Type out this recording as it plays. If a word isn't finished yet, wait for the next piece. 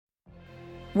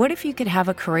What if you could have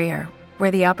a career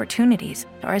where the opportunities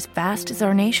are as vast as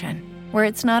our nation, where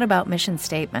it's not about mission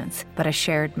statements, but a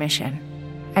shared mission?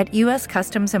 At U.S.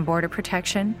 Customs and Border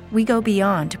Protection, we go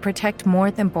beyond to protect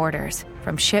more than borders.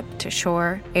 From ship to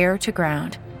shore, air to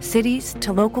ground, cities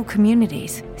to local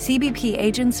communities, CBP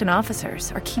agents and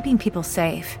officers are keeping people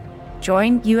safe.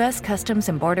 Join U.S. Customs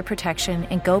and Border Protection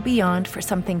and go beyond for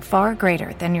something far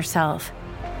greater than yourself.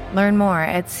 Learn more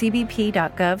at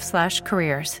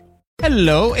cbp.gov/careers.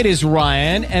 Hello, it is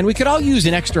Ryan, and we could all use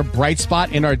an extra bright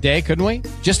spot in our day, couldn't we?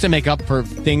 Just to make up for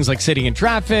things like sitting in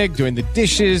traffic, doing the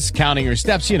dishes, counting your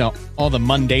steps, you know, all the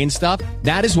mundane stuff.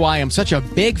 That is why I'm such a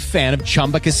big fan of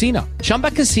Chumba Casino. Chumba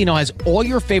Casino has all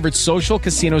your favorite social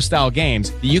casino-style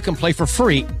games that you can play for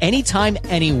free anytime,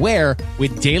 anywhere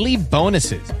with daily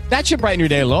bonuses. That should brighten your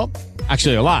day a little.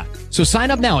 Actually, a lot. So sign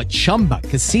up now at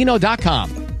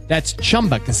ChumbaCasino.com. That's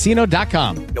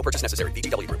ChumbaCasino.com. No purchase necessary.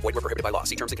 VGW Group. Void where prohibited by law.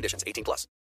 See terms and conditions. 18+.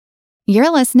 You're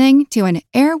listening to an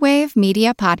Airwave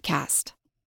Media Podcast.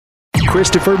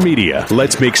 Christopher Media.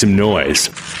 Let's make some noise.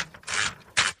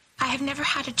 I have never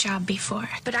had a job before,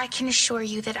 but I can assure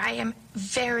you that I am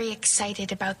very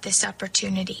excited about this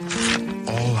opportunity.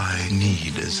 All I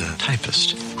need is a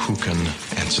typist who can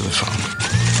answer the phone.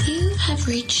 You have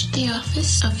reached the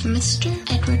office of Mr.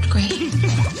 Edward Gray.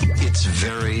 It's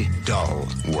very dull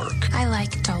work. I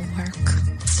like dull work.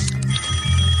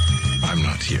 I'm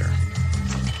not here.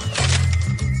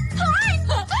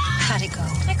 How'd it go?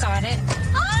 I got it.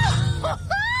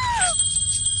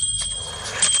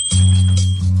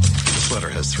 This letter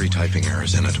has 3 typing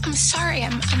errors in it. I'm sorry,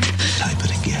 I'm... Type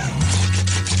it again.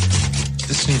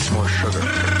 This needs more sugar.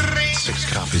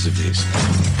 6 copies of these.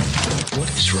 What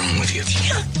is wrong with you?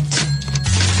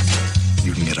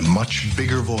 You can get a much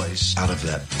bigger voice out of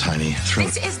that tiny throat.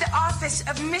 This is the office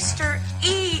of Mr.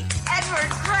 E. Edward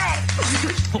Gray.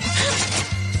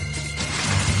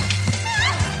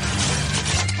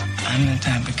 I'm the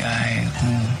type of guy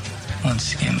who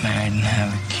wants to get married and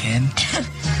have a kid.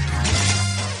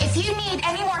 If you need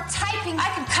any more typing, I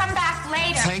can come back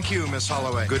later. Thank you, Miss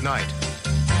Holloway. Good night.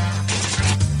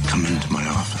 Come into my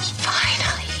office.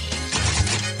 Finally.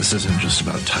 This isn't just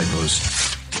about typos.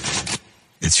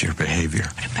 It's your behavior.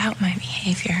 What about my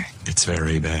behavior? It's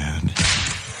very bad.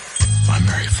 I'm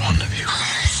very fond of you.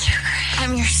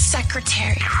 I'm your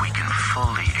secretary. If we can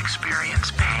fully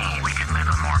experience pain, we can live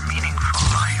a more meaningful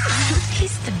life.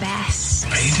 He's the best.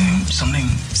 Are you doing something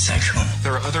sexual?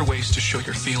 There are other ways to show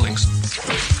your feelings.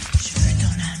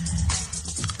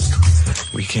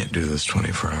 We can't do this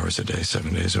 24 hours a day,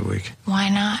 7 days a week. Why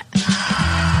not?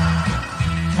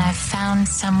 I've found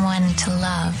someone to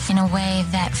love in a way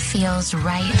that feels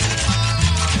right.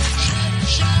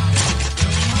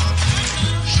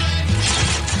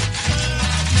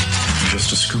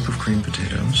 Just a scoop of cream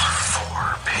potatoes.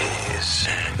 4 peas.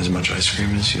 As much ice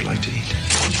cream as you'd like to eat.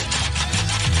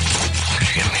 Could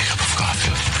you get me a cup of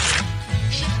coffee?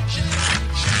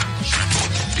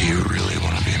 Do you really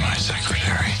want to be my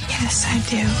secretary? Yes, I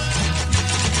do.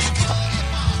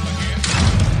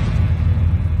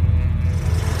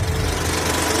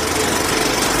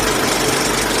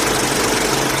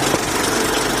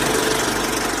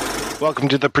 Welcome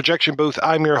to the Projection Booth.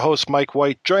 I'm your host, Mike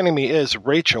White. Joining me is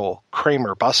Rachel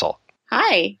Kramer Bussel.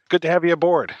 Hi. Good to have you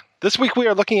aboard. This week we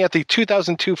are looking at the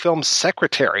 2002 film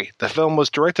Secretary. The film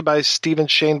was directed by Steven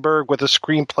Shainberg with a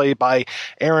screenplay by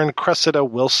Erin Cressida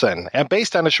Wilson and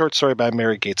based on a short story by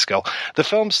Mary Gaitskill. The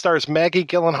film stars Maggie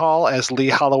Gyllenhaal as Lee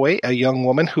Holloway, a young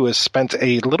woman who has spent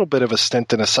a little bit of a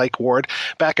stint in a psych ward.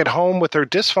 Back at home with her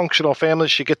dysfunctional family,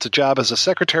 she gets a job as a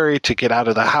secretary to get out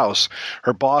of the house.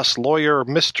 Her boss, lawyer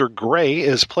Mr. Gray,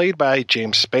 is played by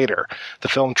James Spader. The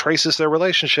film traces their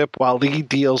relationship while Lee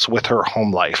deals with her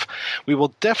home life. We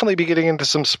will definitely be getting into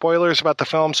some spoilers about the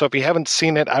film, so if you haven't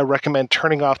seen it, I recommend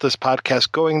turning off this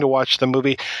podcast, going to watch the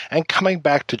movie, and coming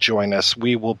back to join us.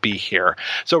 We will be here.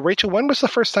 So, Rachel, when was the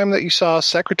first time that you saw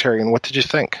Secretary, and what did you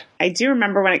think? I do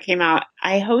remember when it came out.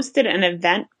 I hosted an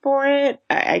event for it.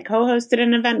 I co-hosted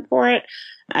an event for it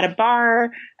at a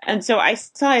bar, and so I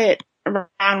saw it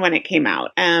around when it came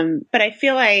out. But I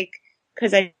feel like,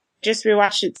 because I just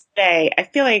rewatched it today, I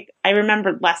feel like I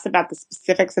remembered less about the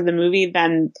specifics of the movie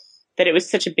than that it was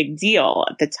such a big deal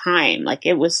at the time. Like,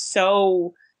 it was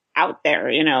so out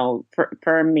there, you know,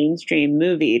 for a mainstream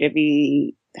movie to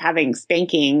be having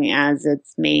spanking as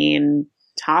its main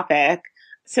topic.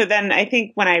 So then I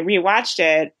think when I rewatched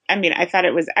it, I mean, I thought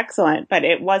it was excellent, but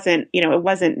it wasn't, you know, it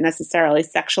wasn't necessarily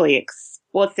sexually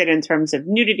explicit in terms of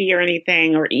nudity or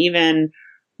anything, or even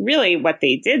really what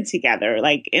they did together.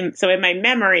 Like, so in my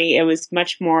memory, it was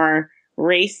much more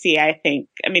racy, I think.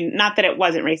 I mean, not that it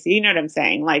wasn't racy, you know what I'm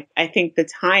saying? Like, I think the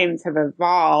times have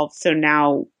evolved. So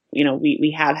now,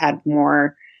 we have had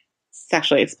more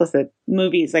sexually explicit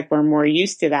movies. Like, we're more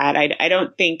used to that. I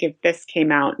don't think if this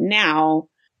came out now,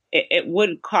 it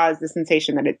would cause the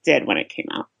sensation that it did when it came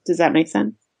out. Does that make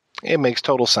sense? It makes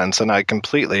total sense, and I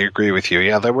completely agree with you.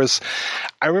 Yeah,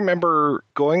 I remember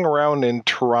going around in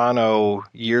Toronto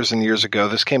years and years ago.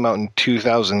 This came out in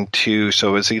 2002, so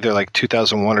it was either like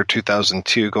 2001 or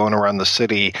 2002, going around the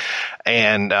city,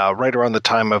 and right around the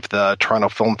time of the Toronto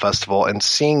Film Festival, and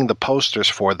seeing the posters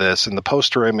for this, and the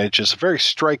poster image is very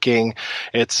striking.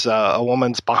 It's a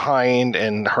woman's behind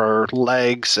and her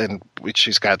legs, and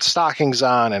she's got stockings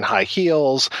on and high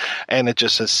heels, and it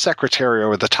just says secretary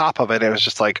over the top of it, and it was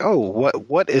just like, oh,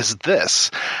 what is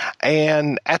this?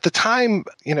 And at the time,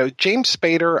 James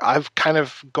Spader, I've kind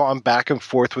of gone back and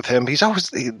forth with him. He's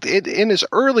always, in his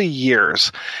early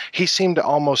years, he seemed to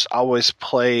almost always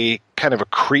play kind of a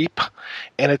creep.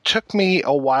 And it took me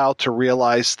a while to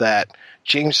realize that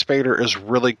James Spader is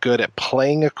really good at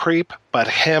playing a creep, but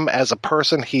him as a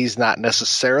person, he's not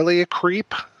necessarily a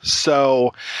creep.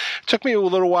 So it took me a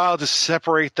little while to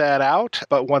separate that out.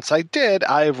 But once I did,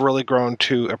 I've really grown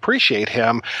to appreciate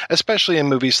him, especially in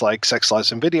movies like Sex,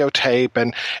 Lies, and Videotape.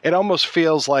 And it almost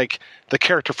feels like the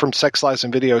character from Sex, Lies,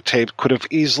 and Videotape could have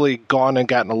easily gone and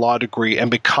gotten a law degree and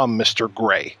become Mr.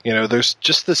 Grey. There's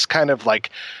just this kind of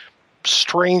like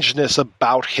strangeness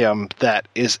about him that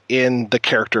is in the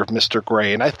character of Mr.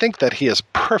 Grey, and I think that he is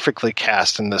perfectly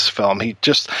cast in this film. He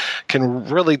just can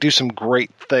really do some great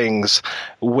things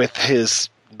with his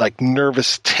like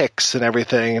nervous tics and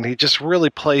everything, and he just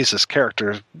really plays his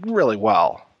character really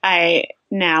well. I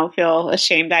now feel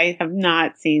ashamed I have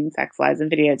not seen Sex, Lies,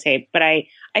 and Videotape, but I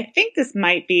think this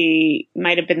might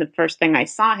have been the first thing I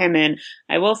saw him in.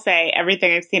 I will say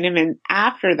everything I've seen him in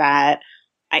after that,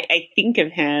 I think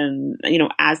of him,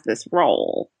 as this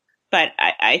role. But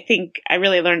I think I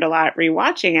really learned a lot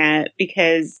rewatching it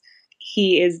because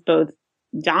he is both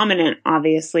dominant,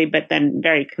 obviously, but then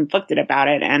very conflicted about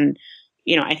it. And,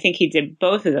 I think he did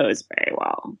both of those very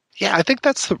well. Yeah, I think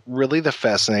that's really the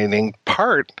fascinating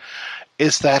part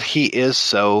is that he is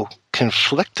so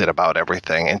conflicted about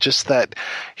everything, and just that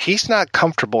he's not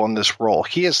comfortable in this role.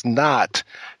 He is not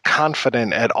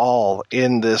confident at all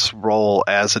in this role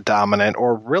as a dominant,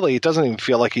 or really it doesn't even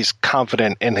feel like he's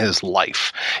confident in his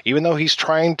life, even though he's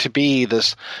trying to be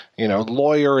this,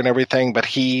 lawyer and everything, but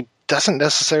he doesn't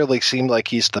necessarily seem like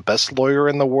he's the best lawyer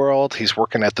in the world. He's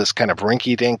working at this kind of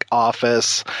rinky-dink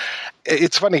office.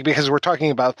 It's funny because we're talking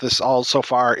about this all so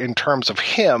far in terms of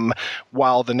him,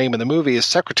 while the name of the movie is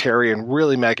Secretary and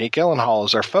really Maggie Gyllenhaal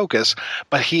is our focus,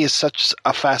 but he is such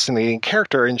a fascinating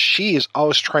character, and she is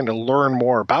always trying to learn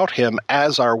more about him,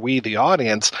 as are we, the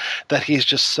audience, that he's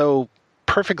just so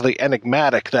perfectly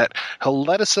enigmatic that he'll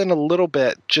let us in a little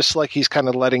bit, just like he's kind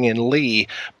of letting in Lee,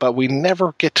 but we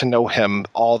never get to know him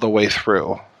all the way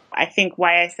through. I think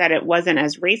why I said it wasn't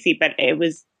as racy, but it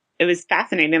was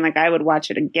fascinating. Like, I would watch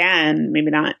it again,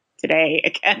 maybe not today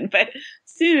again, but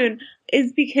soon,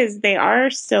 is because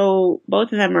both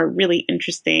of them are really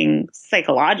interesting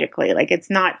psychologically. Like, it's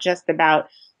not just about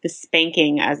the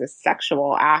spanking as a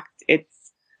sexual act.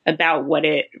 It's about what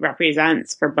it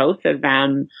represents for both of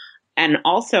them. And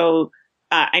also,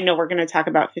 I know we're going to talk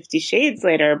about 50 Shades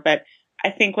later, but I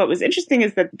think what was interesting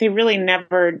is that they really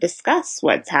never discuss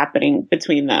what's happening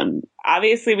between them.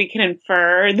 Obviously, we can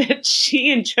infer that she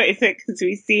enjoys it because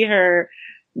we see her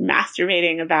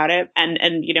masturbating about it and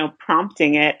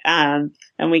prompting it. And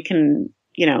we can,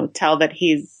 tell that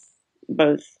he's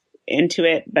both into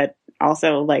it, but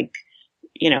also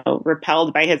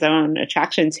repelled by his own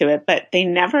attraction to it, but they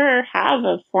never have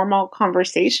a formal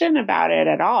conversation about it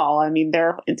at all. I mean,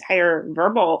 their entire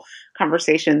verbal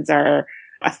conversations are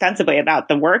ostensibly about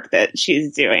the work that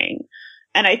she's doing.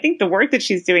 And I think the work that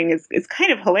she's doing is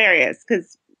kind of hilarious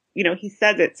because, he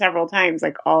says it several times,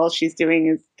 like all she's doing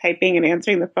is typing and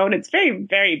answering the phone. It's very,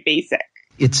 very basic.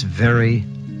 It's very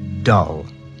dull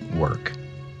work.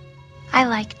 I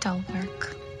like dull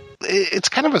work. It's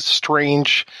kind of a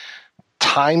strange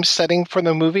time setting for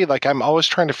the movie. Like, I'm always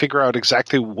trying to figure out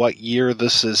exactly what year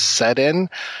this is set in,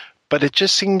 but it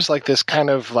just seems like this kind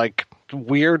of like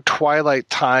weird twilight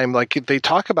time. Like, they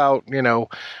talk about,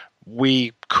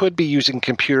 we could be using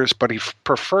computers, but he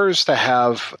prefers to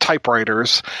have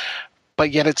typewriters,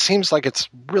 but yet it seems like it's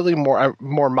really more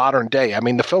modern day. I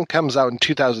mean, the film comes out in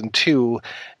 2002.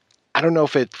 I don't know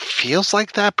if it feels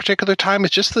like that particular time.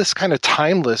 It's just this kind of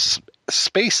timeless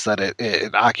space that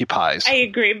it occupies. I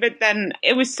agree, but then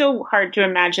it was so hard to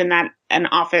imagine that an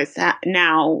office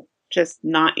now just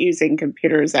not using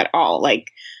computers at all.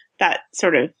 Like, that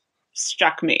sort of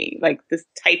struck me, like this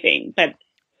typing, but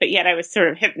yet I was sort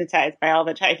of hypnotized by all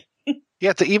the typing.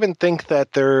 Yeah, to even think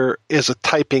that there is a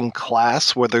typing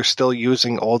class where they're still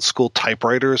using old school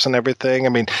typewriters and everything. I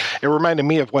mean, it reminded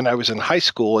me of when I was in high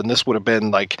school, and this would have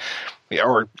been like,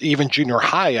 or even junior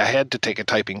high, I had to take a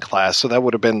typing class. So that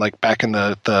would have been like back in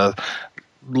the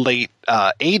late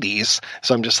 80s.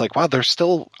 So I'm just like, wow, there's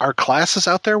still are classes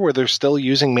out there where they're still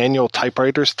using manual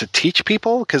typewriters to teach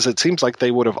people? Because it seems like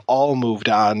they would have all moved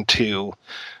on to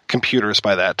computers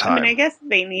by that time. I mean, I guess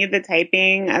they need the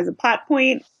typing as a plot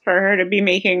point for her to be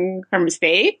making her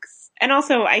mistakes. And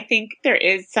also, I think there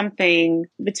is something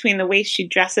between the way she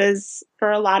dresses for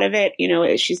a lot of it. You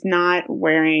know, she's not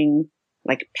wearing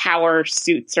like power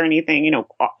suits or anything. You know,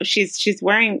 she's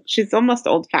almost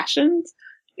old fashioned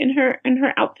in her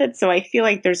outfit. So I feel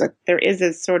like there is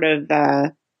a sort of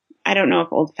I don't know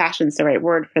if old fashioned is the right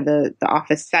word for the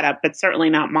office setup, but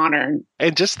certainly not modern.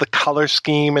 And just the color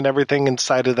scheme and everything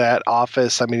inside of that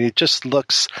office. I mean, it just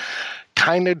looks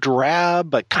kind of drab,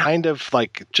 but kind of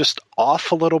like just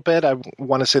off a little bit. I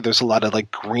want to say there's a lot of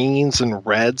like greens and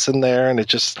reds in there. And it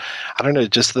just, I don't know,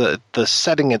 just the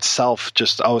setting itself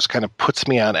just always kind of puts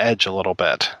me on edge a little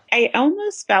bit. I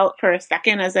almost felt for a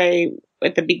second at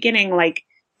the beginning, like,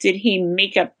 did he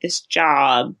make up this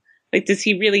job? Like, does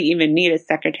he really even need a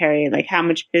secretary? Like, how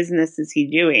much business is he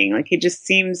doing? Like, it just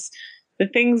seems the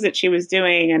things that she was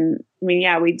doing. And I mean,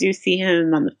 yeah, we do see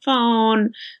him on the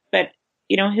phone, but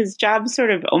you know, his job sort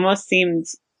of almost seemed,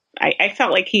 I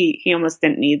felt like he almost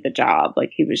didn't need the job.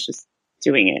 Like he was just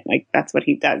doing it. Like that's what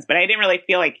he does. But I didn't really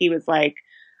feel like he was like,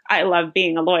 I love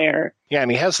being a lawyer. Yeah, and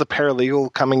he has the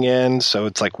paralegal coming in, so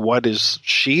it's like, what is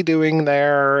she doing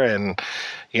there? And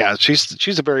yeah,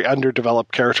 she's a very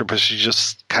underdeveloped character, but she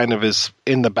just kind of is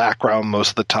in the background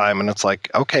most of the time. And it's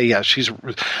like, okay, yeah,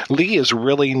 Lee is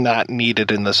really not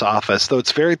needed in this office, though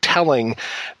it's very telling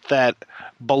that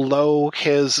below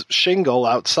his shingle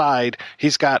outside,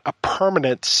 he's got a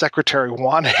permanent secretary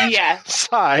wanted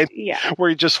sign where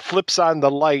he just flips on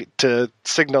the light to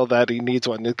signal that he needs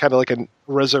one. It's kind of like a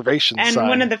reservation sign. And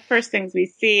one of the first things we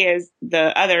see is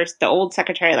the old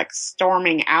secretary like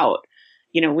storming out.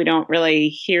 You know, we don't really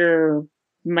hear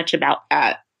much about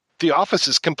that. The office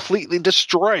is completely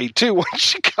destroyed too when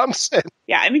she comes in.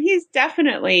 Yeah, I mean, he's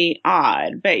definitely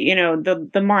odd, but you know,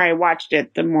 the more I watched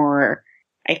it, the more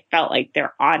I felt like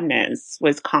their oddness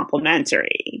was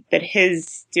complementary, that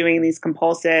his doing these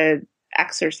compulsive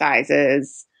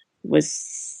exercises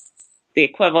was the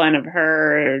equivalent of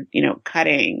her, you know,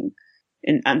 cutting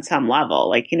on some level.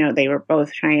 Like, you know, they were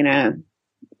both trying to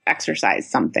exercise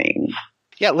something.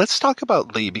 Yeah, let's talk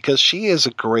about Lee, because she is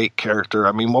a great character.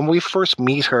 I mean, when we first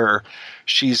meet her,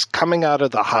 she's coming out of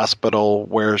the hospital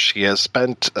where she has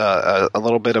spent a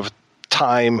little bit of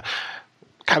time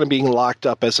kind of being locked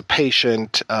up as a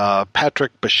patient.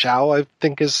 Patrick Bussel, I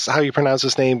think is how you pronounce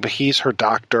his name, but he's her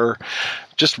doctor.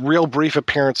 Just real brief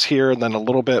appearance here, and then a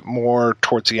little bit more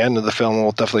towards the end of the film.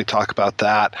 We'll definitely talk about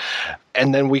that.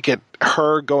 And then we get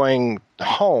her going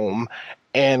home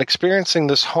and experiencing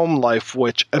this home life,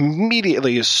 which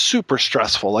immediately is super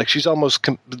stressful. Like she's almost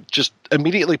just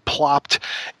immediately plopped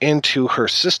into her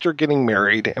sister getting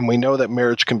married. And we know that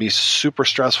marriage can be super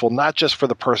stressful, not just for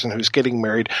the person who's getting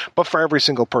married, but for every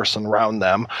single person around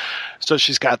them. So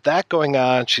she's got that going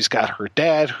on. She's got her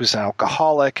dad, who's an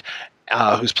alcoholic,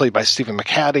 who's played by Stephen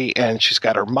McHattie. And she's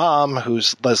got her mom,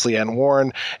 who's Leslie Ann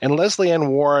Warren. And Leslie Ann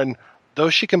Warren, though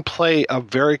she can play a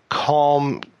very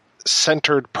calm,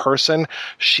 centered person,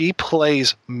 she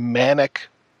plays manic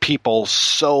people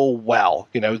so well.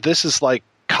 You know, this is like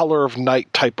Color of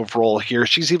Night type of role here.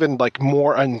 She's even like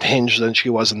more unhinged than she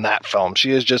was in that film.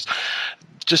 She is just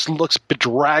looks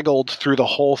bedraggled through the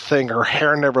whole thing. Her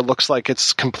hair never looks like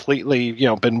it's completely, you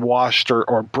know, been washed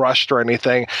or brushed or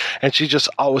anything. And she just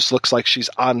always looks like she's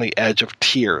on the edge of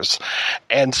tears.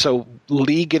 And so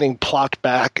Lee getting plopped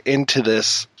back into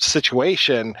this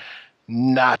situation,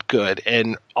 not good.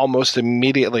 And almost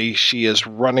immediately she is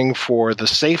running for the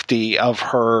safety of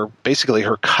basically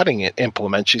her cutting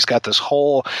implement. She's got this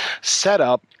whole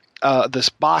setup, this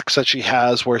box that she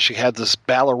has where she had this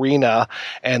ballerina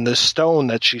and this stone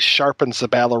that she sharpens the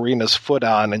ballerina's foot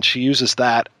on. And she uses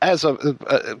that as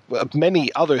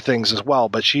many other things as well,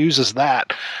 but she uses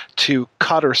that to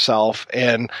cut herself.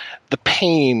 And the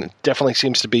pain definitely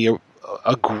seems to be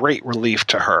a great relief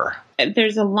to her.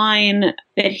 There's a line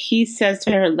that he says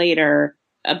to her later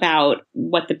about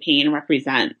what the pain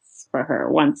represents for her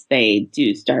once they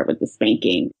do start with the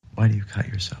spanking. Why do you cut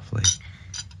yourself, Lee?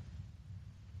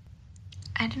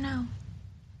 I don't know.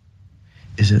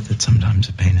 Is it that sometimes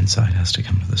the pain inside has to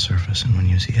come to the surface, and when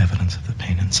you see evidence of the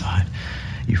pain inside,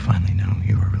 you finally know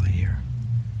you are really here?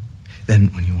 then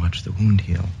when you watch the wound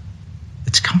heal,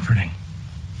 it's comforting,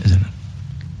 isn't it?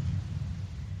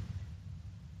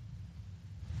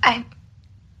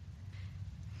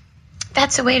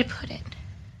 That's a way to put it.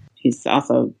 He's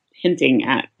also hinting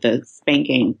at the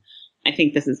spanking. I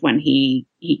think this is when he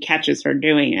catches her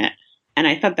doing it. And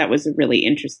I thought that was a really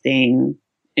interesting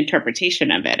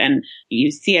interpretation of it. And you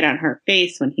see it on her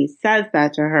face when he says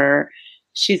that to her.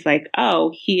 She's like,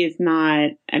 oh, he is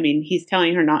not, I mean, he's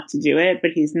telling her not to do it,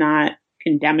 but he's not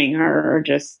condemning her or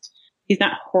just, he's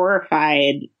not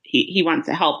horrified. He wants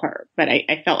to help her. But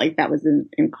I felt like that was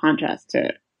in contrast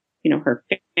to, her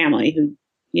family who,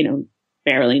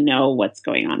 barely know what's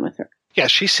going on with her. Yeah,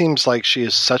 she seems like she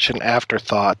is such an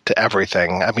afterthought to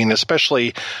everything. I mean,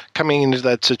 especially coming into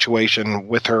that situation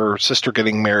with her sister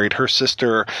getting married. Her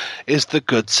sister is the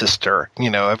good sister.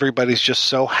 Everybody's just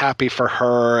so happy for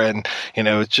her. And,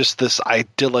 it's just this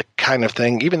idyllic kind of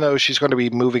thing, even though she's going to be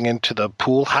moving into the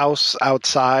pool house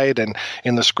outside. And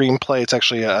in the screenplay, it's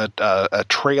actually a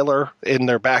trailer in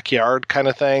their backyard kind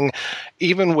of thing.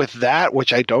 Even with that,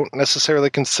 which I don't necessarily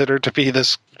consider to be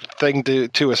this thing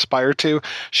to aspire to,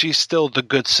 she's still the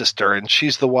good sister, and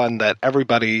she's the one that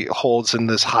everybody holds in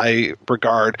this high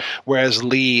regard, whereas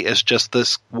Lee is just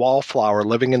this wallflower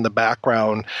living in the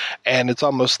background. And it's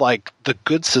almost like the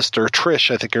good sister, Trish,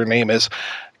 I think her name is,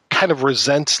 kind of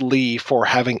resents Lee for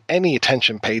having any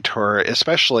attention paid to her,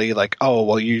 especially like, oh,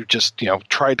 well, you just,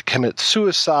 tried to commit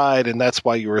suicide and that's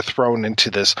why you were thrown into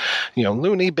this,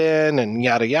 loony bin and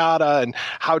yada, yada. And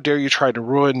how dare you try to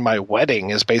ruin my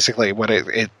wedding is basically what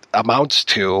it amounts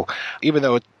to, even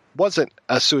though it wasn't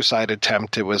a suicide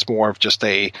attempt. It was more of just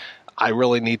I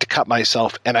really need to cut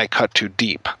myself and I cut too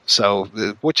deep. So,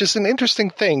 which is an interesting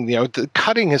thing. The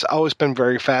cutting has always been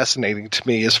very fascinating to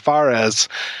me as far as,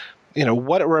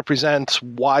 what it represents,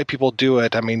 why people do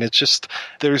it. I mean, it's just,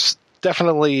 there's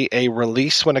definitely a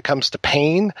release when it comes to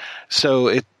pain.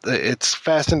 So it's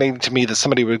fascinating to me that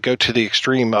somebody would go to the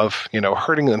extreme of,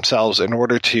 hurting themselves in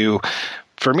order to,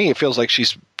 for me, it feels like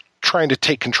she's trying to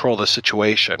take control of the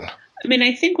situation. I mean,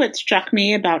 I think what struck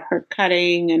me about her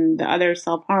cutting and the other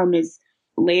self-harm is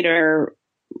later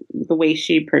the way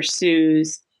she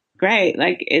pursues Gray,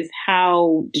 is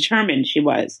how determined she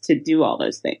was to do all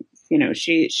those things.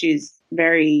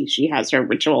 She has her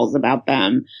rituals about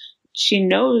them. She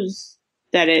knows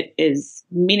that it is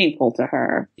meaningful to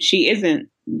her. She isn't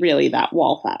really that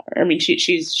wallflower. I mean, she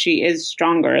is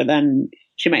stronger than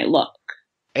she might look.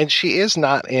 And she is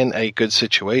not in a good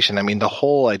situation. I mean, the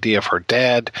whole idea of her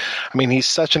dad, I mean, he's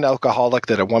such an alcoholic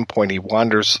that at one point he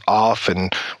wanders off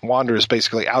and wanders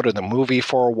basically out of the movie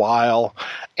for a while.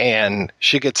 And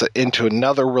she gets into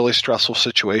another really stressful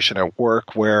situation at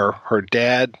work where her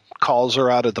dad calls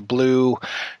her out of the blue.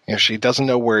 She doesn't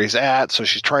know where he's at, so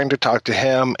she's trying to talk to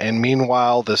him. And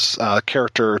meanwhile, this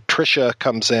character, Trisha,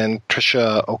 comes in.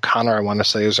 Trisha O'Connor, I want to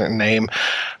say is her name,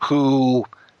 who...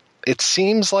 It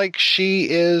seems like she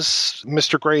is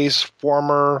Mr. Gray's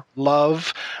former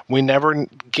love. We never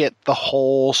get the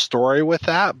whole story with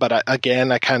that, but I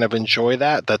kind of enjoy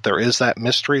that there is that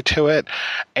mystery to it.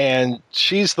 And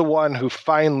she's the one who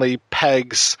finally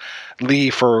pegs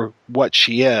Lee for what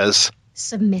she is.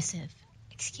 Submissive.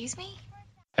 Excuse me?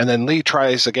 And then Lee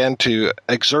tries again to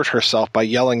exert herself by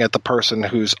yelling at the person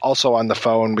who's also on the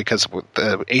phone because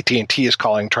AT&T is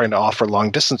calling, trying to offer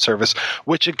long-distance service,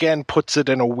 which again puts it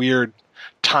in a weird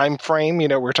time frame.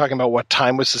 We're talking about what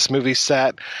time was this movie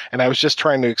set, and I was just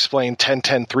trying to explain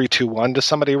 10-10-3-2-1 to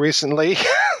somebody recently.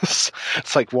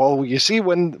 It's like, well, you see,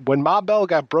 when Ma Bell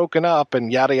got broken up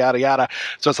and yada, yada, yada.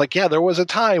 So it's like, yeah, there was a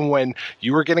time when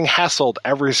you were getting hassled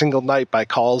every single night by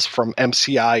calls from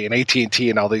MCI and AT&T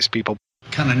and all these people.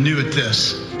 Kind of new at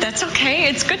this. That's okay.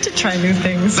 It's good to try new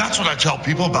things. That's what I tell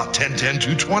people about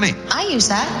 10-10-220. I use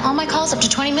that. All my calls up to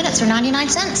 20 minutes are 99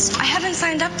 cents. I haven't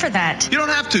signed up for that. You don't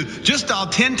have to. Just dial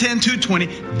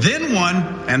 10-10-220, then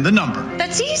 1 and the number.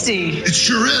 That's easy. It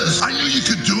sure is. I knew you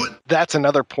could do it. That's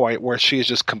another point where she's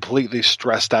just completely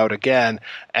stressed out again,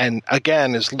 and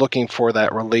again is looking for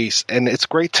that release. And it's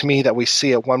great to me that we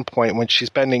see at one point when she's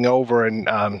bending over and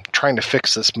trying to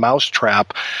fix this mouse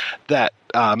trap that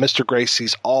Mr. Gray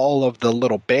sees all of the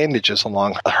little bandages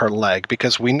along her leg,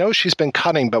 because we know she's been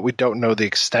cutting, but we don't know the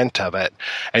extent of it.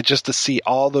 And just to see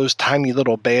all those tiny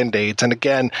little Band-Aids, and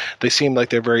again, they seem like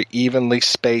they're very evenly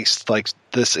spaced, like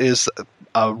this is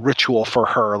a ritual for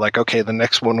her, like, okay, the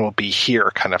next one will be here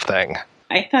kind of thing.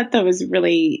 I thought that was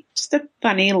really just a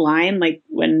funny line, like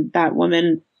when that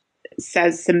woman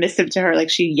says submissive to her, like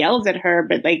she yells at her,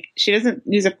 but like she doesn't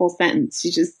use a full sentence.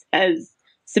 She just says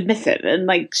submissive, and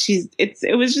like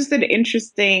it was just an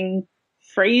interesting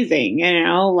phrasing,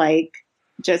 like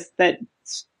just that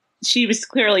she was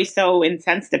clearly so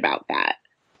incensed about that.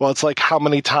 Well, it's like, how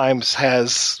many times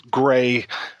has Gray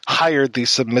hired these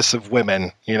submissive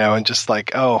women, and just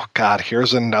like, oh, God,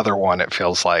 here's another one, it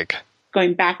feels like.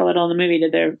 Going back a little in the movie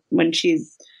to when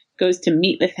she's goes to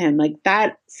meet with him, like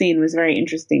that scene was very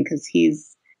interesting because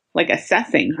he's like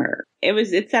assessing her.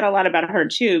 It said a lot about her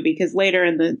too, because later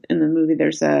in the movie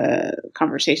there's a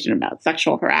conversation about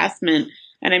sexual harassment.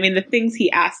 And I mean, the things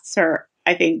he asks her,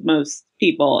 I think most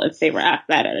people, if they were asked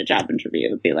that at a job interview,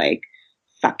 would be like,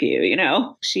 fuck you,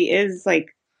 She is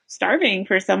like starving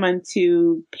for someone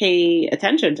to pay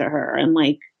attention to her and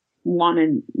like want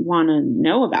to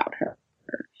know about her.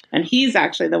 And he's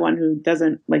actually the one who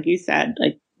doesn't, like you said,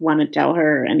 like want to tell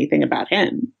her anything about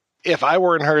him. If I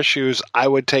were in her shoes, I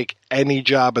would take any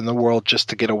job in the world just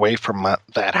to get away from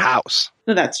that house.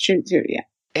 Well, that's true too, yeah.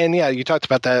 And yeah, you talked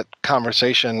about that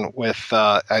conversation with,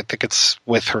 I think it's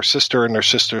with her sister and her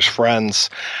sister's friends.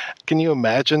 Can you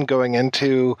imagine going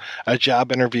into a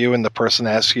job interview and the person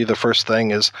asks you the first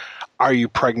thing is, are you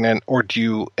pregnant or do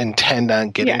you intend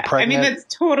on getting pregnant? I mean,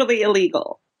 that's totally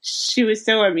illegal. She was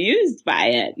so amused by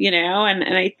it,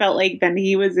 and I felt like then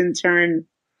he was in turn,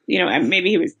 maybe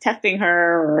he was testing her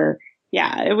or,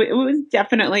 it was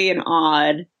definitely an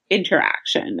odd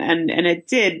interaction. And it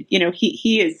did,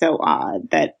 he is so odd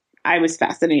that I was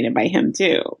fascinated by him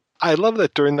too. I love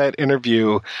that during that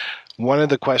interview, one of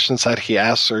the questions that he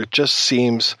asks her just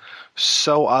seems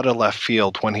so out of left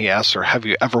field when he asks her, have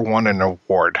you ever won an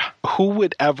award? Who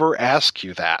would ever ask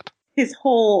you that? His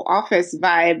whole office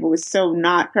vibe was so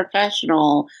not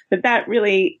professional that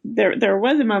really, there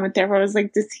was a moment there where I was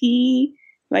like, does he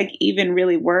like even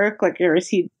really work? Like, or is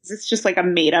this just like a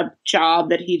made up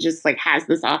job that he just like has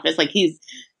this office? Like he's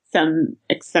some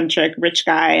eccentric rich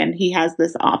guy and he has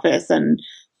this office and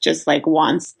just like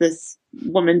wants this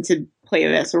woman to play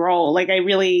this role. Like I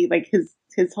really like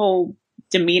his whole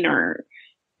demeanor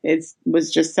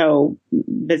was just so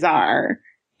bizarre.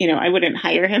 I wouldn't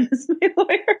hire him as my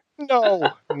lawyer.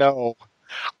 No.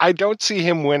 I don't see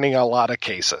him winning a lot of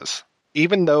cases.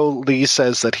 Even though Lee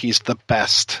says that he's the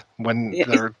best when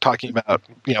they're talking about,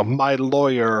 my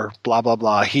lawyer, blah, blah,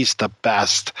 blah, he's the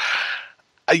best.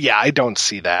 I don't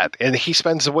see that. And he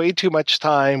spends way too much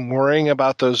time worrying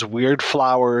about those weird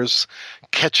flowers,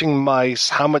 catching mice,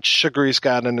 how much sugar he's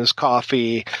got in his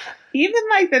coffee. Even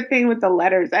like the thing with the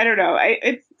letters, I don't know.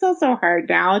 It's still so hard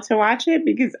now to watch it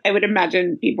because I would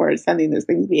imagine people are sending those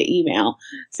things via email.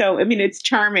 So, I mean, it's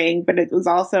charming, but it was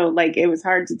also like it was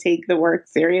hard to take the work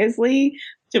seriously,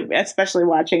 especially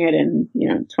watching it in,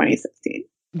 2016.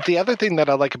 The other thing that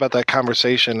I like about that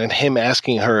conversation and him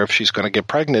asking her if she's going to get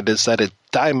pregnant is that it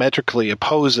diametrically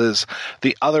opposes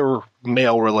the other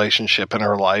male relationship in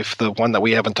her life, the one that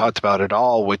we haven't talked about at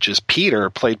all, which is Peter,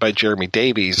 played by Jeremy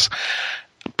Davies.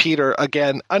 Peter,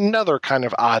 again, another kind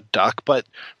of odd duck, but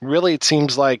really it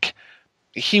seems like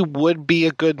he would be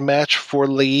a good match for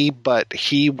Lee, but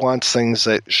he wants things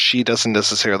that she doesn't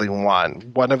necessarily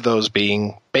want. One of those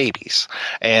being babies.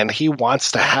 And he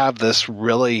wants to have this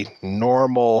really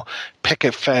normal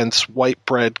picket fence, white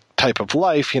bread type of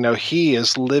life. He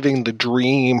is living the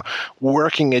dream,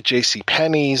 working at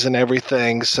JCPenney's and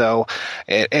everything. So,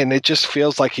 and it just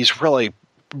feels like he's really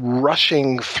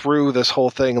rushing through this whole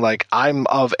thing like, I'm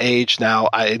of age now,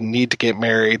 I need to get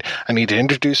married, I need to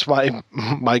introduce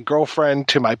my girlfriend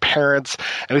to my parents,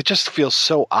 and it just feels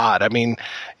so odd. I mean,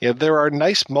 there are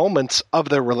nice moments of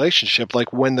their relationship,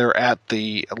 like when they're at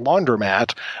the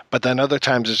laundromat, but then other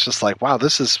times it's just like, wow,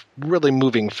 this is really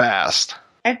moving fast.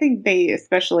 I think they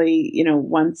especially,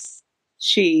 once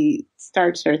she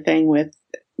starts her thing with,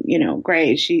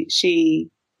 Gray, she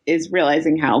is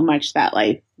realizing how much that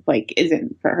life like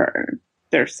isn't for her.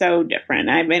 They're so different.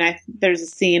 I mean, there's a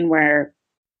scene where...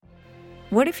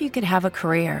 What if you could have a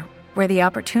career where the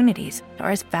opportunities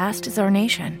are as vast as our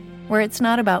nation, where it's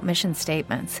not about mission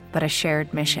statements, but a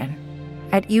shared mission?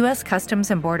 At U.S.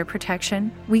 Customs and Border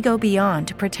Protection, we go beyond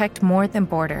to protect more than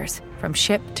borders. From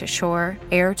ship to shore,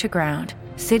 air to ground,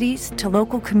 cities to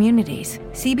local communities,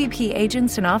 CBP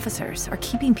agents and officers are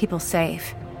keeping people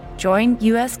safe. Join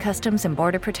U.S. Customs and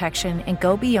Border Protection and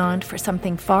go beyond for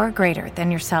something far greater than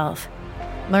yourself.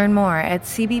 Learn more at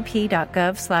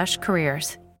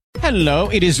cbp.gov/careers. Hello,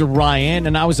 it is Ryan,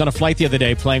 and I was on a flight the other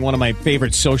day playing one of my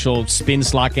favorite social spin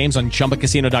slot games on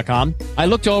ChumbaCasino.com. I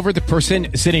looked over at the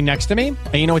person sitting next to me,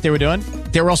 and you know what they were doing?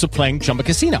 They were also playing Chumba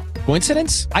Casino.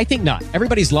 Coincidence? I think not.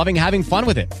 Everybody's loving having fun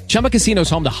with it. Chumba Casino is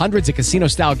home to hundreds of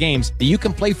casino-style games that you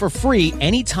can play for free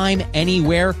anytime,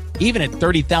 anywhere, even at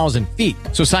 30,000 feet.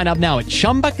 So sign up now at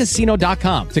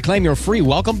ChumbaCasino.com to claim your free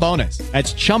welcome bonus.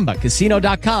 That's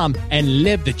ChumbaCasino.com and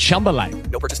live the Chumba life.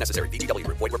 No purchase necessary. VGW.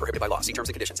 Void where prohibited by law. See terms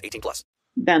and conditions. 18+.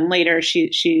 then later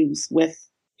she's with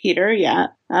Peter. Yeah.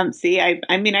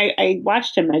 I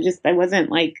watched him. I wasn't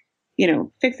like,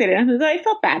 fixated. I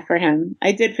felt bad for him.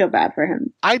 I did feel bad for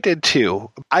him. I did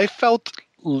too. I felt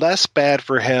less bad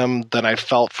for him than I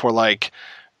felt for like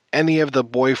any of the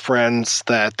boyfriends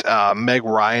that Meg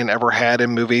Ryan ever had in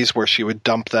movies where she would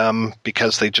dump them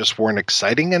because they just weren't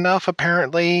exciting enough,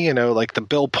 apparently. Like the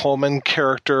Bill Pullman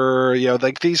character,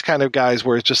 like these kind of guys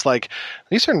where it's just like,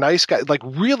 these are nice guys, like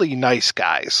really nice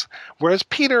guys. Whereas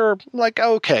Peter, like,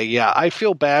 okay, yeah, I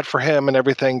feel bad for him and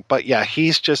everything, but yeah,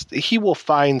 he will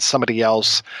find somebody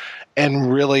else.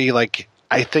 And really, like,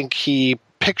 I think he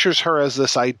pictures her as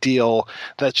this ideal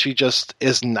that she just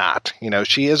is not.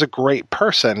 She is a great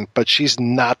person, but she's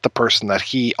not the person that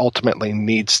he ultimately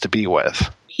needs to be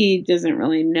with. He doesn't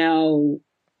really know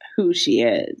who she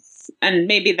is. And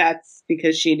maybe that's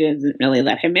because she doesn't really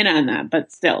let him in on that.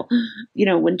 But still,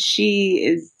 when she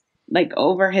is like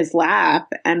over his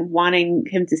lap and wanting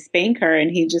him to spank her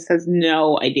and he just has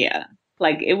no idea,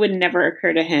 like it would never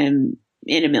occur to him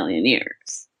in a million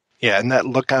years. Yeah, and that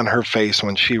look on her face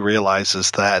when she realizes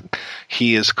that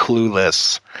he is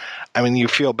clueless. I mean, you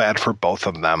feel bad for both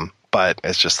of them, but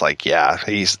it's just like, yeah,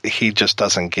 he just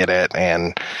doesn't get it,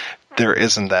 and there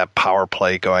isn't that power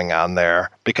play going on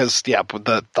there. Because, yeah,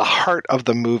 the heart of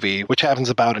the movie, which happens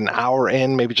about an hour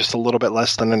in, maybe just a little bit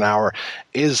less than an hour,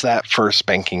 is that first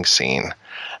spanking scene.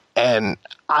 And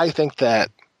I think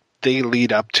that they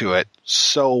lead up to it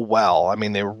so well. I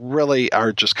mean, they really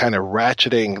are just kind of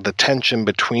ratcheting the tension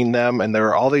between them. And there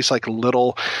are all these like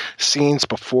little scenes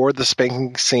before the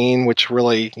spanking scene, which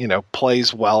really,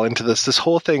 plays well into this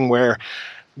whole thing where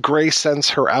Grace sends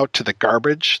her out to the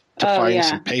garbage to find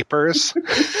some papers.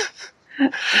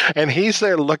 And he's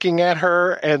there looking at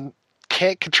her and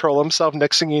can't control himself.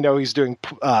 Next thing you know, he's doing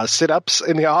sit-ups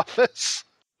in the office.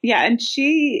 Yeah. And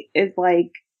she is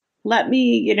like, let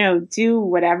me, do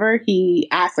whatever he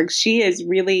asks. Like she is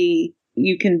really,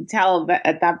 you can tell that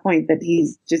at that point that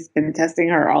he's just been testing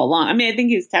her all along. I mean, I think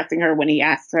he's testing her when he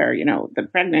asks her, the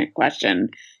pregnant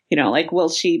question, like, will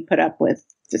she put up with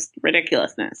just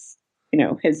ridiculousness?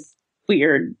 His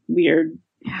weird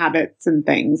habits and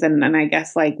things. And I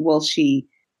guess like, will she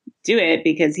do it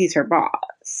because he's her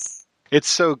boss? It's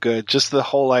so good. Just the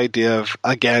whole idea of,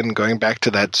 again, going back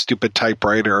to that stupid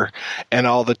typewriter and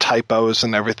all the typos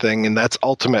and everything. And that's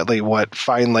ultimately what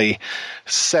finally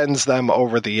sends them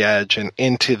over the edge and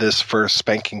into this first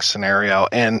spanking scenario.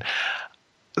 And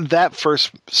that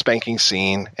first spanking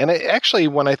scene, and actually,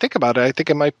 when I think about it, I think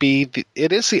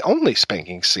it is the only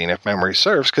spanking scene, if memory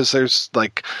serves, because there's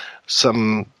like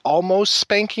some almost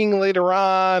spanking later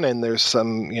on, and there's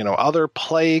some, other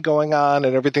play going on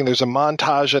and everything. There's a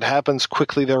montage that happens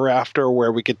quickly thereafter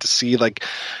where we get to see like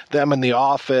them in the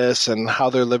office and how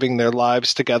they're living their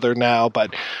lives together now.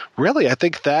 But really, I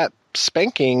think that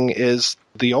spanking is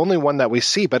the only one that we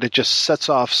see, but it just sets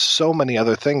off so many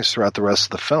other things throughout the rest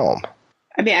of the film.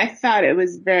 I mean, I thought it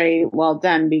was very well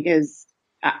done because,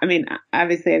 I mean,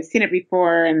 obviously I've seen it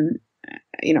before and,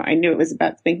 I knew it was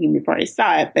about spanking before I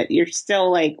saw it, but you're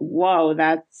still like, whoa,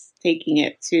 that's taking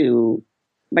it to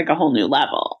like a whole new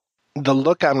level. The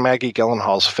look on Maggie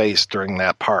Gyllenhaal's face during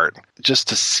that part, just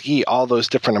to see all those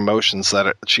different emotions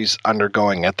that she's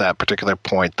undergoing at that particular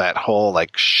point, that whole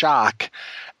like shock.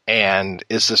 And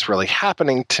is this really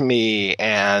happening to me?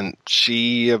 And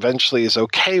she eventually is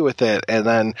okay with it. And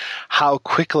then how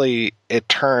quickly it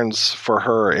turns for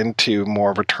her into more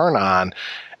of a turn on.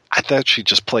 I thought she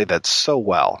just played that so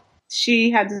well. She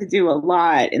had to do a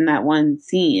lot in that one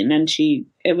scene, and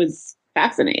it was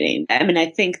fascinating. I mean, I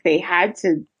think they had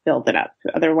to build it up.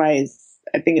 Otherwise,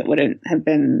 I think it wouldn't have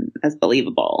been as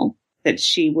believable that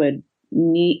she would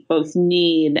both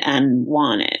need and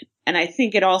want it. And I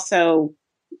think it also,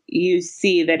 you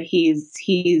see that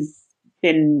he's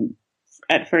been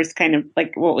at first kind of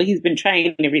like, well, he's been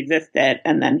trying to resist it,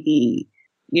 and then he,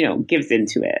 gives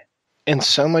into it. And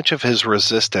so much of his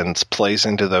resistance plays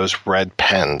into those red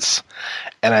pens.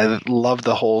 And I love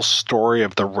the whole story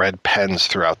of the red pens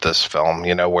throughout this film,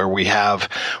 where we have,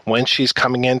 when she's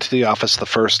coming into the office the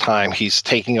first time, he's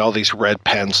taking all these red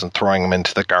pens and throwing them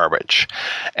into the garbage.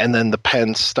 And then the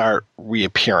pens start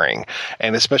reappearing.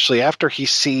 And especially after he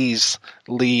sees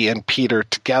Lee and Peter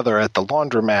together at the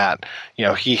laundromat,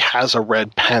 he has a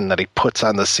red pen that he puts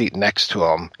on the seat next to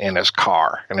him in his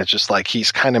car. And it's just like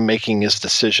he's kind of making his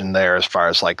decision there as far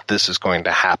as like this is going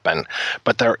to happen.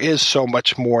 But there is so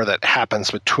much more that happens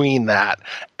seconds between that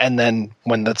and then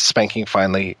when the spanking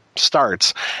finally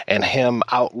starts, and him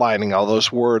outlining all those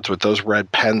words with those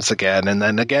red pens again, and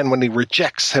then again when he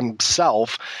rejects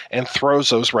himself and throws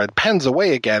those red pens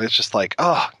away again, it's just like,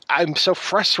 oh, I'm so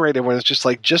frustrated when it's just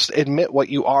like, just admit what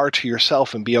you are to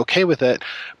yourself and be okay with it.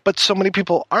 But so many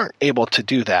people aren't able to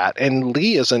do that, and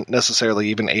Lee isn't necessarily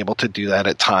even able to do that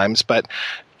at times, but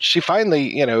she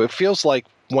finally, it feels like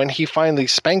when he finally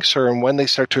spanks her and when they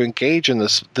start to engage in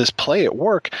this play at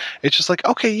work, it's just like,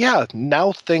 okay, yeah,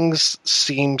 now things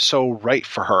seem so right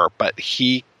for her, but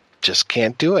he just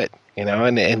can't do it,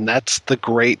 and that's the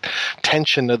great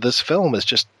tension of this film, is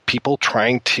just people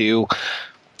trying to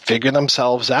figure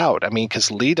themselves out. I mean, because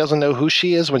Lee doesn't know who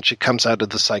she is when she comes out of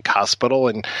the psych hospital,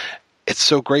 and it's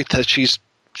so great that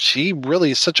she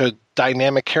really is such a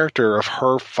dynamic character of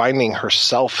her finding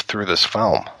herself through this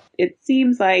film. It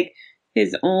seems like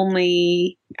his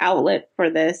only outlet for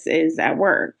this is at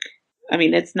work. I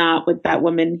mean, it's not with that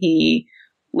woman he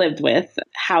lived with.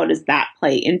 How does that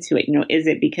play into it? Is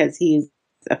it because he's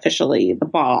officially the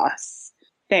boss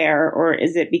there, or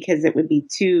is it because it would be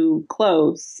too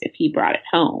close if he brought it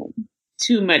home?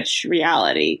 Too much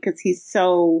reality, because he's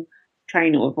so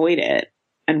trying to avoid it.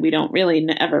 And we don't really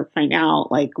ever find out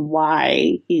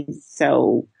why he's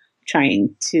so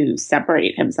trying to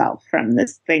separate himself from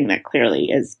this thing that clearly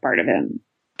is part of him.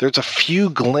 There's a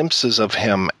few glimpses of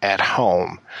him at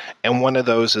home, and one of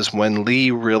those is when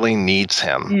Lee really needs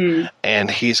him,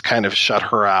 and he's kind of shut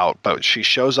her out, but she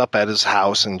shows up at his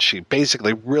house, and she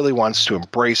basically really wants to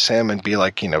embrace him and be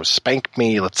like, spank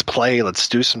me, let's play, let's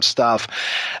do some stuff,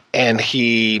 and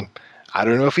I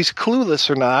don't know if he's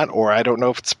clueless or not, or I don't know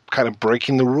if it's kind of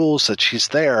breaking the rules that she's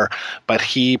there, but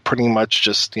he pretty much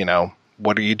just,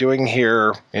 what are you doing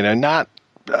here? Not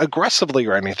aggressively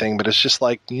or anything, but it's just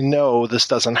like, this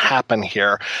doesn't happen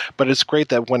here. But it's great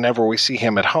that whenever we see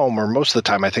him at home, or most of the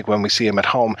time I think when we see him at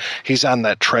home, he's on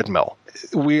that treadmill.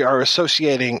 We are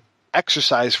associating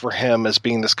exercise for him as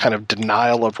being this kind of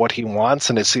denial of what he wants,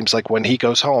 and it seems like when he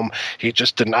goes home, he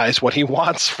just denies what he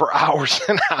wants for hours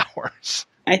and hours.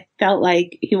 I felt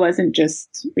like he wasn't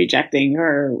just rejecting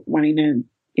her wanting to,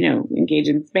 engage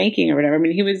in spanking or whatever. I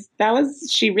mean,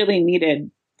 she really needed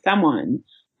someone,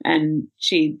 and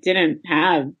she didn't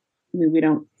have, we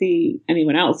don't see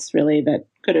anyone else really that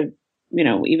could have,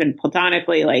 even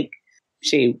platonically,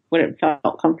 she would have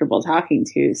felt comfortable talking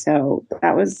to. So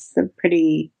that was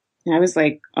I was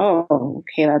like, oh,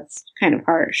 okay, that's kind of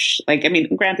harsh.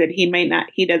 Granted,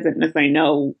 he doesn't necessarily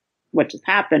know what just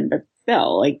happened, but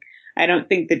still, I don't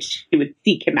think that she would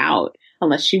seek him out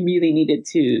unless she really needed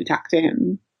to talk to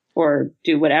him or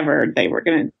do whatever they were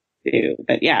going to do.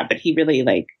 But he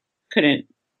really couldn't,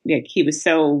 he was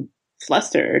so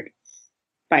flustered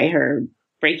by her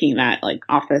breaking that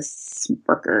office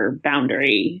worker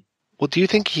boundary. Well, do you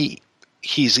think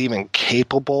he's even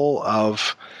capable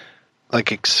of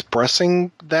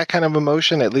expressing that kind of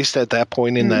emotion, at least at that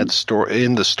point in that story,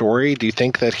 in the story? Do you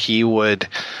think that he would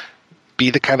be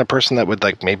the kind of person that would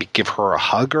maybe give her a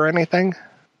hug or anything?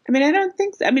 I mean, I don't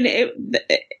think so. I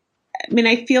mean,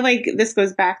 I feel like this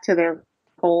goes back to their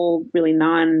whole really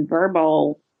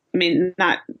nonverbal. I mean,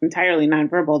 not entirely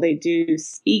nonverbal. They do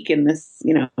speak in this,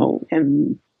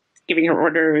 him giving her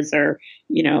orders or,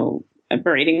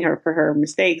 berating her for her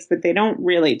mistakes, but they don't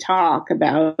really talk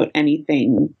about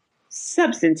anything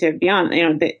substantive beyond,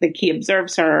 he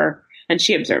observes her and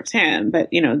she observes him, but,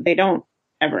 they don't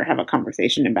ever have a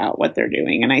conversation about what they're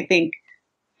doing. And I think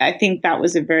that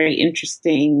was a very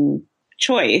interesting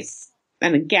choice.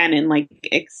 And again, in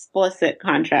explicit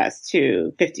contrast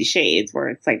to 50 Shades, where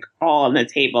it's all on the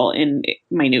table in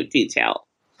minute detail.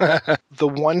 The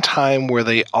one time where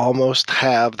they almost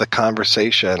have the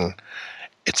conversation,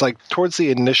 it's towards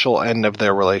the initial end of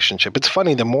their relationship. It's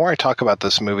funny, the more I talk about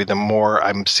this movie, the more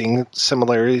I'm seeing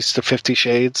similarities to 50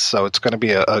 Shades. So it's going to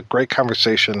be a great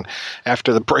conversation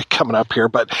after the break coming up here.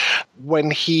 But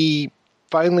when he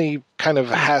finally kind of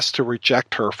has to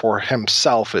reject her for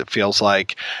himself, it feels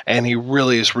like, and he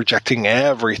really is rejecting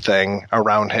everything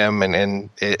around him, and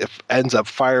it ends up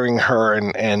firing her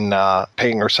and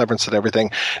paying her severance and everything.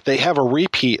 They have a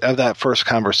repeat of that first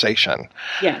conversation.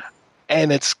 Yes.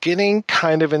 And it's getting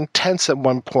kind of intense at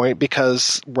one point,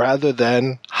 because rather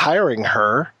than hiring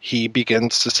her, he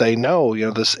begins to say, no,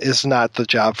 this is not the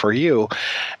job for you.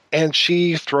 And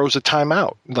she throws a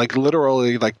timeout,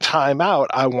 literally timeout.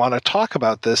 I want to talk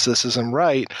about this. This isn't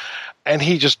right. And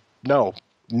he just, no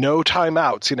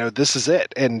timeouts. This is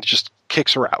it. And just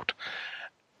kicks her out.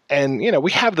 And,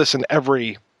 we have this in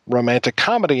every romantic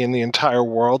comedy in the entire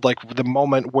world, like the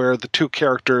moment where the two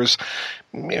characters,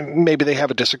 maybe they have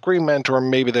a disagreement or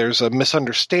maybe there's a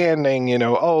misunderstanding,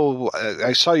 oh,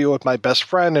 I saw you with my best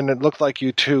friend and it looked like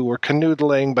you two were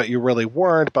canoodling, but you really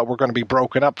weren't, but we're going to be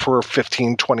broken up for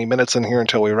 15, 20 minutes in here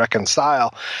until we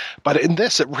reconcile. But in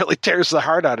this, it really tears the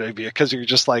heart out of you because you're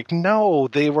just like, no,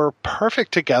 they were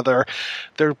perfect together.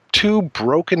 They're two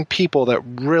broken people that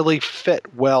really fit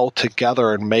well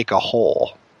together and make a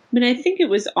whole. I mean, I think it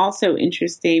was also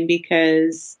interesting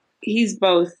because he's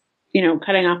both,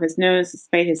 cutting off his nose to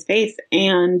spite his face.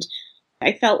 And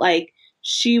I felt like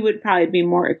she would probably be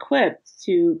more equipped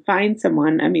to find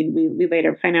someone. I mean, we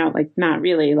later find out, like, not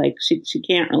really, like she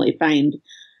can't really find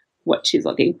what she's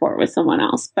looking for with someone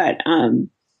else. But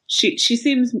she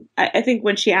seems, I think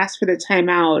when she asked for the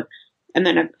timeout and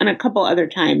then a couple other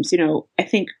times, I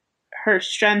think her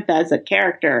strength as a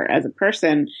character, as a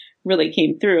person, really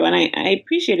came through. And I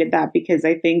appreciated that because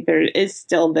I think there is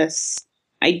still this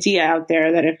idea out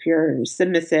there that if you're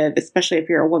submissive, especially if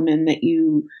you're a woman, that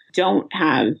you don't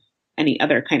have any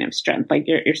other kind of strength. Like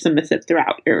you're submissive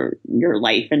throughout your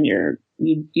life and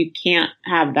you can't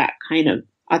have that kind of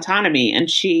autonomy. And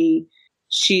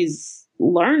she's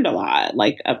learned a lot,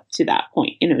 like up to that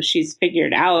point. She's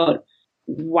figured out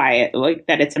why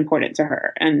that it's important to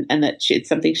her and that it's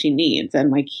something she needs.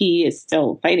 And like he is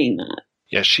still fighting that.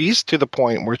 Yeah, she's to the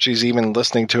point where she's even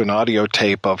listening to an audio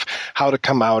tape of how to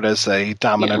come out as a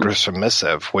dominant or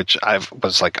submissive, which I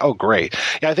was like, oh, great.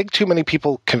 Yeah, I think too many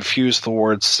people confuse the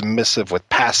word submissive with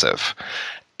passive.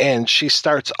 And she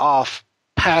starts off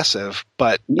passive,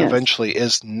 but eventually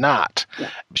is not. Yeah.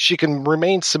 She can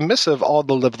remain submissive all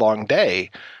the livelong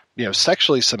day,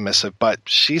 sexually submissive, but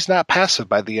she's not passive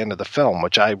by the end of the film,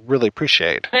 which I really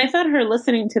appreciate. And I thought her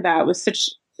listening to that was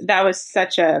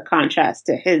such a contrast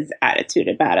to his attitude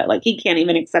about it. Like he can't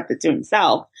even accept it to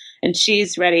himself. And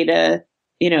she's ready to,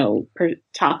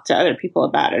 talk to other people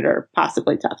about it or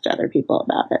possibly talk to other people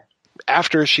about it.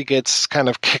 After she gets kind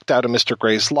of kicked out of Mr.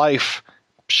 Gray's life,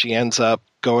 she ends up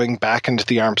going back into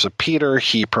the arms of Peter.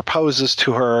 He proposes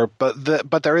to her,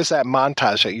 but there is that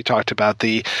montage that you talked about,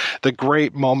 the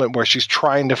great moment where she's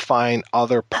trying to find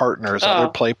other partners, other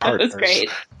play partners. That was great.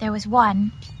 There was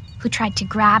one who tried to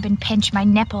grab and pinch my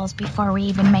nipples before we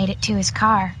even made it to his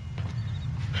car.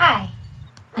 Hi.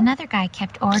 Another guy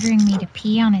kept ordering me to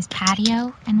pee on his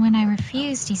patio, and when I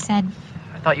refused, he said,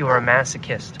 I thought you were a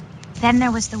masochist. Then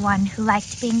there was the one who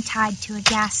liked being tied to a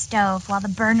gas stove while the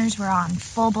burners were on,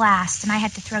 full blast, and I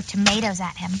had to throw tomatoes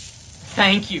at him.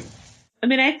 Thank you. I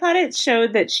mean, I thought it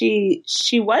showed that she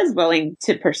was willing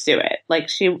to pursue it. Like,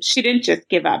 she didn't just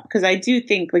give up, because I do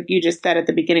think, like you just said at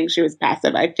the beginning, she was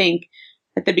passive. I think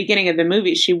at the beginning of the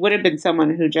movie, she would have been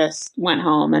someone who just went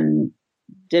home and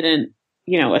didn't,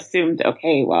 assumed,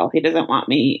 okay, well, he doesn't want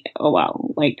me. Oh,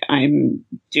 well, like I'm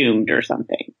doomed or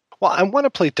something. Well, I want to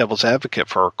play devil's advocate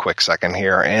for a quick second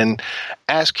here and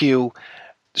ask you,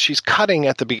 she's cutting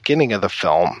at the beginning of the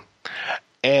film,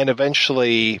 and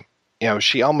eventually,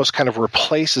 she almost kind of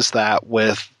replaces that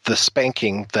with the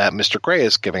spanking that Mr. Gray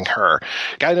is giving her.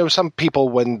 I know some people,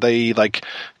 when they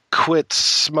quit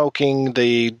smoking,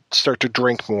 they start to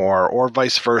drink more, or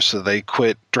vice versa. They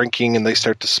quit drinking and they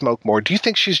start to smoke more. Do you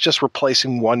think she's just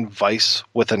replacing one vice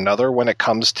with another when it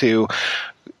comes to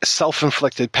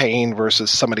self-inflicted pain versus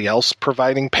somebody else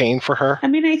providing pain for her? I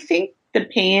mean, I think the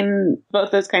pain,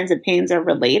 both those kinds of pains are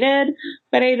related,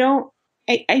 but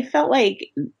I felt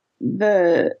like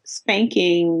the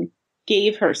spanking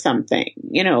gave her something,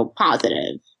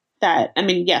 positive. That, I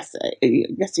mean, yes, I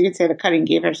guess you could say the cutting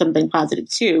gave her something positive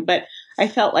too, but I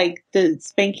felt like the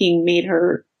spanking made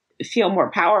her feel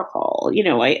more powerful,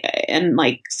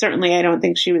 certainly I don't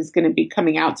think she was going to be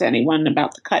coming out to anyone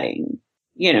about the cutting,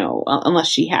 unless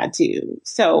she had to.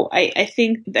 So I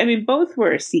think, both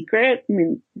were a secret. I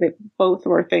mean, both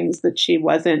were things that she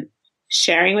wasn't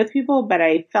sharing with people, but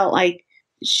I felt like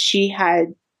she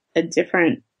had a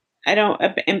different,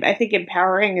 I think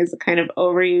empowering is a kind of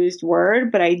overused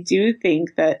word, but I do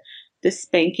think that the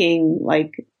spanking,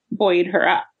 buoyed her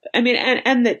up. I mean,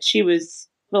 and that she was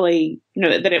really,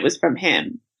 that it was from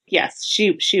him. Yes,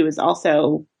 she was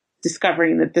also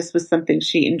discovering that this was something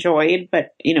she enjoyed,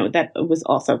 but, that was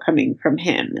also coming from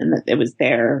him and that it was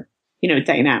their,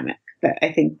 dynamic. That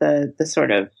I think the sort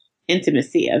of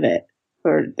intimacy of it,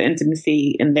 or the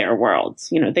intimacy in their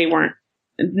worlds, they weren't,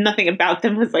 nothing about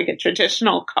them was like a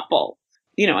traditional couple,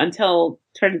 until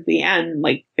towards the end,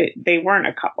 they weren't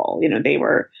a couple, they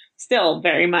were still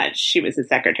very much, she was a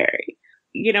secretary.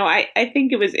 I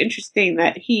think it was interesting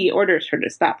that he orders her to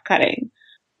stop cutting,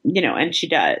 and she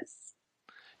does.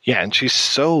 Yeah, and she's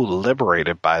so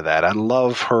liberated by that. I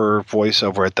love her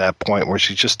voiceover at that point where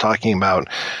she's just talking about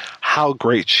how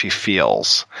great she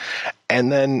feels.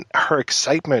 And then her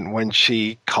excitement when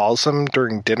she calls him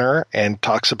during dinner and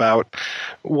talks about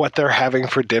what they're having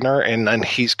for dinner, and then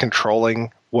he's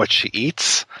controlling what she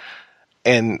eats.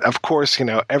 And of course,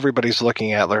 everybody's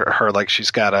looking at her like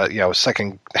she's got a,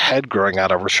 second head growing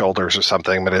out of her shoulders or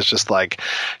something. But it's just like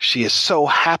she is so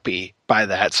happy by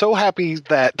that. So happy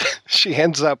that she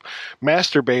ends up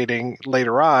masturbating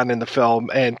later on in the film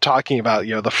and talking about,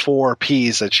 the 4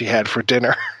 Ps that she had for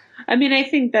dinner. I mean, I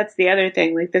think that's the other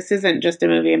thing. Like, this isn't just a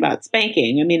movie about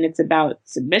spanking. I mean, it's about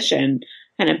submission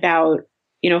and about,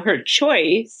 her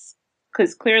choice,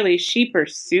 because clearly she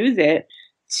pursues it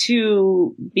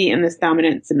to be in this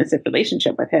dominant, submissive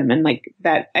relationship with him. And like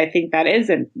that, I think that is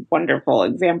a wonderful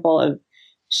example of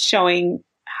showing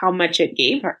how much it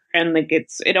gave her. And like,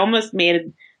 it almost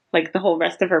made like the whole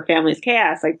rest of her family's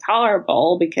chaos like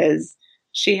tolerable, because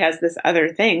she has this other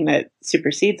thing that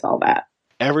supersedes all that.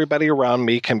 Everybody around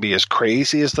me can be as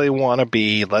crazy as they want to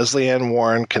be. Leslie Ann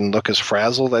Warren can look as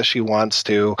frazzled as she wants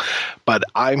to, but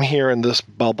I'm here in this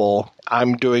bubble.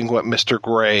 I'm doing what Mr.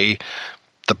 Grey,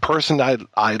 the person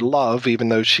I love, even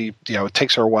though she, it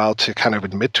takes her a while to kind of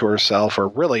admit to herself, or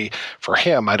really for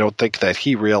him, I don't think that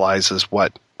he realizes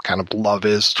what kind of love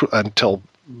is until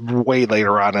way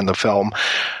later on in the film.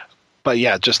 But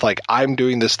yeah, just like, I'm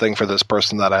doing this thing for this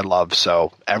person that I love,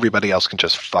 so everybody else can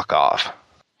just fuck off.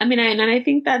 I mean, and I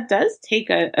think that does take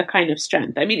a kind of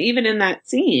strength. I mean, even in that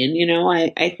scene,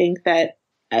 I think that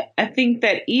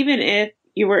even if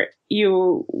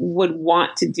you would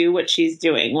want to do what she's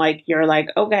doing, like you're like,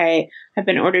 okay, I've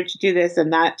been ordered to do this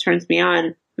and that turns me on.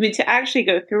 I mean, to actually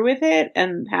go through with it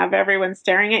and have everyone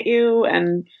staring at you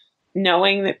and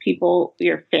knowing that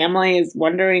your family is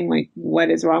wondering like,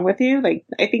 what is wrong with you? Like,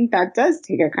 I think that does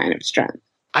take a kind of strength.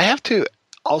 I have to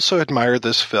also admire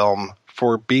this film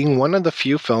for being one of the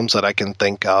few films that I can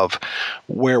think of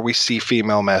where we see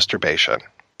female masturbation.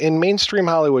 In mainstream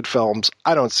Hollywood films,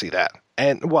 I don't see that.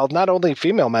 And, well, not only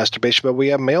female masturbation, but we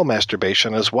have male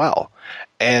masturbation as well.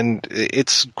 And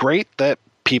it's great that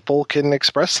people can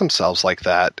express themselves like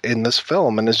that in this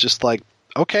film. And it's just like,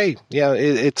 okay, yeah,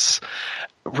 it's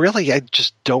really, I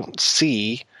just don't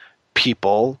see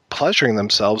people pleasuring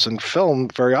themselves in film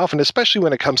very often, especially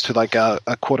when it comes to like a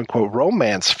quote unquote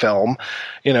romance film.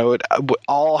 It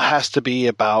all has to be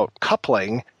about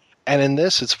coupling. And in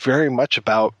this, it's very much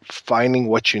about finding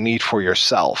what you need for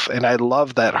yourself. And I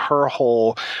love that her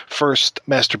whole first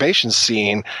masturbation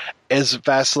scene is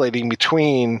vacillating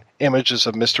between images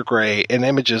of Mr. Grey and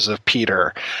images of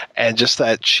Peter. And just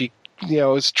that she,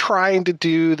 is trying to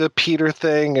do the Peter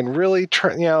thing and really,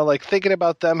 like thinking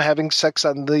about them having sex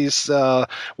on these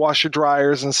washer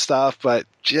dryers and stuff, but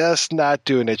just not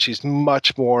doing it. She's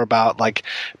much more about like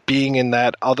being in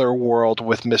that other world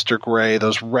with Mr. Grey,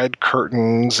 those red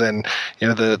curtains and,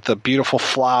 the beautiful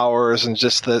flowers and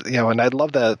just and I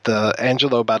love the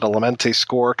Angelo Badalamenti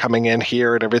score coming in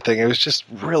here and everything. It was just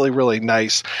really, really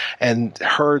nice. And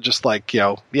her just like,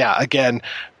 again,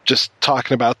 just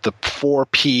talking about the 4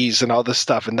 Ps and all this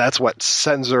stuff, and that's what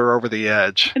sends her over the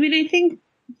edge. I mean, I think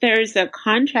there's a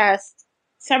contrast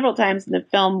several times in the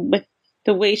film with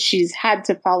the way she's had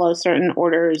to follow certain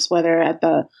orders, whether at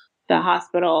the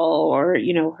hospital or,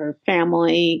 her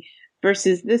family,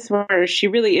 versus this where she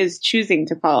really is choosing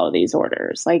to follow these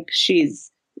orders. Like,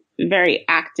 she's very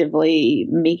actively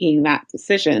making that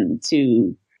decision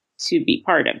to be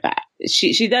part of that.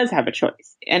 She does have a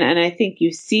choice. And I think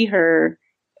you see her,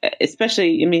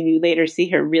 especially, I mean, you later see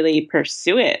her really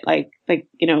pursue it, like,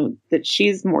 that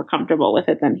she's more comfortable with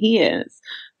it than he is.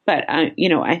 But,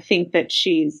 I think that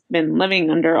she's been living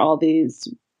under all these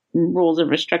rules and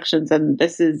restrictions. And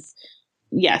this is,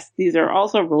 yes, these are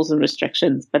also rules and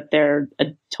restrictions, but they're a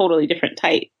totally different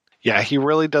type. Yeah, he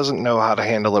really doesn't know how to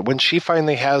handle it. When she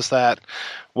finally has that,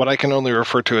 what I can only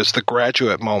refer to as the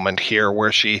graduate moment here,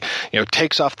 where she,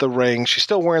 takes off the ring, she's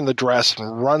still wearing the dress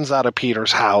and runs out of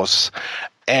Peter's house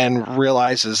and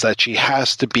realizes that she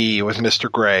has to be with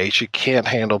Mr. Grey. She can't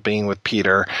handle being with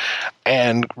Peter,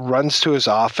 and runs to his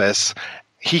office.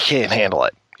 He can't handle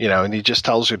it, and he just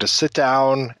tells her to sit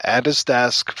down at his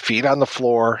desk, feet on the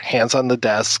floor, hands on the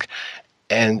desk,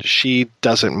 and she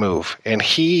doesn't move. And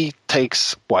he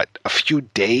takes, a few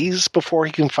days before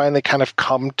he can finally kind of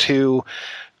come to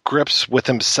grips with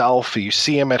himself. You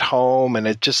see him at home, and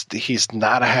he's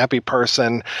not a happy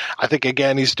person. I think,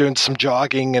 again, he's doing some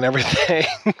jogging and everything.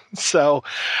 So,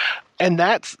 and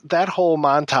that whole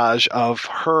montage of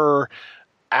her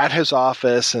at his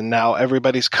office, and now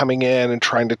everybody's coming in and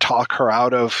trying to talk her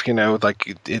out of,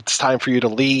 like, it's time for you to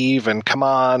leave and come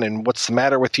on and what's the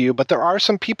matter with you. But there are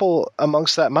some people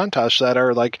amongst that montage that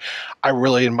are like, I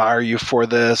really admire you for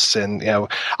this, and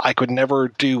I could never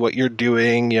do what you're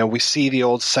doing. We see the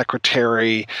old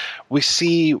secretary, we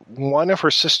see one of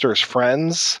her sister's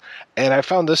friends, and I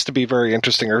found this to be very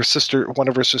interesting. One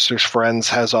of her sister's friends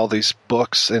has all these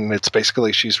books, and it's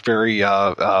basically, she's very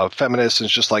feminist, and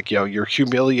it's just like, you're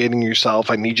humiliating yourself.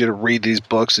 I need you to read these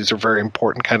books. These are very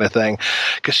important, kind of thing.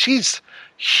 Because she's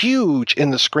huge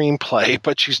in the screenplay,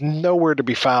 but she's nowhere to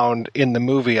be found in the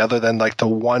movie other than like the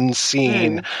one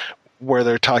scene where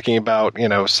they're talking about,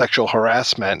 sexual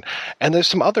harassment. And there's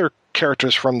some other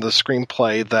characters from the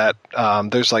screenplay that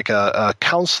there's like a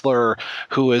counselor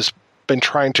who is been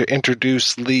trying to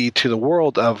introduce Lee to the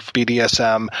world of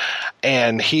BDSM,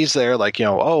 and he's there like, in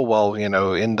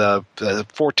the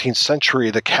 14th century,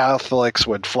 the Catholics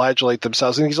would flagellate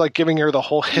themselves, and he's like giving her the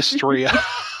whole history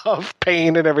of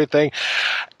pain and everything.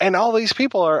 And all these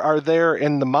people are there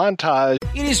in the montage.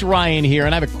 It is Ryan here,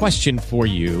 and I have a question for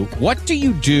you. What do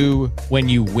you do when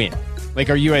you win? Like,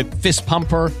 are you a fist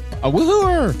pumper, a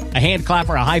woohooer, a hand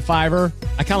clapper, a high fiver?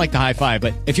 I kind of like the high five,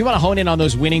 but if you want to hone in on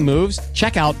those winning moves,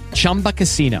 check out Chumba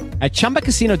Casino. At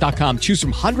ChumbaCasino.com, choose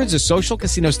from hundreds of social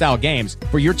casino-style games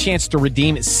for your chance to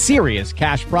redeem serious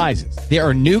cash prizes. There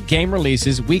are new game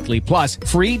releases weekly, plus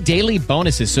free daily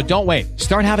bonuses, so don't wait.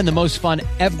 Start having the most fun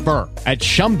ever at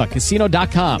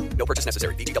ChumbaCasino.com. No purchase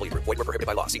necessary. VGW. Void where prohibited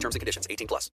by law. See terms and conditions.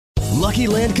 18+. Lucky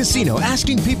Land Casino,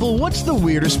 asking people, what's the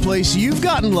weirdest place you've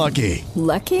gotten lucky?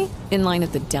 Lucky? In line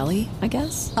at the deli, I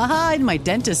guess? Aha, in my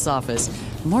dentist's office.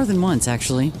 More than once,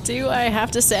 actually. Do I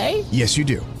have to say? Yes, you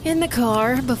do. In the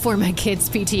car before my kids'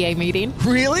 PTA meeting.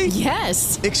 Really?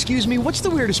 Yes. Excuse me, what's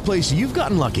the weirdest place you've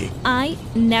gotten lucky? I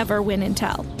never win and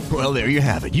tell. Well, there you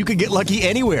have it. You can get lucky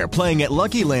anywhere, playing at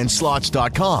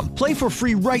LuckyLandSlots.com. Play for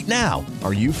free right now.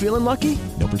 Are you feeling lucky?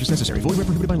 No purchase necessary. Void where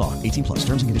prohibited by law. 18+.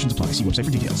 Terms and conditions apply. See website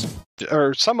for details.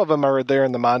 Or some of them are there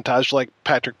in the montage, like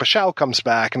Patrick Paschal comes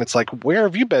back, and it's like, where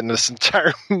have you been this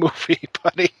entire movie,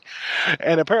 buddy?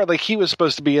 And apparently he was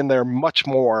supposed to be in there much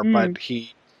more, but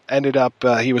he ended up,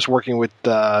 he was working with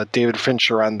David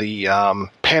Fincher on the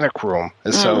Panic Room,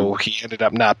 and so he ended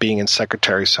up not being in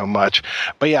Secretary so much.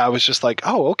 But yeah, I was just like,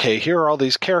 oh, okay, here are all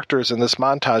these characters in this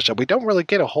montage that we don't really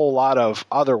get a whole lot of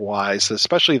otherwise,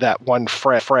 especially that one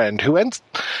friend who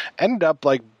ended up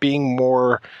like being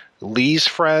more Lee's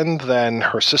friend than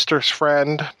her sister's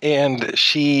friend. And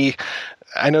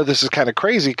I know this is kind of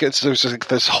crazy because there's like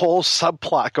this whole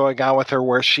subplot going on with her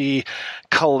where she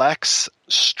collects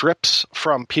strips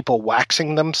from people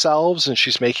waxing themselves, and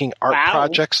she's making art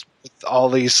projects with all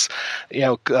these,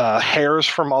 hairs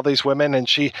from all these women. And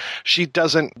she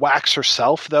doesn't wax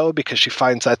herself, though, because she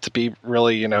finds that to be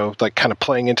really, like kind of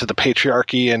playing into the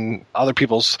patriarchy and other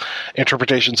people's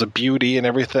interpretations of beauty and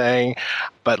everything.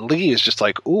 But Lee is just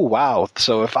like, ooh, wow.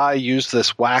 So if I use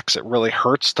this wax, it really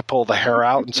hurts to pull the hair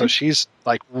out. And so she's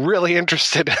like really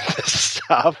interested in this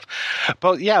stuff.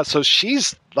 But yeah, so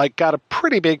she's like got a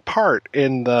pretty big part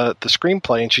in the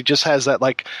screenplay, and she just has that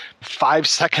like 5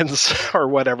 seconds or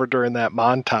whatever during that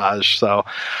montage. So,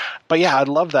 but yeah, I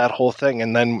love that whole thing.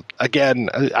 And then again,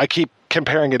 I keep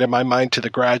comparing it in my mind to The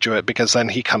Graduate, because then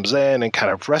he comes in and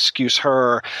kind of rescues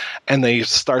her, and they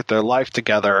start their life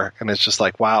together. And it's just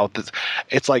like, wow,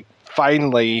 it's like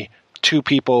finally two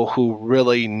people who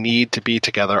really need to be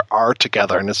together are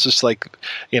together. And it's just like,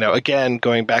 again,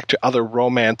 going back to other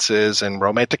romances and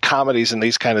romantic comedies and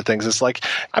these kind of things, it's like,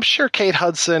 I'm sure Kate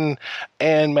Hudson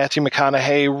and Matthew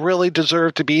McConaughey really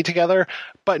deserve to be together,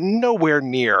 but nowhere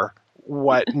near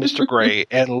what Mr. Grey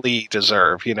and Lee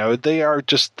deserve. They are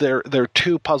just, they're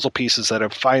two puzzle pieces that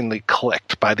have finally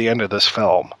clicked by the end of this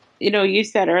film. You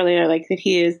said earlier, like, that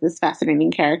he is this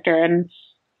fascinating character, and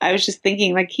I was just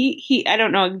thinking, like, he I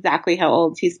don't know exactly how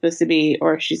old he's supposed to be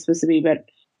or she's supposed to be, but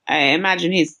I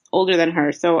imagine he's older than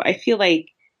her. So I feel like,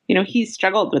 he's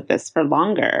struggled with this for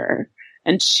longer,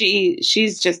 and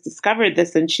she's just discovered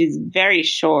this, and she's very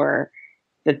sure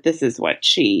that this is what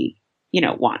she,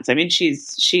 wants. I mean,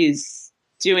 she's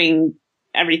doing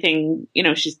everything,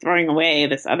 she's throwing away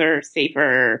this other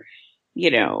safer,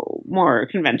 more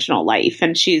conventional life.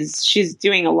 And she's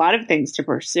doing a lot of things to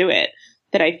pursue it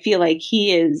that I feel like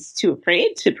he is too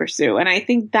afraid to pursue. And I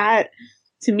think that,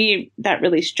 to me, that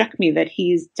really struck me, that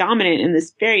he's dominant in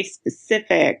this very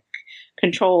specific,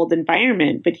 controlled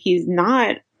environment, but he's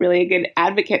not really a good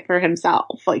advocate for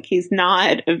himself. Like, he's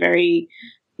not a very,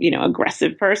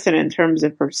 aggressive person in terms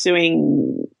of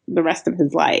pursuing the rest of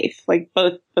his life. Like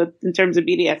both in terms of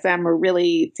BDSM or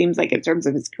really, it seems like in terms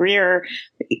of his career,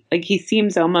 like he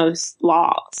seems almost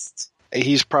lost.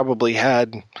 He's probably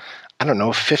had,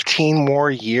 15 more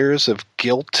years of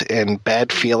guilt and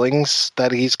bad feelings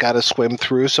that he's got to swim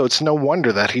through. So it's no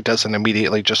wonder that he doesn't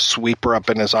immediately just sweep her up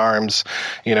in his arms,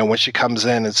 when she comes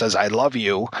in and says, "I love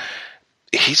you."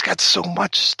 He's got so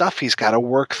much stuff he's got to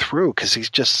work through because he's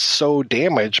just so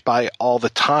damaged by all the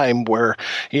time where,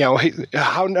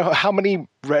 how many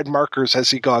red markers has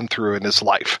he gone through in his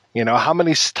life? How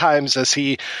many times has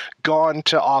he gone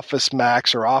to Office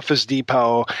Max or Office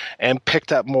Depot and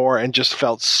picked up more and just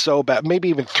felt so bad, maybe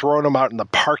even thrown him out in the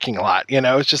parking lot?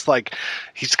 It's just like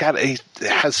he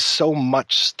has so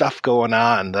much stuff going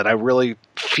on that I really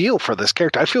feel for this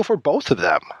character. I feel for both of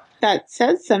them. That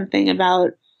says something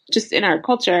about just in our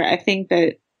culture. I think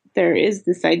that there is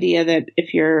this idea that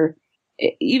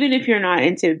even if you're not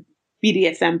into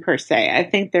BDSM per se, I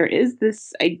think there is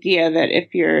this idea that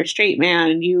if you're a straight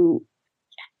man, you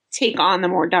take on the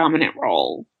more dominant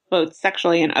role, both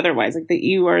sexually and otherwise, like that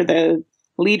you are the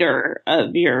leader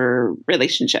of your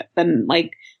relationship. And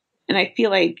I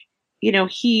feel like,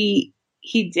 he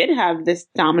did have this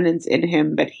dominance in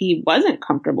him, but he wasn't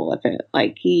comfortable with it.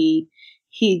 Like he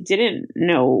didn't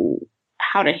know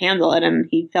how to handle it, and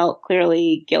he felt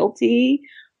clearly guilty,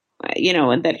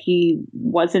 and that he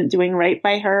wasn't doing right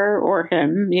by her or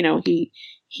him.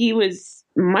 He was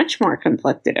much more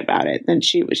conflicted about it than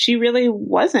she was. She really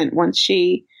wasn't once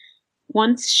she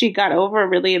got over,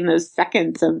 really, in those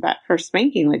seconds of that first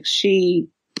spanking, like she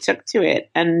took to it,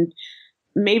 and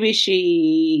maybe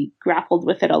she grappled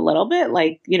with it a little bit,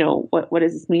 like, what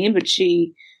does this mean? But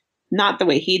she, not the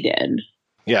way he did.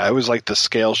 Yeah, it was like the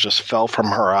scales just fell from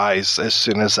her eyes as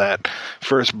soon as that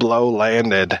first blow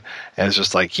landed. And it's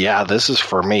just like, yeah, this is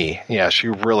for me. Yeah, she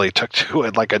really took to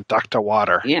it like a duck to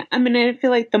water. Yeah, I mean, I feel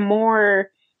like the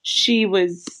more she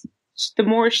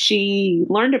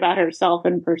learned about herself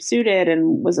and pursued it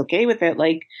and was okay with it,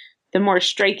 like, the more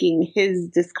striking his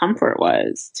discomfort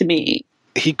was to me.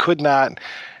 He could not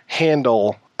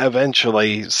handle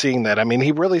eventually seeing that. I mean,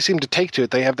 he really seemed to take to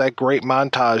it. They have that great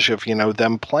montage of,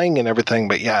 them playing and everything.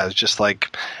 But yeah, it's just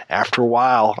like after a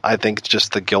while, I think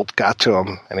just the guilt got to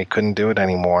him and he couldn't do it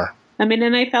anymore. I mean,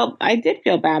 and I did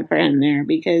feel bad for him there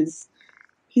because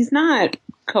he's not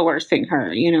coercing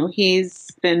her. He's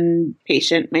been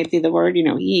patient, might be the word.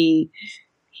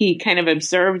 He kind of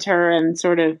observed her and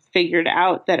sort of figured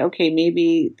out that, okay,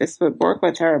 maybe this would work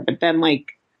with her. But then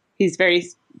he's very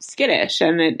skittish,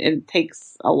 and it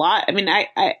takes a lot. I mean,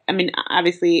 I mean,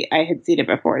 obviously I had seen it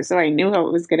before, so I knew how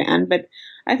it was going to end, but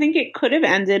I think it could have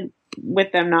ended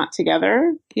with them not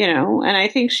together, and I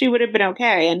think she would have been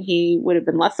okay and he would have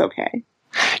been less okay.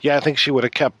 Yeah, I think she would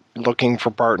have kept looking for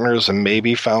partners and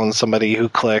maybe found somebody who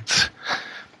clicked,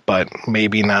 but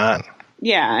maybe not.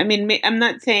 Yeah, I mean, I'm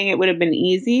not saying it would have been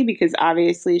easy because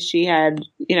obviously she had,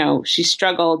 she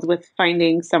struggled with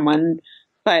finding someone,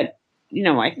 but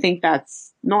I think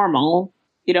that's normal.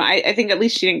 I think at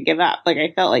least she didn't give up. Like,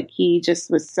 I felt like he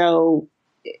just was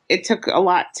it took a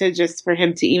lot for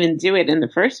him to even do it in the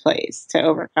first place to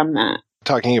overcome that.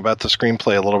 Talking about the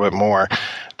screenplay a little bit more,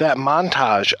 that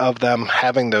montage of them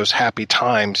having those happy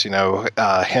times,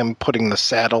 him putting the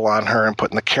saddle on her and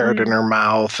putting the carrot in her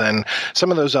mouth, and some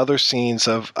of those other scenes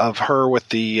of her with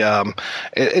the,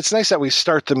 it's nice that we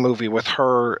start the movie with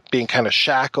her being kind of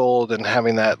shackled and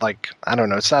having that, like, I don't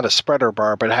know, it's not a spreader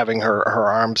bar, but having her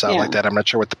arms out like that. I'm not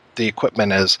sure what the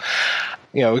equipment is.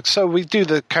 So we do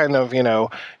the kind of,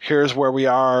 here's where we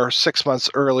are 6 months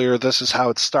earlier. This is how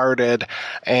it started.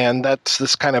 And that's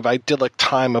this kind of idyllic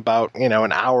time about, an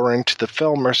hour into the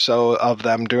film or so of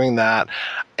them doing that.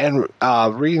 And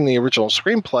reading the original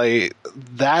screenplay,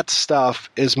 that stuff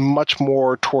is much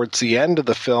more towards the end of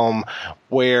the film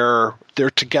where they're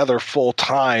together full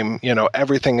time.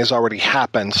 Everything has already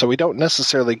happened. So we don't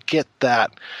necessarily get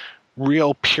that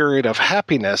real period of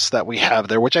happiness that we have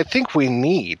there, which I think we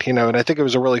need, and I think it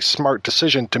was a really smart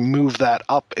decision to move that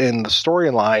up in the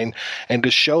storyline and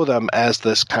to show them as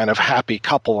this kind of happy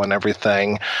couple and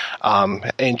everything,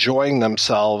 enjoying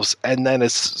themselves. And then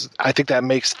I think that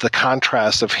makes the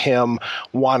contrast of him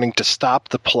wanting to stop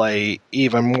the play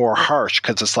even more harsh,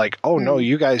 because it's like, oh no,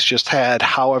 you guys just had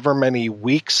however many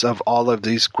weeks of all of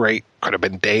these great, could have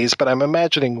been days, but I'm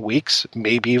imagining weeks,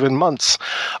 maybe even months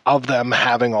of them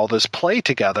having all this play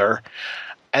together.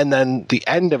 And then the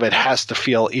end of it has to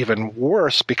feel even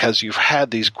worse because you've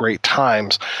had these great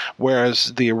times,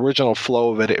 whereas the original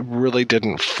flow of it really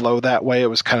didn't flow that way. It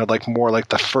was kind of like more like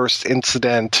the first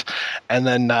incident and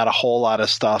then not a whole lot of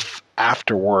stuff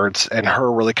afterwards and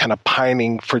her really kind of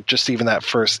pining for just even that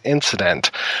first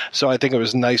incident. So I think it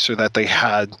was nicer that they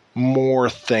had more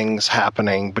things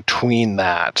happening between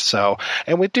that. So,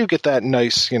 and we do get that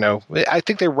nice, I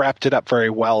think they wrapped it up very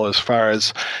well as far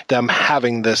as them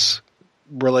having this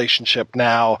relationship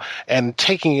now and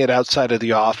taking it outside of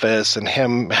the office and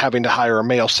him having to hire a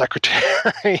male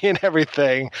secretary and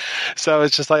everything. So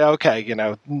it's just like, okay,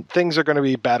 things are going to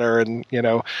be better. And,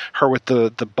 her with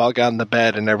the bug on the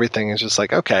bed and everything is just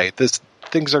like, okay,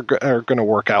 things are going to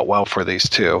work out well for these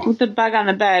two. The bug on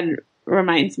the bed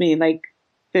reminds me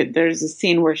that there's a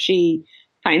scene where she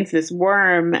finds this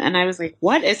worm and I was like,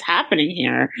 what is happening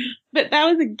here? But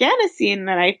that was again a scene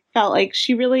that I felt like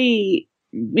she really,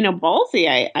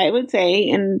 ballsy, I would say,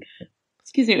 and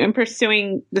in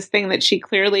pursuing this thing that she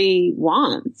clearly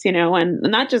wants, and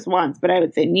not just wants, but I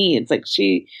would say needs. Like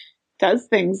she does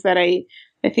things that I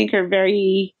think are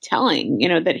very telling,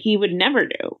 that he would never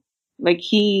do. Like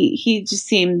he just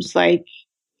seems like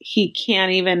he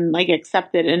can't even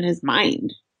accept it in his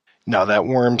mind. No, that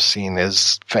worm scene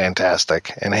is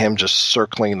fantastic. And him just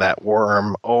circling that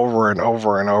worm over and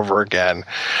over and over again.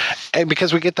 And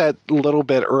because we get that little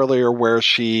bit earlier where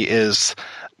she is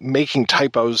making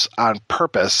typos on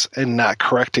purpose and not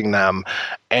correcting them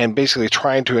and basically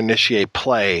trying to initiate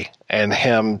play and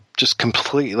him just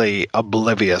completely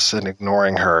oblivious and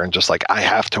ignoring her and just like, I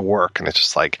have to work. And it's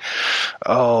just like,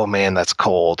 oh man, that's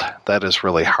cold. That is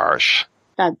really harsh.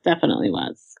 That definitely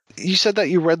was. You said that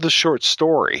you read the short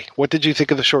story. What did you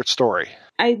think of the short story?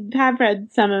 I have read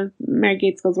some of Mary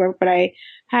Gaitskill's work, but I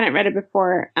hadn't read it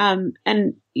before. And,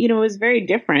 it was very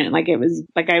different. Like, it was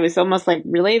like, I was almost like,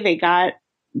 really, they got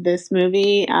this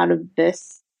movie out of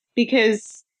this?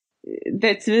 Because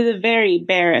that's the very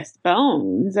barest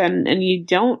bones. And you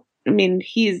don't,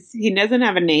 he doesn't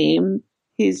have a name.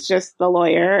 He's just the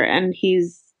lawyer. And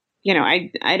he's,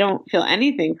 I don't feel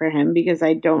anything for him because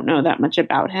I don't know that much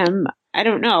about him. I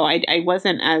don't know. I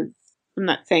wasn't I'm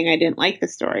not saying I didn't like the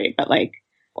story, but I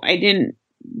didn't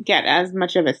get as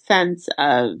much of a sense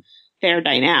of their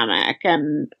dynamic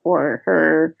or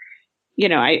her,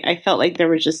 I felt like there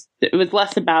was it was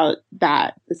less about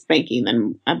the spanking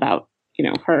than about,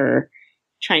 her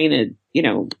trying to,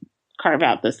 carve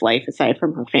out this life aside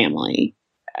from her family.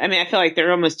 I feel like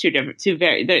they're almost they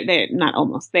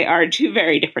are two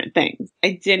very different things.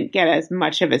 I didn't get as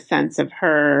much of a sense of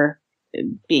her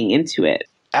being into it.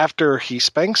 After he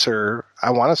spanks her, I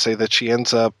want to say that she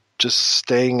ends up just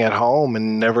staying at home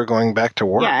and never going back to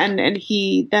work. Yeah, and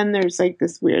then there's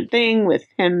this weird thing with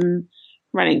him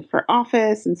running for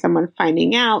office and someone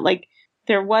finding out.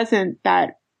 There wasn't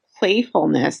that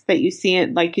playfulness that you see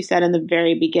it, like you said, in the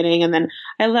very beginning. And then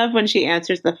I love when she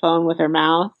answers the phone with her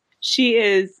mouth. She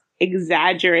is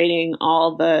exaggerating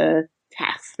all the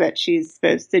tasks that she's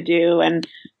supposed to do and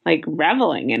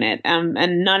reveling in it.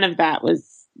 And none of that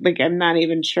was I'm not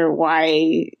even sure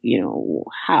why,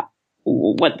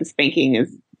 what the spanking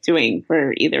is doing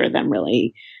for either of them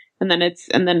really. And then it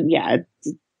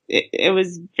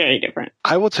was very different.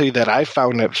 I will tell you that I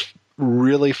found it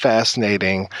really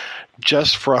fascinating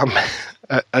just from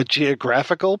a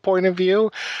geographical point of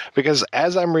view, because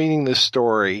as I'm reading this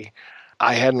story,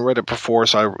 I hadn't read it before,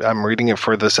 so I'm reading it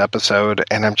for this episode,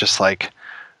 and I'm just like,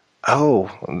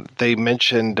 oh, they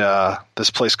mentioned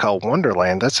this place called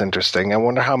Wonderland. That's interesting. I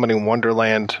wonder how many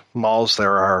Wonderland malls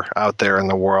there are out there in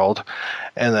the world.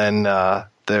 And then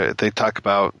they talk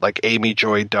about Amy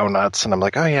Joy Donuts, and I'm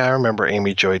like, oh yeah, I remember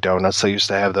Amy Joy Donuts. They used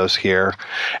to have those here.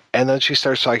 And then she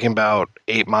starts talking about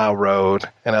 8 Mile Road,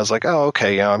 and I was like, oh,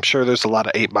 okay, I'm sure there's a lot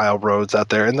of 8 Mile Roads out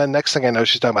there. And then next thing I know,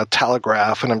 she's talking about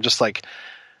Telegraph, and I'm just like,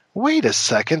 wait a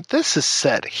second, this is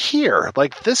set here.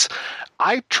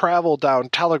 I travel down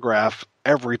Telegraph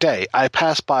every day. I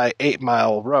pass by 8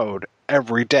 Mile Road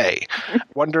every day.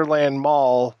 Wonderland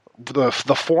Mall, the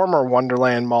former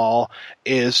Wonderland Mall,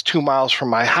 is 2 miles from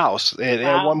my house. And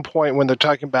at one point when they're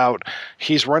talking about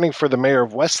he's running for the mayor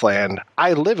of Westland,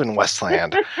 I live in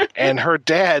Westland. And her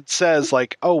dad says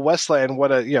oh, Westland,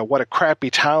 what a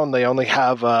crappy town. They only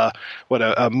have a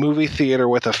movie theater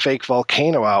with a fake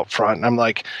volcano out front. And I'm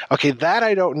like, okay, that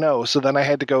I don't know. So then I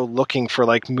had to go looking for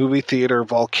movie theater,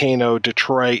 volcano,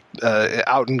 Detroit,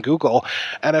 out in Google.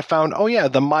 And I found, oh yeah,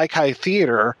 the Maikai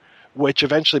Theater, which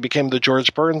eventually became the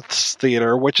George Burns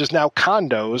Theater, which is now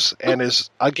condos and is,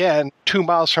 again, 2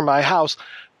 miles from my house.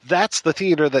 That's the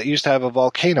theater that used to have a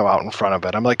volcano out in front of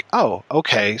it. I'm like, oh,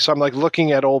 okay. So I'm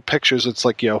looking at old pictures. It's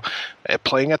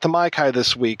playing at the Maikai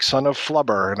this week, Son of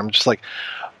Flubber. And I'm just like,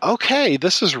 okay,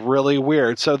 this is really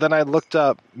weird. So then I looked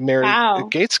up Mary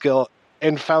Gaitskill,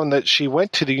 and found that she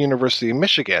went to the University of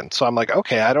Michigan. So I'm like,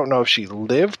 okay, I don't know if she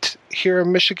lived here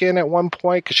in Michigan at one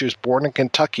point because she was born in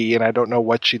Kentucky, and I don't know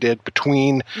what she did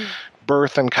between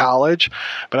birth and college.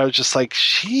 But I was just like,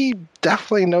 she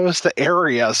definitely knows the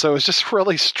area. So it was just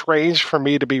really strange for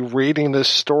me to be reading this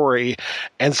story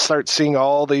and start seeing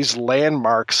all these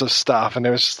landmarks of stuff. And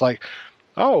it was just like,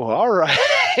 oh, all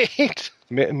right.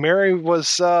 Mary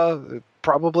was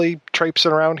probably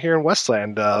traipsing around here in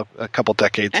Westland a couple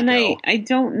decades ago. And I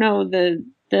don't know the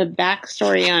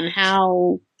backstory on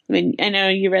how, I mean, I know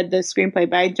you read the screenplay,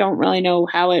 but I don't really know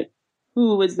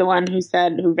who was the one who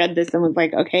read this and was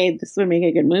like, okay, this would make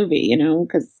a good movie, you know,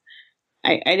 because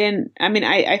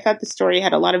I thought the story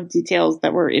had a lot of details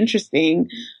that were interesting,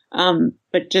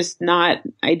 but just not,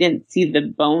 I didn't see the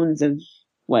bones of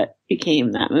what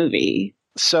became that movie.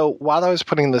 So while I was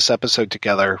putting this episode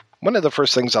together, one of the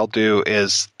first things I'll do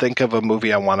is think of a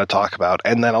movie I want to talk about,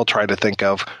 and then I'll try to think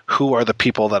of who are the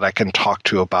people that I can talk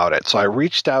to about it. So I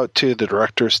reached out to the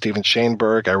director, Steven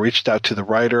Shainberg. I reached out to the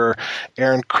writer,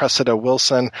 Erin Cressida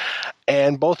Wilson,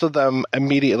 and both of them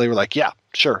immediately were like, yeah,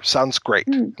 sure, sounds great.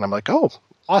 And I'm like, oh,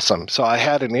 awesome. So I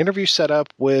had an interview set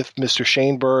up with Mr.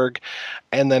 Shainberg,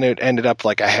 and then it ended up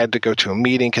like I had to go to a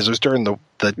meeting because it was during the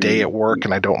day at work,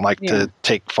 and I don't like to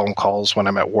take phone calls when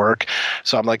I'm at work.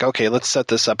 So I'm like, okay, let's set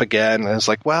this up again. And it's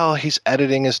like, well, he's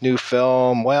editing his new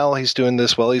film. Well, he's doing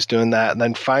this. Well, he's doing that. And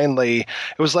then finally,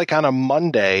 it was like on a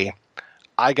Monday,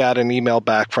 I got an email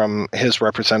back from his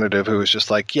representative who was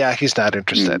just like, yeah, he's not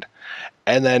interested.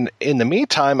 And then in the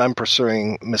meantime, I'm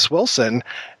pursuing Miss Wilson,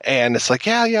 and it's like,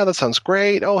 yeah, that sounds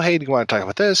great. Oh, hey, do you want to talk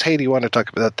about this? Hey, do you want to talk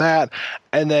about that?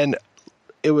 And then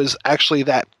it was actually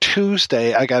that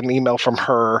Tuesday, I got an email from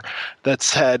her that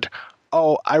said,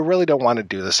 oh, I really don't want to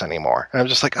do this anymore. And I'm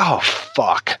just like, oh,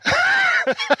 fuck.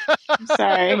 I'm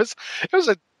sorry.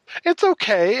 It's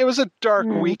okay. It was a dark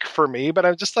week for me, but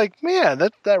I'm just like, man,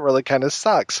 that really kind of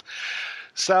sucks.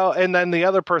 So, and then the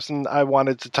other person I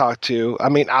wanted to talk to, I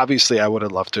mean, obviously I would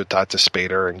have loved to have talked to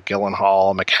Spader and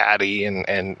Gyllenhaal, McHattie,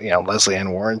 and you know, Leslie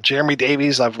Ann Warren. Jeremy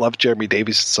Davies, I've loved Jeremy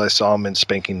Davies since I saw him in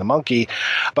Spanking the Monkey.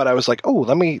 But I was like, oh,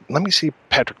 let me see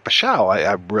Patrick Bachow.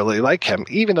 I really like him,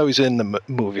 even though he's in the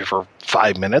movie for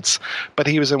 5 minutes. But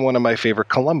he was in one of my favorite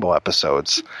Columbo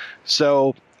episodes.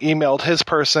 So emailed his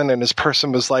person, and his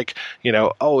person was like, you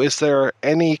know, oh, is there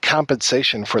any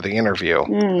compensation for the interview?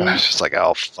 And I was just like,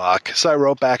 oh, fuck. So I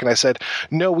wrote back and I said,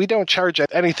 no, we don't charge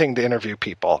anything to interview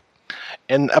people.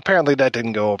 And apparently that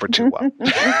didn't go over too well.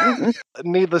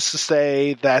 Needless to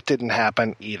say, that didn't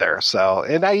happen either. So,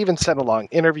 and I even sent along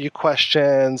interview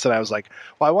questions, and I was like,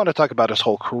 well, I want to talk about his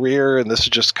whole career, and this is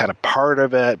just kind of part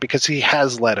of it, because he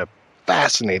has led a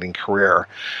fascinating career.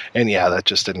 And yeah, that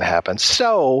just didn't happen.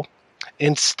 So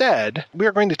instead, we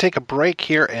are going to take a break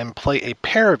here and play a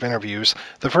pair of interviews.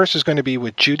 The first is going to be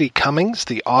with Judy Cummings,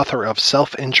 the author of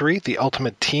Self-Injury, The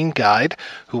Ultimate Teen Guide,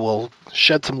 who will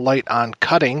shed some light on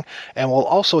cutting. And we'll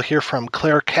also hear from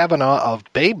Claire Cavanah of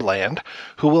Babeland,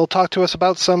 who will talk to us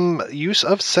about some use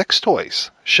of sex toys.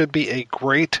 Should be a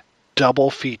great double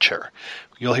feature.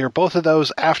 You'll hear both of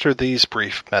those after these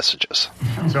brief messages.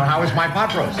 So how is my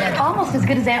pot roast? Almost as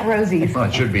good as Aunt Rosie's. Well,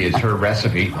 it should be. It's her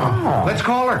recipe. Oh. Let's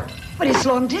call her. But it's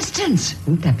long distance.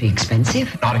 Wouldn't that be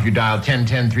expensive? Not if you dial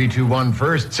 10-10-321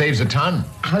 first. Saves a ton.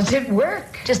 How does it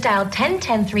work? Just dial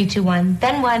 10-10-321,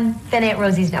 then 1, then Aunt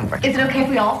Rosie's number. Is it okay if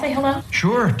we all say hello?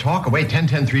 Sure. Talk away.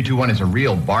 10-10-321 is a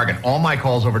real bargain. All my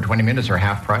calls over 20 minutes are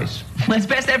half price. Let's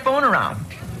pass that phone around.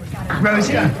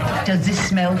 Rosie, does this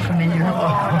smell familiar?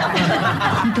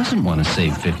 Who doesn't want to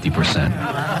save 50%?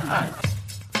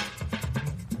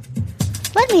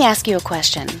 Let me ask you a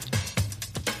question.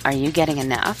 Are you getting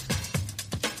enough?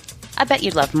 I bet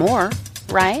you'd love more,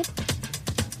 right?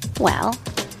 Well,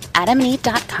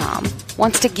 AdamandEve.com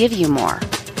wants to give you more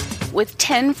with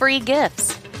 10 free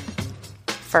gifts.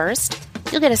 First,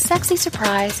 you'll get a sexy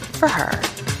surprise for her.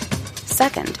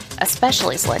 Second, a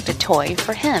specially selected toy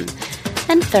for him.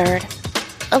 And third,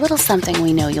 a little something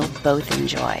we know you'll both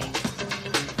enjoy.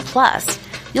 Plus,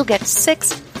 you'll get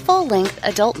 6 full-length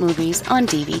adult movies on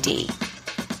DVD.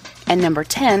 And number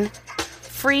 10,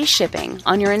 free shipping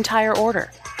on your entire order.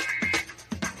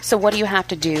 So what do you have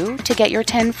to do to get your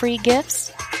 10 free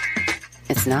gifts?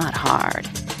 It's not hard.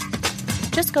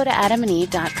 Just go to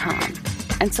AdamandEve.com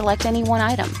and select any one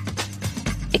item.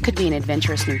 It could be an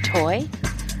adventurous new toy,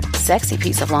 sexy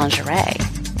piece of lingerie,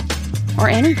 or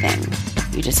anything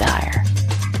you desire.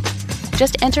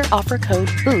 Just enter offer code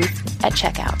BOOTH at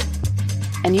checkout,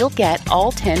 and you'll get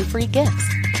all 10 free gifts.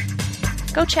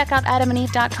 Go check out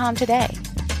AdamandEve.com today.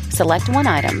 Select one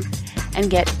item and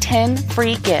get 10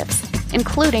 free gifts,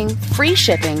 including free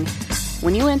shipping,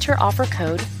 when you enter offer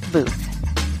code BOOTH.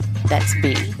 That's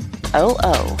BOOTH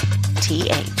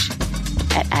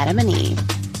at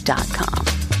adamandeve.com.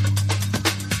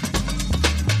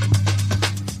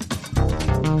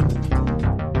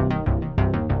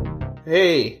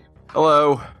 Hey.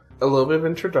 Hello. A little bit of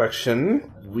introduction.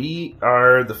 We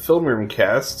are the Film Room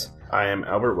Cast. I am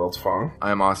Albert Wiltfong.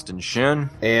 I am Austin Shin.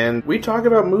 And we talk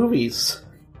about movies.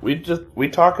 We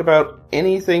talk about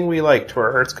anything we like to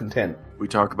our heart's content. We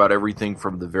talk about everything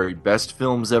from the very best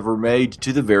films ever made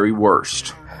to the very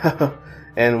worst.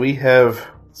 And we have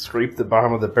scraped the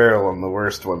bottom of the barrel on the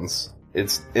worst ones.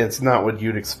 It's not what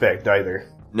you'd expect either.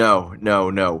 No.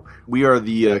 We are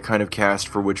the kind of cast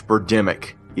for which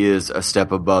Birdemic is a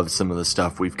step above some of the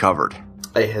stuff we've covered.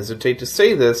 I hesitate to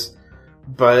say this,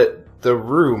 but The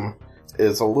Room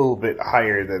is a little bit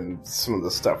higher than some of the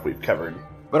stuff we've covered.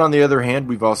 But on the other hand,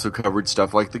 we've also covered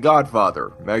stuff like The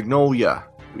Godfather, Magnolia.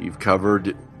 We've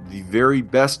covered the very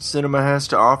best cinema has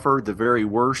to offer, the very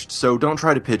worst, so don't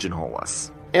try to pigeonhole us.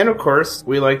 And of course,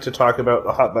 we like to talk about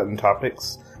the hot button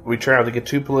topics. We try not to get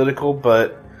too political,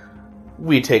 but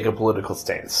we take a political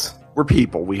stance. We're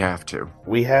people, we have to.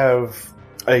 We have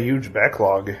a huge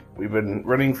backlog. We've been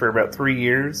running for about 3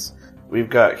 years. We've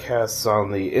got casts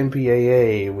on the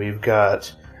MPAA, we've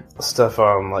got stuff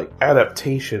on like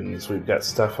adaptations, we've got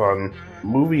stuff on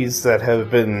movies that have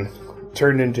been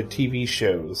turned into TV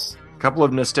shows. A couple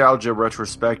of nostalgia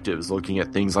retrospectives looking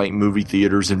at things like movie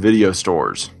theaters and video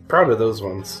stores. Proud of those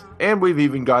ones. And we've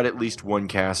even got at least one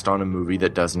cast on a movie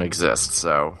that doesn't exist,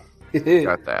 so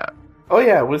got that. Oh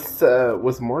yeah, with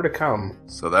more to come.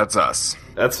 So that's us.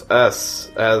 That's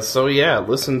us. So yeah,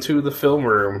 listen to The Film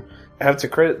Room. I have to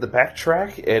credit the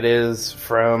backtrack. It is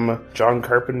from John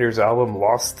Carpenter's album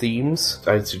Lost Themes.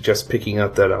 I suggest picking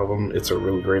up that album. It's a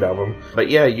really great album.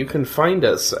 But yeah, you can find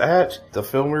us at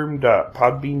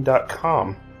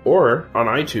thefilmroom.podbean.com or on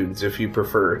iTunes if you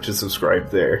prefer to subscribe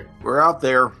there. We're out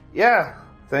there. Yeah.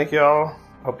 Thank you all.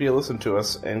 Hope you listen to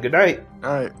us, and good night.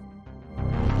 All right.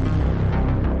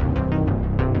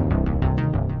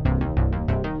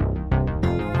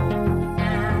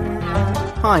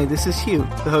 Hi, this is Hugh,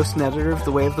 the host and editor of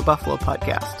the Way of the Buffalo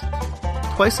podcast.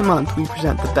 Twice a month, we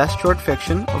present the best short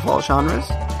fiction of all genres,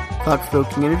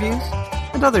 thought-provoking interviews,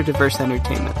 and other diverse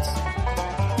entertainments.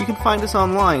 You can find us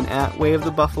online at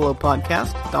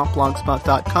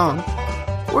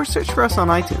wayofthebuffalopodcast.blogspot.com or search for us on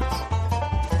iTunes.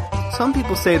 Some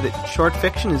people say that short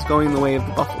fiction is going the way of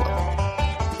the buffalo.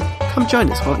 Come join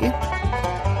us, won't you?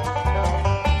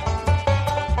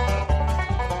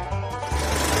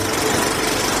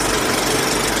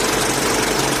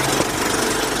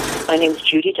 My name is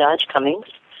Judy Dodge Cummings,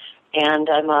 and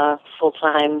I'm a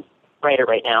full-time writer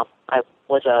right now. I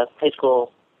was a high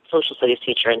school social studies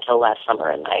teacher until last summer,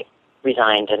 and I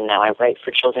resigned, and now I write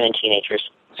for children and teenagers.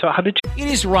 So how did you... It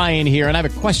is Ryan here, and I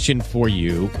have a question for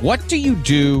you. What do you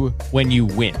do when you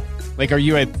win? Like, are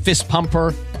you a fist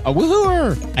pumper, a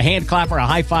woohooer, a hand clapper, a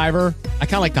high fiver? I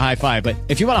kind of like the high five, but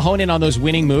if you want to hone in on those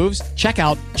winning moves, check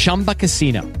out Chumba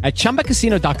Casino. At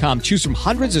ChumbaCasino.com, choose from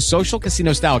hundreds of social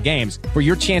casino-style games for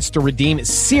your chance to redeem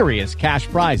serious cash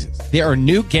prizes. There are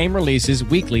new game releases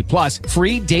weekly, plus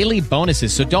free daily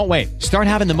bonuses, so don't wait. Start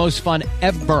having the most fun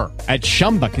ever at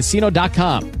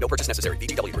ChumbaCasino.com. No purchase necessary.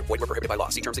 VGW. Void where prohibited by law.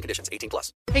 See terms and conditions.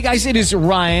 18+. Hey guys, it is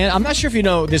Ryan. I'm not sure if you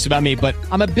know this about me, but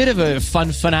I'm a bit of a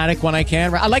fun fanatic when I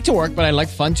can. I like to work, but I like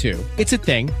fun too. It's a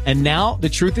thing. And now the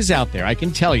truth is out there. I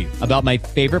can tell you about my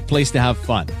favorite place to have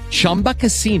fun. Chumba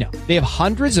Casino. They have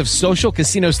hundreds of social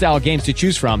casino style games to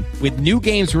choose from with new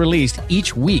games released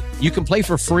each week. You can play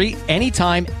for free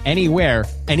anytime, anywhere.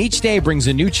 And each day brings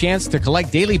a new chance to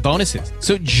collect daily bonuses.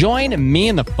 So join me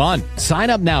in the fun. Sign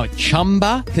up now at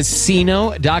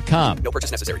ChumbaCasino.com. No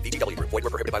purchase necessary. VGW. Void where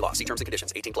prohibited by law. See terms and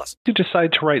conditions. 18+. You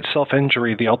decide to write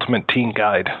Self-Injury, the Ultimate Teen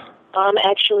Guide?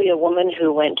 Actually, a woman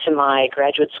who went to my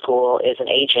graduate school is an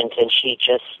agent, and she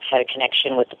just had a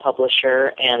connection with the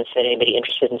publisher and said, anybody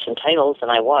interested in some titles?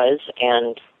 And I was,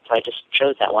 and so I just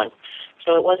chose that one.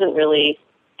 So it wasn't really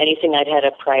anything I'd had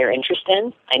a prior interest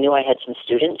in. I knew I had some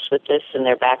students with this in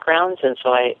their backgrounds, and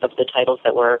so of the titles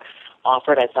that were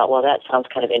offered, I thought, well, that sounds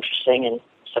kind of interesting, and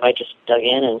so I just dug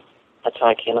in, and that's how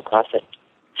I came across it.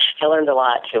 I learned a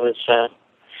lot. It was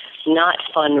not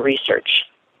fun research.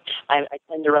 I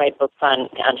tend to write books on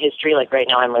history. Like right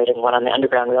now I'm writing one on the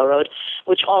Underground Railroad,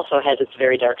 which also has its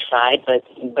very dark side, but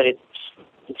it's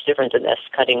different than this.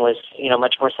 Cutting was,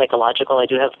 much more psychological. I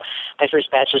do have, my first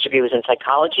bachelor's degree was in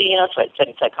psychology, so I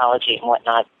studied psychology and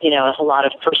whatnot. A lot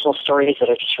of personal stories that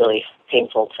are just really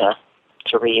painful to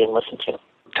read and listen to.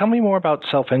 Tell me more about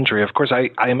self-injury. Of course,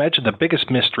 I imagine the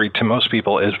biggest mystery to most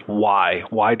people is why.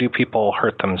 Why do people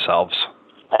hurt themselves?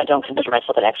 I don't consider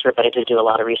myself an expert, but I did do a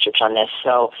lot of research on this.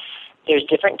 So There's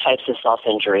different types of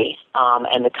self-injury,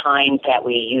 and the kind that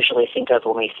we usually think of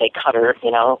when we say cutter,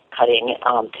 cutting,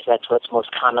 because that's what's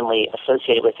most commonly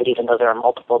associated with it, even though there are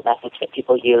multiple methods that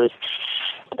people use.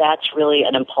 That's really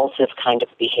an impulsive kind of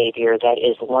behavior that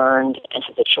is learned and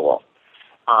habitual.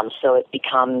 So it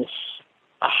becomes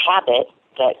a habit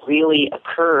that really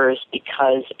occurs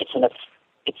because it's a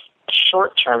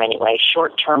short-term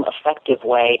effective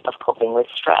way of coping with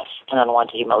stress and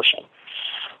unwanted emotion.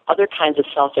 Other kinds of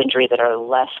self-injury that are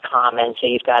less common, so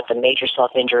you've got the major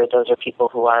self-injury, those are people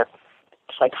who are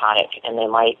psychotic, and they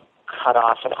might cut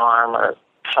off an arm or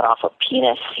cut off a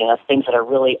penis, things that are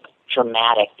really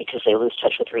dramatic because they lose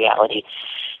touch with reality.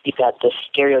 You've got the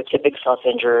stereotypic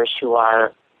self-injurers who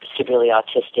are severely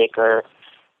autistic or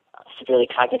severely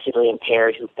cognitively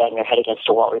impaired who bang their head against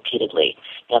a wall repeatedly.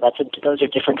 Those are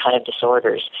different kind of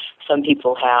disorders. Some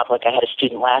people have, like I had a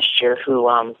student last year who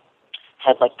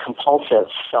had compulsive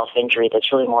self-injury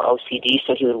that's really more OCD,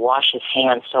 so he would wash his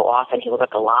hands so often he looked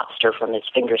like a lobster from his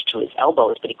fingers to his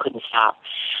elbows, but he couldn't stop.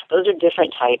 Those are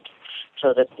different types.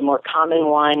 So the more common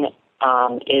one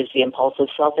is the impulsive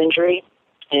self-injury,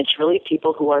 and it's really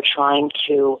people who are trying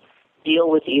to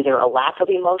deal with either a lack of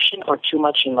emotion or too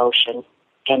much emotion,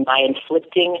 and by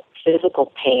inflicting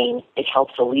physical pain, it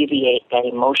helps alleviate that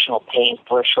emotional pain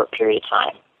for a short period of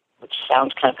time, which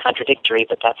sounds kind of contradictory,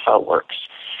 but that's how it works.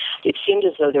 It seemed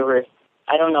as though there were,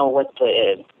 I don't know what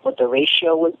the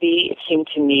ratio would be. It seemed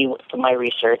to me from my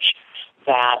research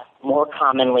that more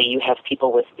commonly you have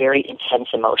people with very intense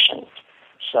emotions.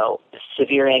 So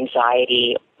severe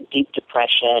anxiety, deep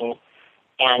depression,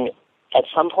 and at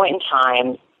some point in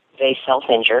time they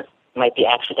self-injure. It might be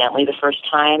accidentally the first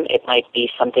time. It might be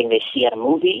something they see at a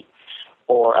movie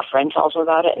or a friend tells them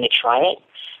about it and they try it.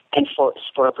 And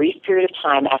for a brief period of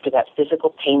time after that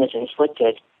physical pain is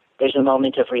inflicted, there's a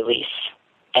moment of release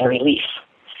and relief,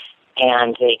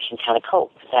 and they can kind of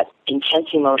cope. That intense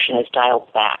emotion is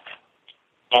dialed back,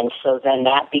 and so then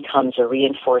that becomes a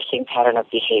reinforcing pattern of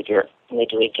behavior, and they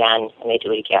do it again, and they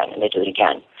do it again, and they do it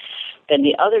again. Then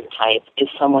the other type is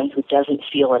someone who doesn't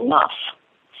feel enough,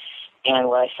 and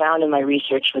what I found in my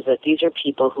research was that these are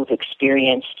people who've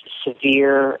experienced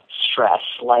severe stress,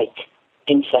 like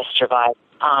incest survivors,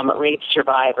 rape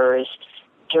survivors.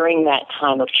 During that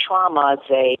time of trauma,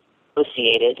 they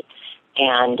associated,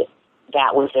 and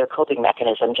that was their coping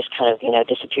mechanism, just kind of,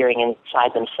 disappearing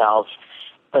inside themselves.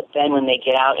 But then when they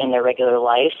get out in their regular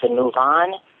life and move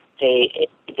on, they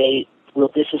will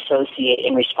disassociate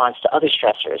in response to other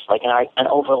stressors, like an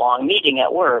overlong meeting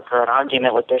at work or an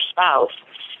argument with their spouse.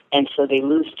 And so they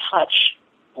lose touch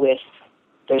with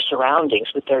their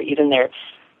surroundings, with their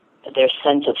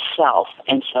sense of self.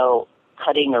 And so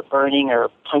cutting or burning or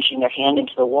punching their hand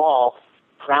into the wall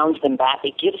grounds them back.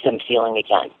 It gives them feeling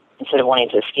again. Instead of wanting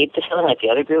to escape the feeling like the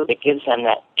other group, it gives them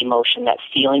that emotion, that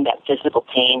feeling, that physical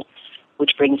pain,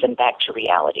 which brings them back to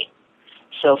reality.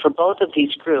 So for both of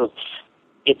these groups,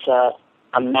 it's a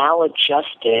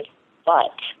maladjusted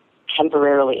but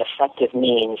temporarily effective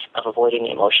means of avoiding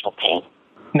the emotional pain.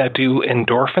 Now, do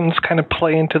endorphins kind of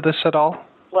play into this at all?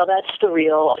 Well, that's the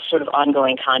real sort of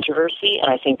ongoing controversy,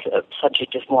 and I think a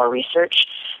subject of more research,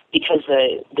 because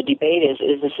the debate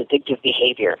is this addictive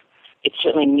behavior? It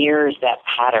certainly mirrors that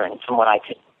pattern from what I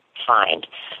could find.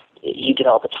 You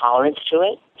develop a tolerance to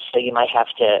it, so you might have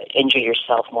to injure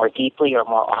yourself more deeply or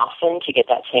more often to get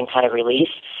that same kind of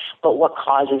release. But what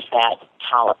causes that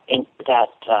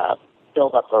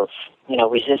buildup of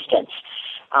resistance?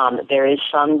 There is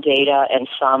some data and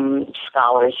some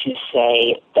scholars who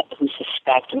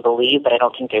suspect and believe, but I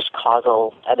don't think there's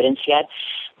causal evidence yet,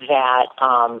 that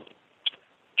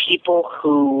people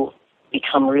who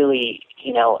become really,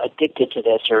 addicted to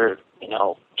this or,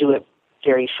 do it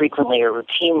very frequently or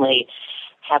routinely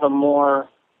have a more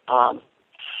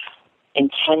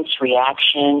intense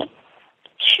reaction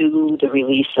to the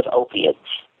release of opiates,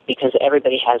 because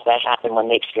everybody has that happen when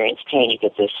they experience pain. You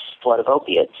get this flood of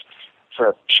opiates for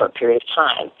a short period of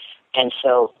time. And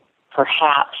so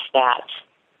perhaps that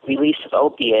release of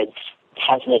opiates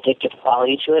has an addictive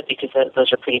quality to it, because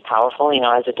those are pretty powerful,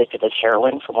 as addictive as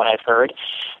heroin from what I've heard.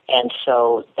 And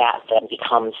so that then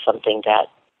becomes something that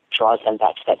draws them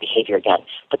back to that behavior again.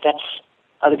 But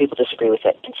other people disagree with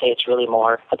it and say it's really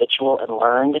more habitual and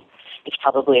learned. It's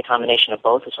probably a combination of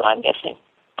both is what I'm guessing.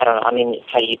 I don't know.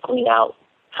 How do you clean out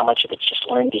how much of it's just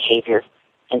learned behavior?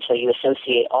 And so you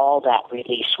associate all that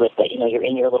release with it. You're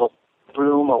in your little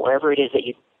room or wherever it is that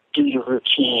you do your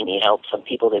routine. Some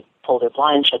people, they pull their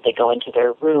blinds shut, they go into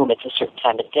their room. It's a certain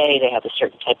time of day. They have a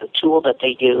certain type of tool that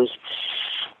they use.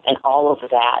 And all of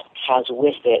that has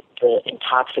with it the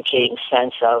intoxicating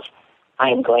sense of, I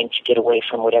am going to get away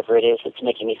from whatever it is that's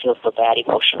making me feel so bad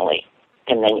emotionally.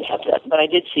 And then you have that. But I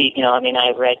did see,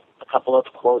 I read a couple of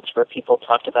quotes where people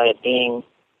talked about it being,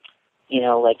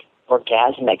 like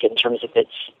orgasmic in terms of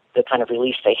the kind of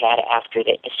release they had as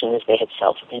soon as they had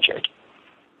self-injured.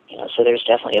 So there's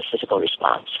definitely a physical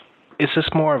response. Is this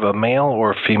more of a male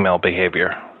or female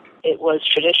behavior? It was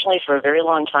traditionally for a very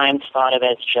long time thought of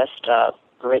as just a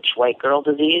rich white girl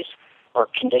disease or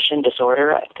condition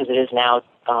disorder, because it is now,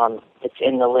 it's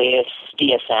in the latest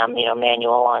DSM,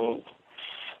 manual on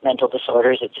mental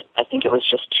disorders. I think it was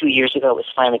just 2 years ago it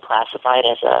was finally classified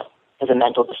as a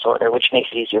mental disorder, which makes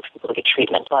it easier for people to get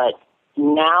treatment. But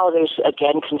now there's,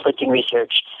 again, conflicting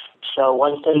research. So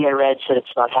one study I read said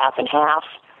it's about half and half.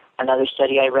 Another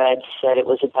study I read said it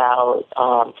was about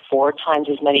 4 times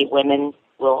as many women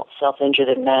will self-injure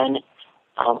than men.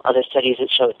 Other studies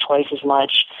that showed twice as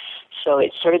much. So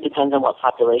it sort of depends on what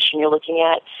population you're looking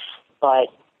at. But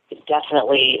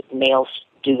definitely males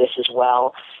do this as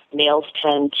well. Males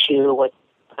tend to, what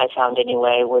I found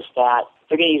anyway, was that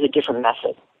they're going to use a different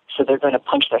method. So they're going to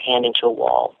punch their hand into a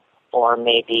wall or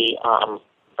maybe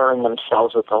burn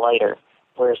themselves with a lighter,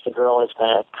 whereas the girl is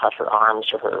going to cut her arms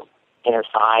or her inner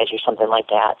thighs or something like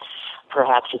that.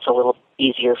 Perhaps it's a little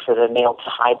easier for the male to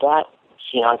hide that.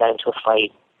 So, I got into a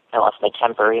fight, I lost my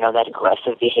temper. That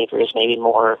aggressive behavior is maybe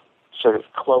more sort of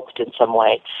cloaked in some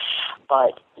way.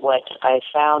 But what I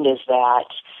found is that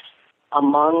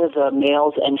among the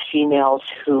males and females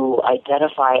who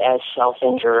identify as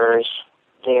self-injurers,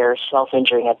 they're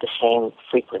self-injuring at the same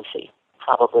frequency.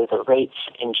 Probably the rates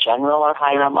in general are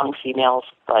higher among females,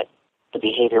 but the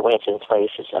behavior when it's in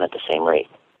place is done at the same rate.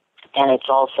 And it's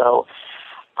also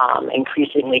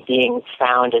increasingly being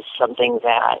found as something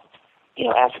that,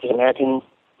 African-American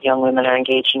young women are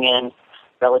engaging in,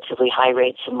 relatively high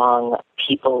rates among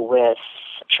people with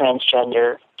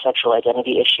transgender sexual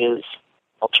identity issues,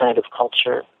 alternative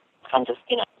culture, kinds of,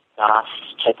 goth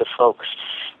type of folks,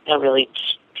 really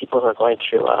people who are going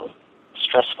through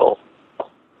stressful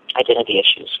identity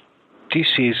issues. Do you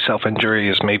see self-injury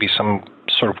as maybe some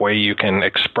sort of way you can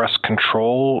express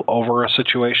control over a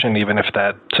situation, even if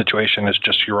that situation is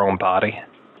just your own body?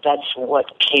 That's what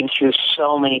came through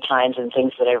so many times in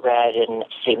things that I read and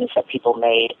statements that people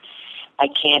made. I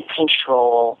can't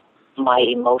control my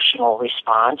emotional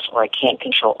response, or I can't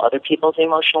control other people's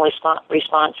emotional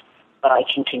response, but I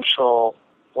can control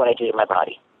what I do to my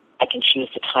body. I can choose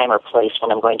the time or place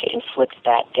when I'm going to inflict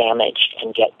that damage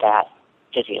and get that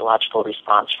physiological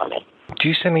response from it. Do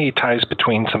you see any ties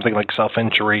between something like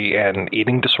self-injury and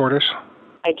eating disorders?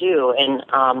 I do, and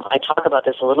I talk about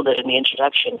this a little bit in the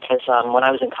introduction because when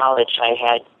I was in college, I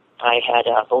had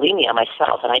bulimia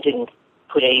myself, and I didn't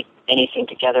put anything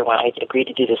together when I agreed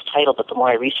to do this title, but the more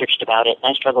I researched about it,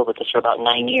 and I struggled with this for about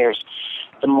 9 years,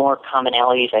 the more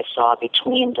commonalities I saw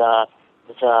between the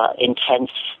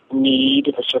intense need,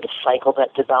 the sort of cycle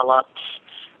that develops.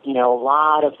 A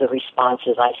lot of the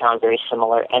responses I found very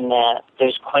similar, and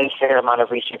there's quite a fair amount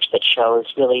of research that shows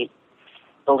really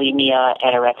bulimia,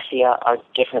 anorexia are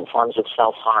different forms of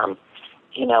self-harm.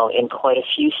 In quite a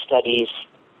few studies,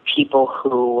 people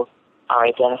who are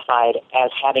identified as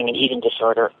having an eating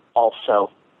disorder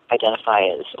also identify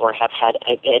as or have had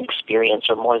an experience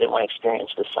or more than one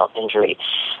experience with self-injury.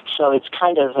 So it's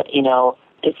kind of,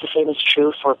 it's the same is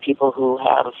true for people who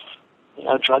have,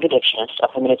 drug addiction and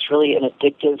stuff. I mean, it's really an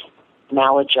addictive,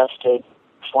 maladjusted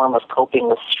form of coping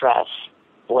with stress,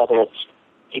 whether it's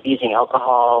abusing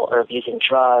alcohol or abusing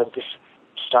drugs,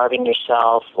 starving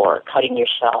yourself or cutting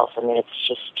yourself. I mean, it's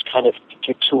just kind of pick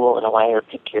your tool in a way or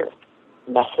pick your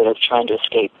method of trying to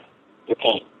escape your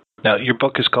pain. Now, your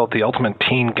book is called The Ultimate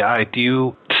Teen Guide. Do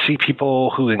you see people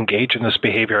who engage in this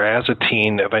behavior as a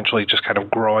teen eventually just kind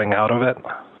of growing out of it?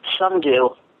 Some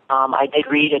do. I did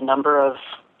read a number of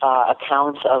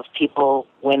accounts of people,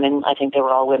 women. I think they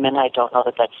were all women. I don't know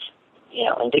that that's,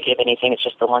 indicative of anything. It's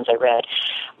just the ones I read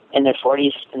in their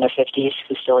 40s, in their 50s,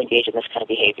 who still engage in this kind of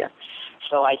behavior.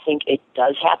 So I think it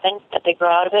does happen that they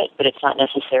grow out of it, but it's not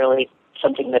necessarily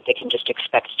something that they can just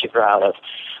expect to grow out of.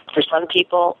 For some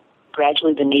people,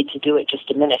 gradually the need to do it just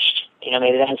diminished.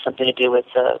 Maybe that has something to do with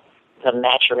the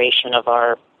maturation of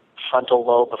our frontal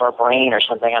lobe of our brain or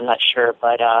something. I'm not sure,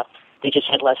 but they just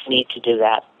had less need to do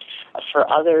that. For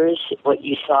others, what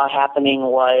you saw happening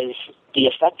was the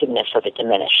effectiveness of it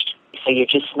diminished. So you're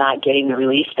just not getting the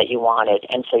relief that you wanted,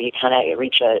 and so you kind of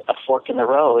reach a fork in the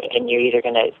road, and you're either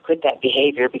going to quit that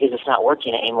behavior because it's not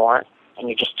working anymore, and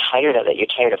you're just tired of it. You're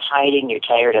tired of hiding. You're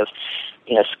tired of,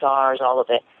 scars, all of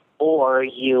it,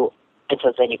 and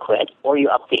so then you quit, or you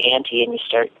up the ante and you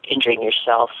start injuring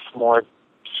yourself more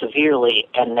severely,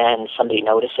 and then somebody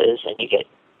notices and you get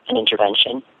an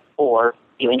intervention. or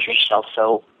you injure yourself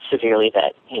so severely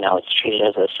that, it's treated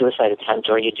as a suicide attempt,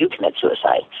 or you do commit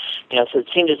suicide. So it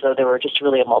seemed as though there were just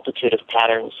really a multitude of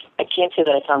patterns. I can't say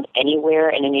that I found anywhere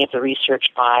in any of the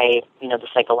research by, the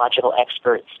psychological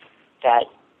experts that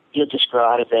you'll just grow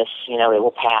out of this, it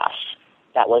will pass.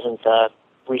 That wasn't the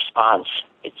response.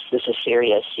 This is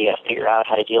serious. You have to figure out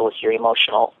how to deal with your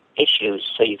emotional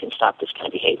issues so you can stop this kind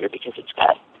of behavior, because it's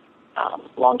got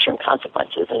long-term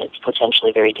consequences and it's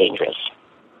potentially very dangerous.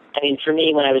 I mean, for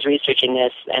me, when I was researching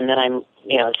this, and then I'm,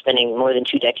 spending more than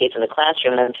 2 decades in the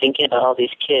classroom, and I'm thinking about all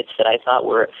these kids that I thought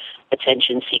were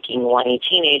attention-seeking, whiny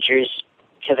teenagers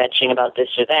kvetching about this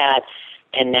or that,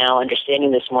 and now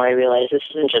understanding this more, I realize this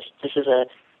is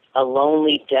a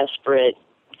lonely, desperate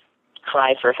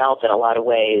cry for help in a lot of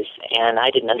ways, and I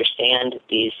didn't understand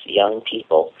these young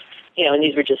people. And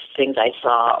these were just things I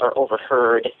saw or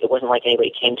overheard. It wasn't like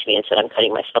anybody came to me and said, I'm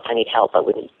cutting myself, I need help. I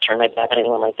wouldn't turn my back on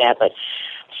anyone like that. But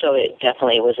so it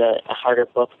definitely was a harder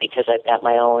book, because I've got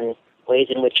my own ways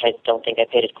in which I don't think I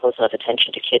paid close enough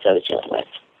attention to kids I was dealing with.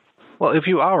 Well, if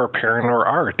you are a parent or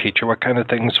are a teacher, what kind of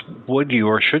things would you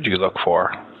or should you look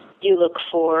for? You look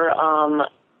for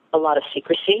a lot of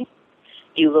secrecy.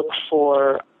 You look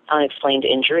for unexplained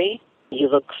injury. You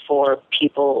look for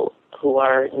people who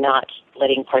are not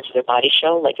letting parts of their body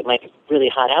show, like it might be really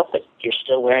hot out, but you're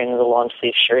still wearing the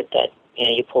long-sleeve shirt that,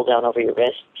 you pull down over your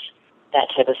wrists, that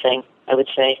type of thing, I would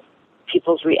say.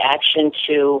 People's reaction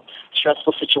to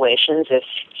stressful situations, if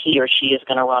he or she is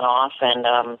going to run off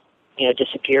and,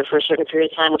 disappear for a certain period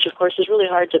of time, which, of course, is really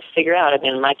hard to figure out. I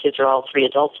mean, my kids are all 3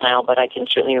 adults now, but I can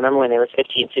certainly remember when they were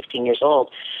 15, 16 years old.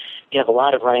 You have a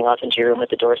lot of running off into your room with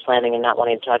the door slamming and not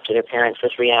wanting to talk to their parent for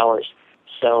 3 hours.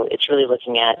 So it's really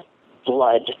looking at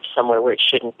blood somewhere where it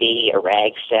shouldn't be, a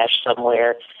rag stashed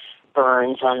somewhere,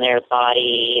 burns on their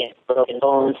body, broken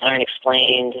bones aren't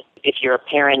explained. If you're a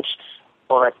parent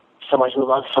or someone who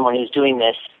loves someone who's doing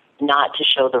this, not to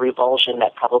show the revulsion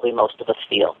that probably most of us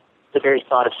feel. The very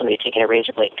thought of somebody taking a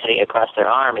razor blade and cutting it across their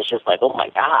arm is just like, oh my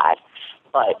God.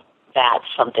 But that's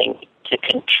something to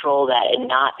control that,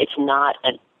 and it's not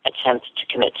an attempt to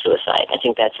commit suicide. I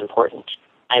think that's important.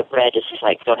 I've read,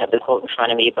 don't have the quote in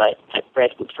front of me, but I've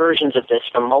read versions of this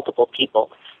from multiple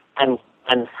people. I'm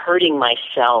hurting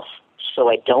myself so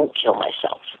I don't kill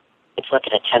myself. It's like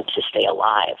an attempt to stay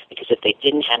alive, because if they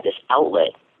didn't have this outlet,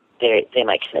 they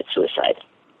might commit suicide.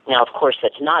 Now, of course,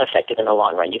 that's not effective in the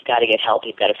long run. You've got to get help.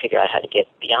 You've got to figure out how to get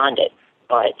beyond it.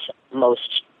 But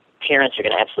most parents are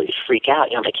going to absolutely freak out.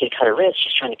 My kid cut her wrist.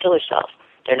 She's trying to kill herself.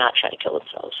 They're not trying to kill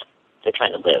themselves. They're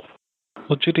trying to live.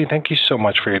 Well, Judy, thank you so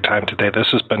much for your time today.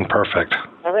 This has been perfect.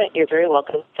 All right. You're very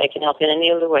welcome. If I can help in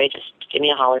any other way, just give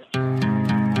me a holler.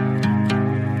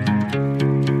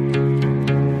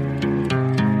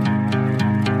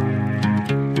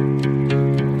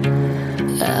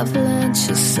 Avalanche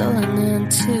is sullen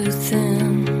and too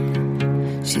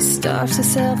thin. She starves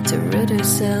herself to rid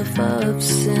herself of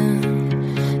sin.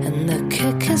 And the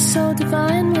kick is so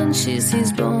divine when she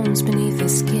sees bones beneath her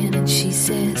skin. And she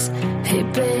says, hey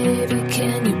baby,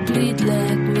 can you bleed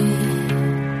like me?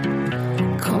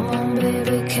 Come on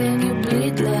baby, can you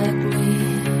bleed like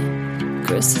me?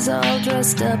 Chris is all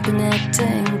dressed up in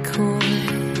acting coy,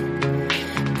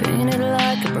 painted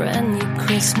like a brand new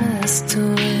Christmas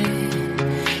toy.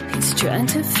 He's trying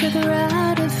to figure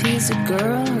out if he's a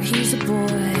girl or he's a boy.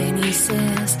 And he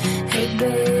says, hey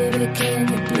baby, can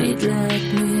you bleed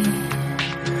like me?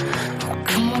 Oh,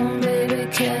 come on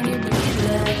baby, can you bleed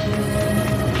like me?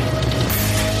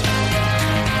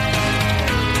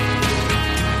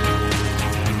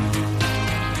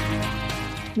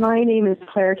 My name is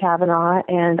Claire Cavanah,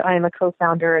 and I am a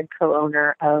co-founder and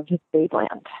co-owner of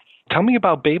Babeland. Tell me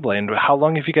about Babeland. How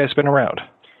long have you guys been around?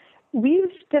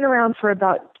 We've been around for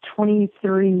about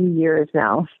 23 years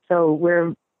now. So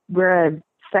we're a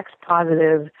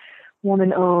sex-positive,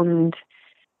 woman-owned,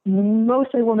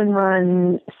 mostly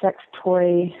woman-run sex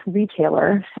toy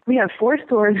retailer. We have 4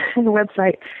 stores, and the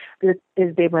website is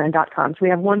Babeland.com. So we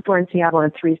have 1 store in Seattle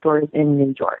and 3 stores in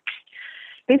New York.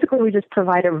 Basically, we just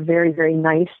provide a very, very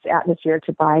nice atmosphere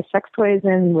to buy sex toys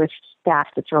in, with staff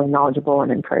that's really knowledgeable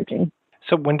and encouraging.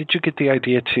 So when did you get the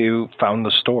idea to found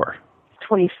the store?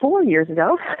 24 years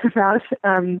ago. About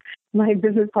my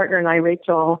business partner and I,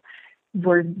 Rachel,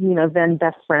 were then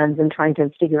best friends and trying to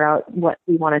figure out what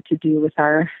we wanted to do with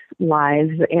our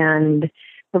lives. And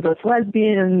we're both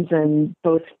lesbians and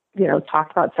both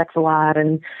talked about sex a lot,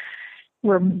 and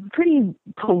we're pretty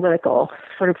political,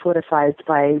 sort of politicized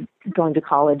by going to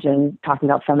college and talking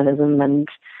about feminism and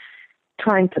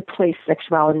trying to place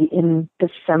sexuality in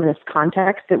this feminist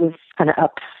context. It was kind of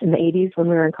up in the 80s when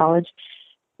we were in college.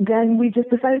 then we just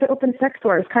decided to open a sex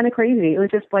store. It was kind of crazy. It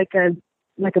was just like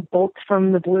a bolt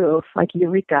from the blue, like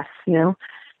eureka, you know?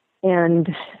 And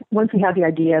once we had the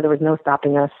idea, there was no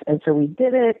stopping us. And so we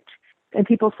did it, and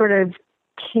people sort of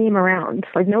came around.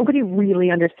 Like, nobody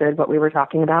really understood what we were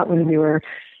talking about when we were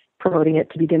promoting it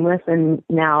to begin with. And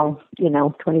now,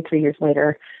 23 years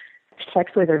later,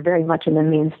 sex toys are very much in the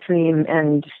mainstream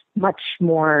and much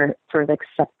more sort of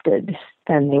accepted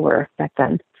than they were back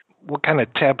then. What kind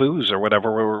of taboos or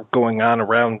whatever were going on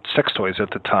around sex toys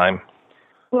at the time?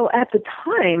 Well, at the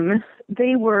time,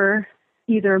 they were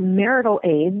either marital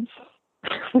aids,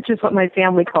 which is what my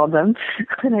family called them.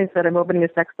 When I said I'm opening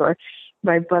a sex store,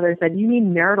 my brother said, "You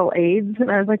mean marital aids?"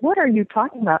 And I was like, "What are you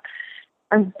talking about?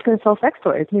 I'm going to sell sex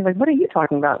toys." And he's like, "What are you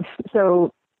talking about?"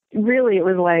 So really, it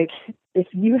was like, if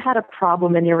you had a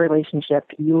problem in your relationship,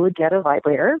 you would get a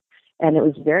vibrator, and it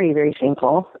was very, very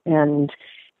shameful, and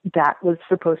that was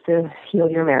supposed to heal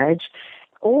your marriage.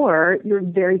 Or you're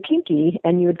very kinky,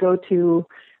 and you would go to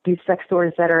these sex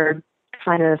stores that are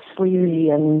kind of sleazy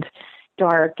and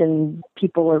dark, and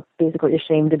people are basically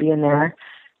ashamed to be in there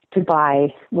to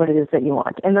buy what it is that you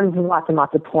want. And then there's lots and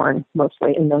lots of porn,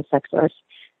 mostly, in those sex stores.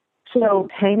 So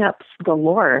hang-ups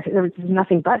galore. There was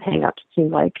nothing but hang-ups. It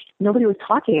seemed like nobody was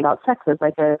talking about sex as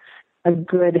like a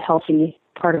good, healthy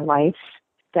part of life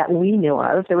that we knew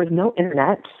of. There was no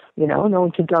internet, no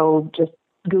one could go just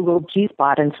Google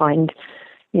G-spot and find,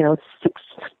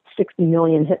 60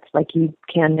 million hits like you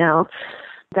can now.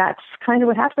 That's kind of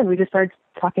what happened. We just started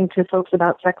talking to folks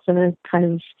about sex in a kind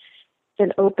of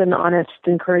an open, honest,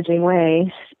 encouraging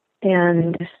way.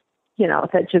 And,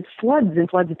 that just floods and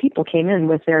floods of people came in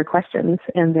with their questions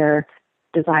and their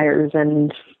desires.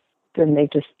 And then they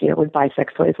just, would buy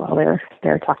sex toys while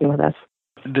they're talking with us.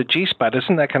 The G-spot,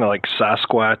 isn't that kind of like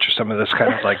Sasquatch or some of this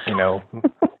kind of like, The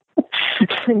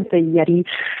Yeti.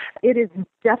 It is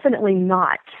definitely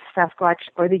not Sasquatch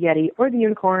or the Yeti or the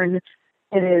unicorn.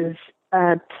 It is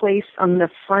a place on the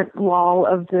front wall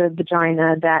of the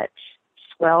vagina that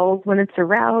swells when it's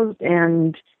aroused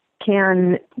and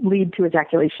can lead to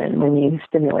ejaculation when you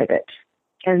stimulate it.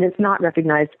 And it's not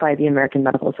recognized by the American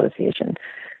Medical Association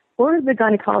or the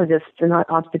gynecologists and not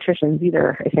obstetricians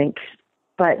either, I think.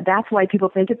 But that's why people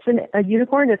think it's a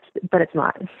unicorn, but it's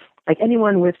not. Like,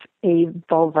 anyone with a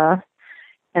vulva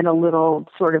and a little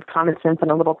sort of common sense and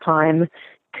a little time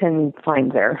can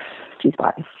find their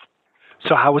G-spot.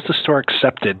 So how was the store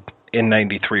accepted in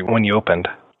 93 when you opened?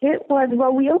 It was,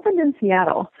 well, we opened in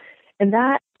Seattle, and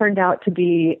that turned out to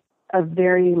be a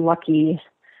very lucky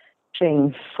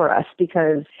thing for us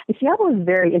because Seattle was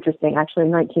very interesting, actually,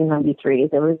 in 1993.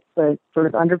 There was the sort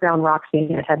of underground rock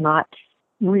scene that had not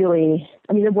really,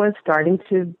 it was starting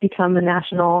to become a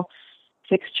national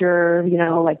fixture,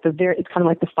 it's kind of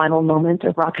like the final moment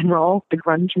of rock and roll, the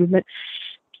grunge movement.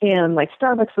 And like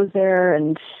Starbucks was there.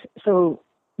 And so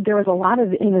there was a lot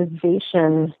of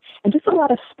innovation and just a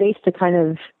lot of space to kind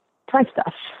of try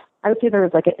stuff. I would say it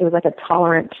was like a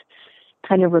tolerant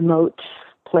kind of remote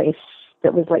place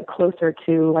that was like closer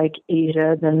to like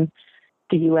Asia than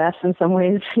the U.S. in some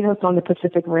ways. It's on the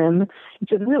Pacific Rim,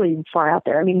 which is really far out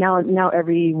there. Now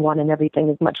everyone and everything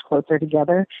is much closer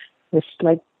together with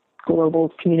like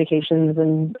global communications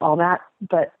and all that.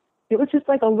 But it was just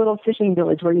like a little fishing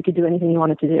village where you could do anything you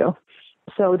wanted to do.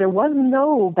 So there was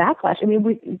no backlash.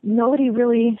 Nobody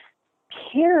really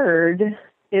cared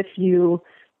if you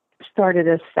started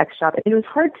a sex shop. It was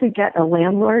hard to get a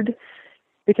landlord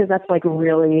because that's like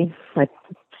really like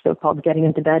so-called getting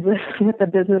into bed with the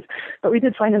business. But we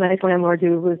did find a nice landlord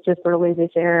who was just sort of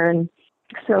laissez-faire. And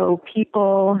so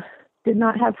people did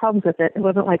not have problems with it. It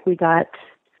wasn't like we got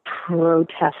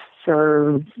protests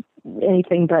or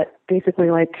anything, but basically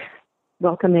like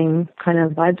welcoming kind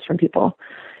of vibes from people.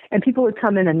 And people would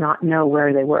come in and not know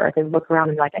where they were. They'd look around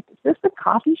and be like, "Is this a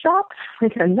coffee shop?"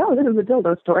 Like, "No, this is a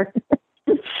dildo store."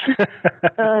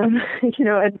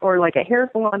 Or like a hair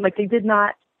salon. Like, they did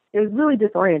not, it was really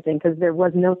disorienting because there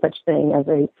was no such thing as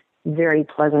a very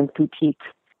pleasant boutique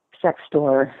sex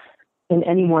store in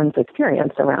anyone's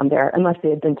experience around there, unless they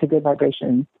had been to Good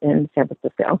Vibration in San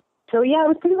Francisco. So yeah, it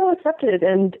was pretty well accepted.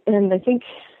 And I think,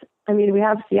 we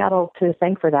have Seattle to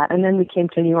thank for that. And then we came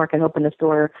to New York and opened a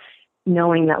store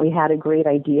knowing that we had a great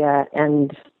idea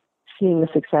and seeing the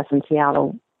success in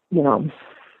Seattle, New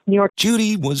York.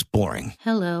 Judy was boring.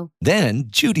 Hello. Then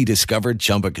Judy discovered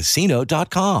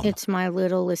ChumbaCasino.com. It's my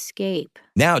little escape.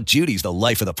 Now Judy's the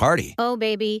life of the party. Oh,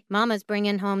 baby, mama's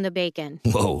bringing home the bacon.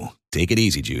 Whoa, take it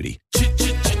easy, Judy.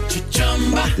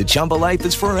 The Chumba life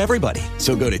is for everybody.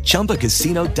 So go to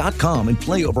ChumbaCasino.com and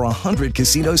play over 100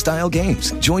 casino-style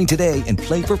games. Join today and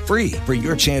play for free for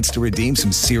your chance to redeem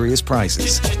some serious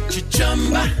prizes.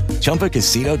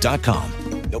 ChumbaCasino.com.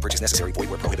 No purchase necessary. Void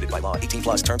where prohibited by law. 18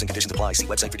 plus terms and conditions apply. See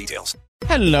website for details.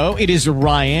 Hello, it is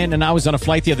Ryan, and I was on a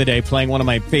flight the other day playing one of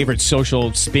my favorite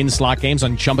social spin slot games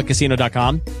on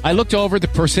ChumbaCasino.com. I looked over at the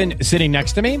person sitting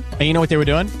next to me, and you know what they were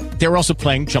doing? They were also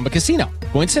playing Chumba Casino.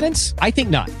 Coincidence? I think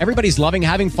not. Everybody's loving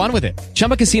having fun with it.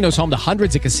 Chumba Casino is home to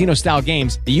hundreds of casino-style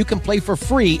games that you can play for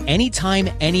free anytime,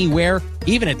 anywhere,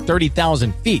 even at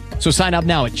 30,000 feet. So sign up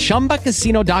now at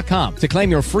ChumbaCasino.com to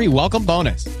claim your free welcome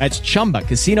bonus. That's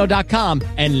ChumbaCasino.com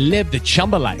and live the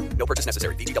Chumba life. No purchase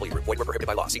necessary. VGW. Void where prohibited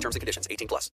by law. See terms and conditions. 18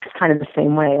 plus. It's kind of the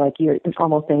same way. Like it's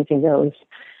almost anything goes.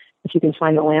 If you can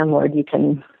find a landlord, you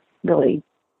can really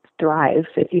thrive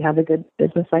if you have a good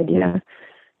business idea.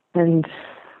 And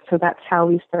so that's how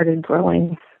we started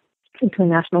growing into a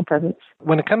national presence.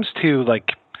 When it comes to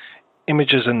like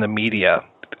images in the media,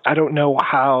 I don't know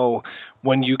how,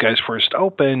 when you guys first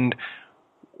opened,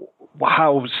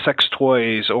 how sex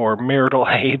toys or marital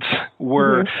aids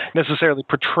were necessarily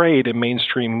portrayed in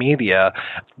mainstream media.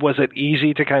 Was it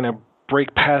easy to kind of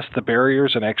break past the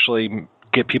barriers and actually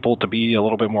get people to be a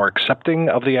little bit more accepting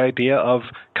of the idea of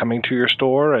coming to your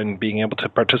store and being able to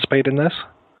participate in this?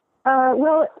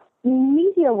 Well,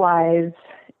 media-wise,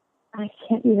 I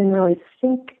can't even really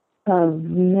think of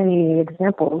many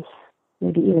examples,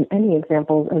 maybe even any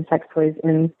examples of sex toys.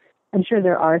 And I'm sure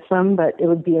there are some, but it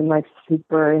would be in like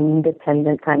super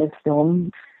independent kind of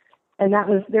film. And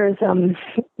there's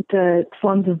the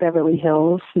Slums of Beverly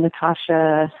Hills.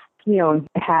 Natasha,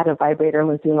 had a vibrator and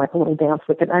was doing like a little dance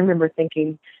with it. I remember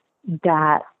thinking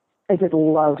that I just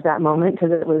loved that moment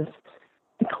because it was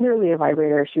clearly a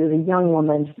vibrator. She was a young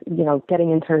woman, getting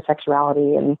into her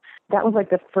sexuality. And that was like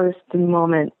the first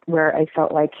moment where I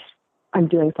felt like I'm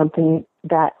doing something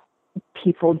that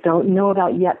people don't know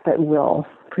about yet, but will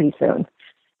pretty soon.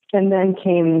 And then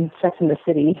came Sex and the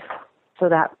City. So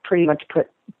that pretty much put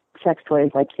sex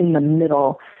toys like in the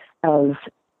middle of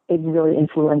a really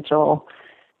influential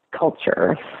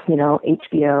culture.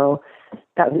 HBO,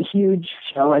 that was a huge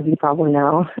show, as you probably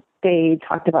know. They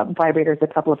talked about vibrators a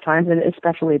couple of times, and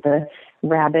especially the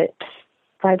rabbit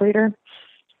vibrator.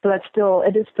 So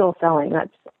it is still selling.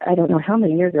 I don't know how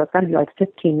many years ago. It's got to be like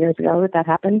 15 years ago that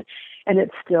happened. And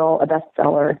it's still a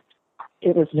bestseller.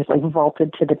 It was just like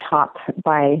vaulted to the top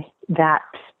by that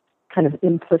kind of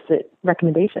implicit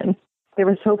recommendation. They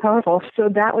were so powerful. So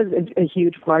that was a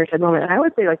huge watershed moment. And I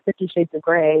would say like 50 Shades of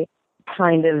Grey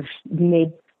kind of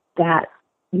made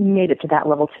it to that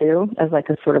level too, as like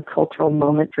a sort of cultural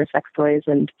moment for sex toys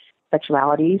and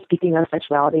sexuality, speaking of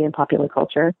sexuality and popular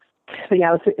culture. So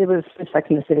yeah, it was Sex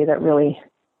and the City that really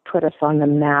put us on the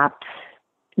map.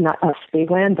 Not us,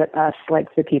 Babeland, but us,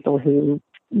 like the people who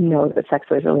know that sex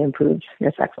toys really improved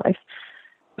your sex life.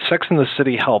 Sex and the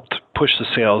City helped push the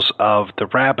sales of the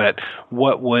rabbit.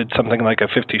 What would something like a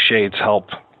 50 Shades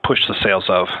help push the sales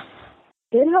of?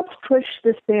 It helps push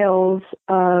the sales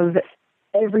of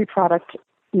every product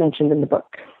mentioned in the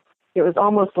book. It was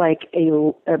almost like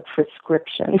a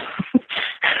prescription.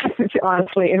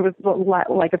 Honestly, it was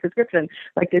like a prescription.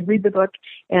 Like they'd read the book,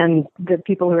 and the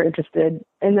people who were interested,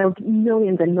 and there were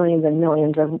millions and millions and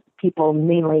millions of people,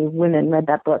 mainly women, read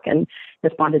that book and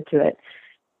responded to it.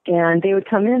 And they would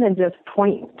come in and just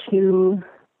point to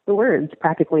the words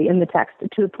practically in the text,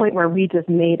 to the point where we just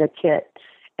made a kit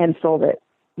and sold it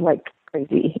like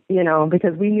crazy,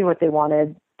 because we knew what they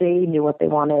wanted. They knew what they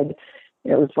wanted.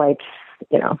 It was like,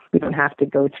 we don't have to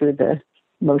go through the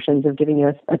motions of giving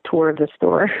you a tour of the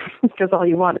store because all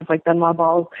you want is like Benoit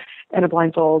balls and a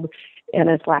blindfold and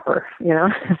a slapper,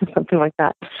 something like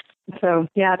that. So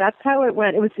yeah, that's how it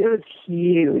went. It was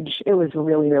huge. It was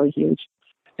really, really huge.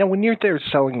 Now, when you're there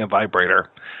selling a vibrator,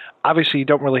 obviously you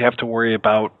don't really have to worry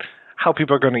about how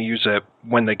people are going to use it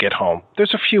when they get home.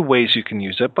 There's a few ways you can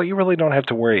use it, but you really don't have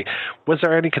to worry. Was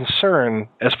there any concern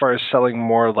as far as selling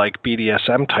more like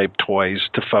BDSM type toys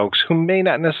to folks who may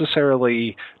not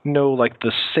necessarily know like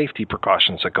the safety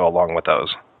precautions that go along with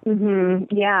those? Mm-hmm.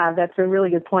 Yeah, that's a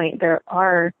really good point. There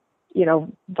are,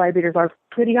 vibrators are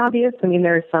pretty obvious. I mean,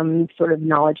 there's some sort of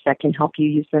knowledge that can help you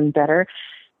use them better.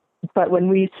 But when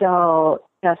we sell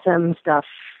SM stuff,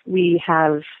 we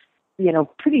have,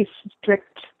 pretty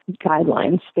strict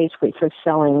guidelines basically for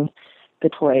selling the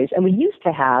toys. And we used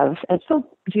to have, and still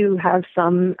do have,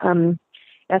 some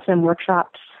SM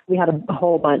workshops. We had a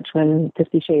whole bunch when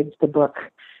 50 Shades, the book,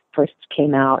 first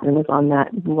came out and was on that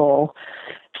roll.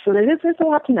 So there's a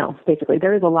lot to know, basically.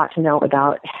 There is a lot to know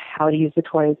about how to use the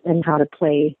toys and how to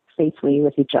play safely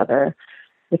with each other,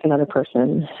 with another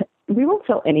person. we won't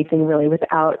sell anything really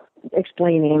without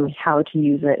explaining how to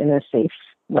use it in a safe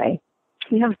way.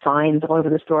 We have signs all over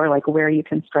the store, like where you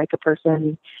can strike a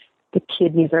person. The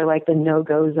kidneys are like the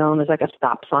no-go zone. There's like a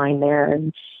stop sign there.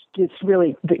 And it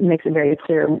makes it very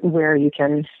clear where you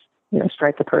can,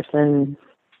 strike a person,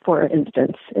 for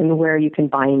instance, and where you can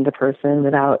bind a person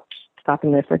without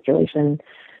stopping their circulation.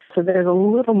 So there's a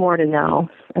little more to know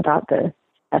about the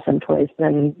SM toys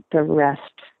than the rest.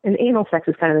 And anal sex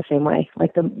is kind of the same way.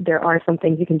 Like there are some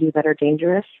things you can do that are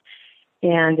dangerous.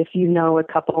 And if you know a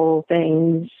couple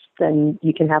things, then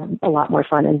you can have a lot more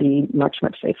fun and be much,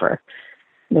 much safer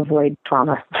and avoid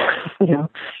trauma,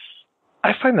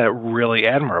 I find that really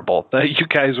admirable that you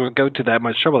guys would go to that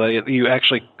much trouble, that you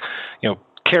actually,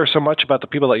 care so much about the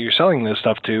people that you're selling this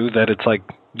stuff to that it's like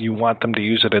you want them to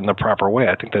use it in the proper way.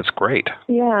 I think that's great.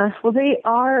 Yeah, well, they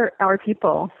are our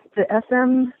people. The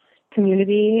SM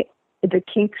community, the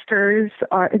kinksters,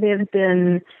 they have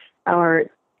been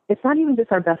it's not even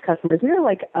just our best customers. We are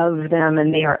like of them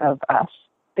and they are of us.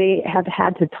 They have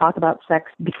had to talk about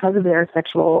sex because of their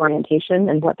sexual orientation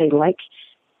and what they like.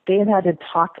 They have had to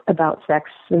talk about sex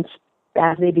since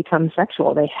as they become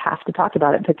sexual. They have to talk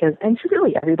about it because, and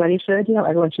really everybody should,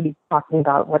 everyone should be talking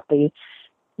about what they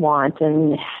want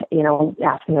and,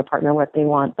 asking their partner what they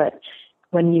want. But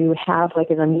when you have like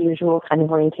an unusual kind of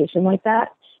orientation like that,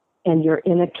 and you're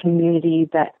in a community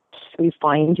that you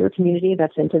find your community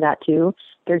that's into that too,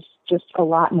 there's just a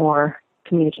lot more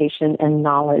communication and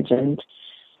knowledge and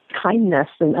kindness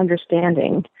and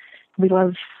understanding. We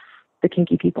love the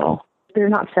kinky people. They're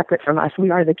not separate from us. We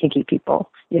are the kinky people.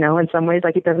 In some ways,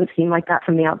 like it doesn't seem like that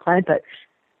from the outside, but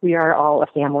we are all a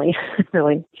family,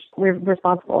 really. We're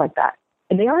responsible like that.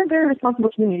 And they are a very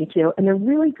responsible community too. And they're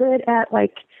really good at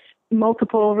like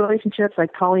multiple relationships,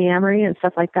 like polyamory and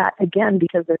stuff like that. Again,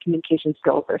 because their communication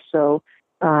skills are so,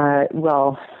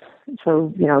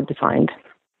 defined.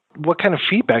 What kind of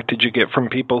feedback did you get from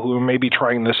people who were maybe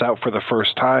trying this out for the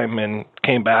first time and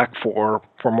came back for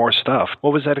more stuff?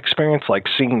 What was that experience like,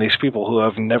 seeing these people who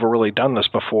have never really done this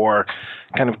before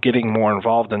kind of getting more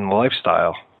involved in the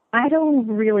lifestyle? I don't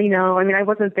really know. I mean, I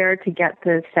wasn't there to get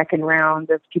the second round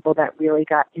of people that really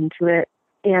got into it.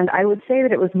 And I would say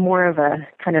that it was more of a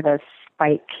kind of a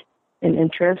spike in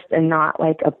interest and not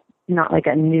like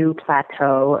a new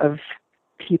plateau of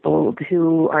people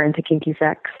who are into kinky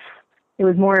sex. It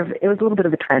was a little bit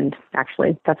of a trend,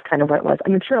 actually. That's kind of what it was.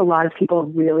 I'm sure a lot of people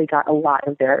really got a lot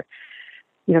of their,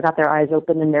 got their eyes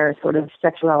open and their sort of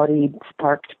sexuality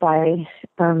sparked by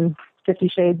 50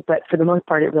 Shades, but for the most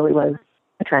part, it really was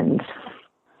a trend.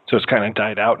 So it's kind of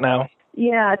died out now?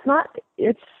 Yeah,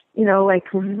 it's like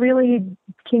really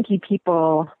kinky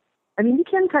people. I mean, you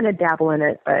can kind of dabble in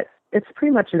it, but it's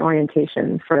pretty much an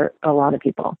orientation for a lot of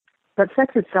people. But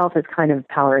sex itself is kind of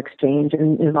power exchange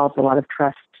and involves a lot of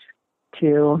trust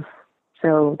too.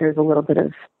 So there's a little bit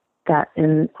of that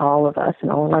in all of us and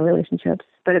all of our relationships.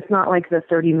 But it's not like the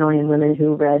 30 million women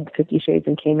who read 50 Shades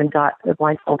and came and got the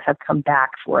blindfold have come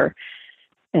back for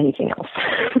anything else.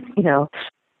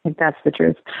 Like that's the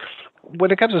truth.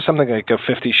 When it comes to something like a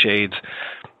 50 Shades,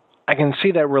 I can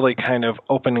see that really kind of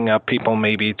opening up people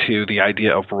maybe to the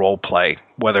idea of role play,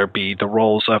 whether it be the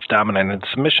roles of dominant and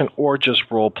submission or just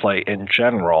role play in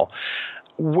general.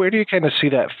 Where do you kind of see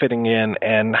that fitting in,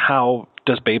 and how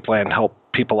does Babeland help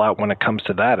people out when it comes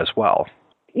to that as well?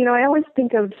 I always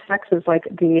think of sex as like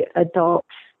the adult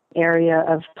area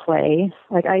of play.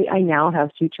 Like I now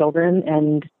have 2 children,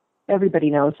 and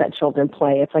everybody knows that children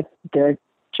play. It's like their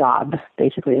job,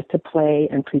 basically, is to play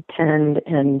and pretend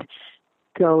and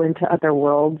go into other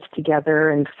worlds together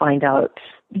and find out,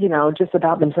 just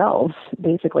about themselves,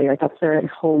 basically. Like that's their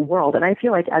whole world. And I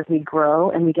feel like as we grow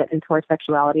and we get into our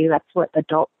sexuality, that's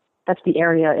the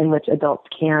area in which adults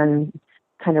can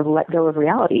kind of let go of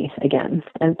reality again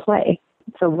and play.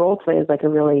 So role play is like a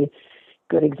really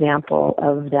good example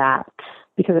of that,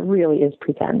 because it really is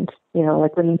pretend.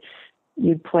 Like when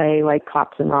you play like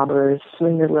cops and robbers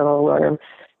when you're little,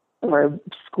 or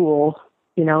school,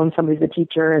 and somebody's a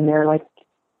teacher and they're like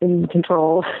in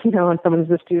control, and someone's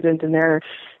a student and they're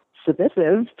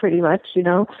submissive, pretty much,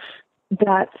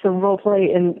 That's a role play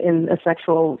in a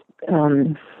sexual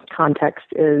context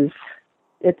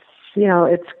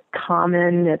it's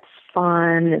common, it's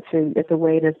fun, it's a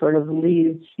way to sort of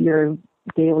leave your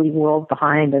daily world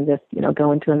behind and just,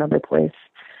 go into another place.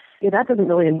 Yeah, that doesn't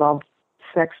really involve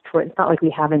sex toys. It's not like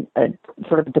we have a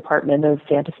sort of department of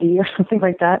fantasy or something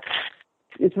like that.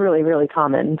 It's really, really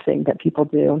common thing that people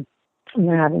do when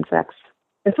they're having sex.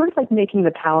 It's sort of like making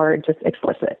the power just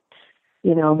explicit,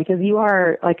 because you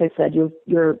are, like I said,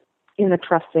 you're in a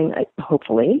trusting,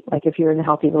 hopefully, like if you're in a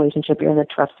healthy relationship, you're in a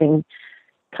trusting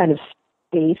kind of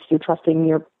space. You're trusting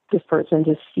this person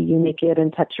to see you naked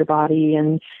and touch your body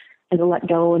and to let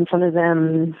go in front of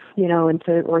them,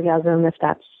 into orgasm if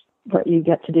that's what you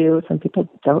get to do. Some people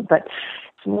don't, but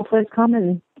it's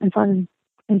common and fun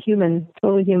and human,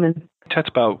 totally human. Talked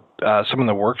about some of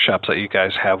the workshops that you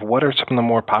guys have. What are some of the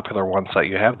more popular ones that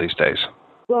you have these days?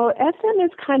 Well, SM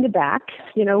is kind of back.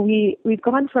 We've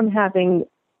gone from having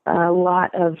a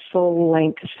lot of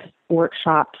full-length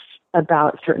workshops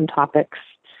about certain topics.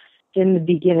 In the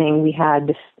beginning, we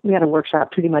had a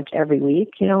workshop pretty much every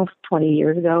week, 20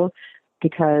 years ago,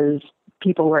 because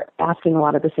people were asking a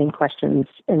lot of the same questions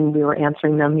and we were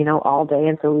answering them, all day.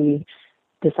 And so we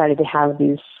decided to have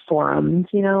these forums,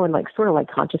 and sort of like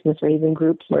consciousness raising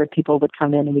groups where people would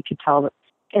come in and we could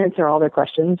answer all their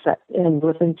questions and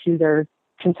listen to their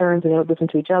concerns, and they would listen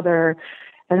to each other.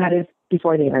 And that is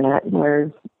before the internet,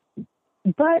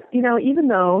 but even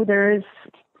though there is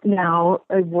now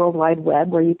a World Wide Web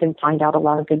where you can find out a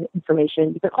lot of good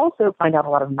information, you can also find out a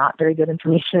lot of not very good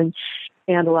information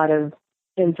and a lot of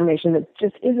information that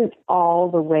just isn't all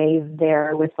the way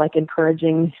there with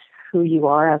encouraging who you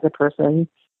are as a person.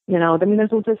 There's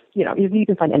just, you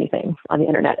can find anything on the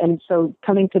internet. And so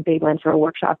coming to Babeland for a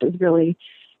workshop is really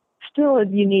still a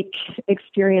unique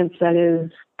experience that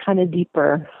is kind of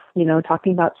deeper,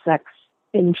 talking about sex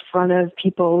in front of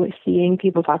people, seeing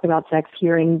people talk about sex,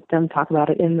 hearing them talk about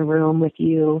it in the room with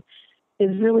you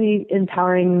is really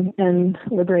empowering and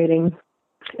liberating.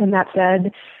 And that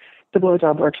said, the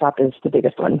blowjob workshop is the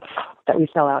biggest one that we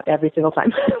sell out every single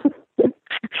time.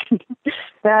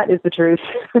 That is the truth.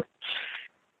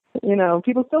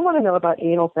 People still want to know about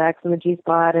anal sex and the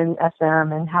G-spot and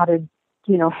SM and how to,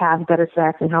 have better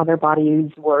sex and how their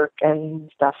bodies work and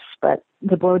stuff. But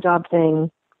the blowjob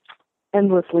thing,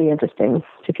 endlessly interesting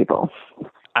to people.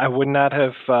 I would not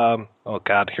have, oh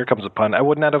God, here comes a pun. I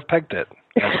would not have pegged it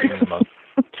as being the most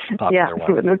popular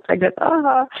one. Wouldn't have pegged it.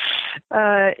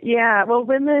 Yeah, well,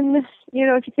 women,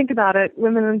 if you think about it,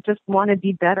 women just want to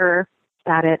be better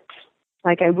at it.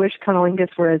 I wish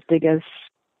cunnilingus were as big as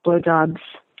blowjobs,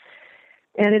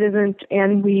 and it isn't,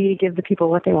 and we give the people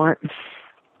what they want.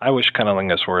 I wish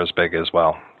cunnilingus were as big as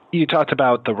well. You talked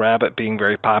about the rabbit being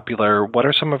very popular. What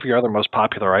are some of your other most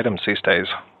popular items these days?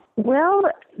 Well,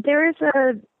 there is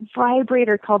a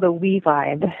vibrator called a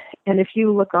WeVibe, and if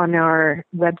you look on our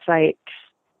website,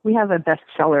 we have a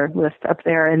bestseller list up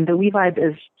there, and the WeVibe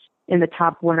is in the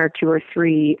top 1 or 2 or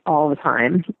 3 all the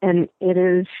time, and it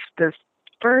is the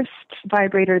first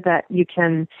vibrator that you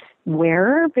can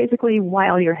wear basically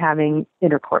while you're having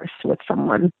intercourse with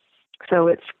someone. So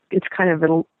it's kind of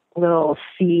a little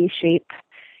C shape.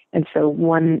 And so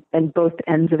both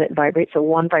ends of it vibrate. So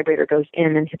one vibrator goes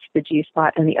in and hits the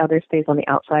G-spot and the other stays on the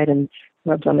outside and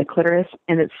rubs on the clitoris.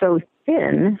 And it's so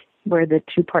thin where the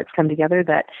two parts come together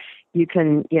that you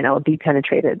can, be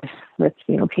penetrated with,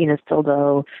 penis,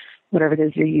 dildo, whatever it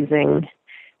is you're using.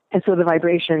 And so the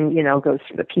vibration, goes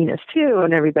through the penis too.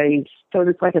 And so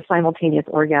it's like a simultaneous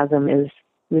orgasm is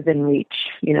within reach,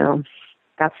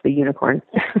 That's the unicorn,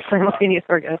 simultaneous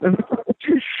orgasm.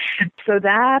 So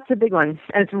that's a big one.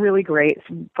 And it's really great.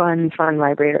 It's fun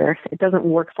vibrator. It doesn't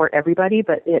work for everybody,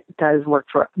 but it does work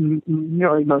for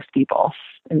nearly most people.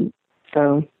 And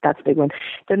so that's a big one.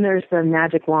 Then there's the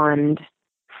magic wand,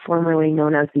 formerly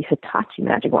known as the Hitachi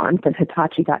magic wand. But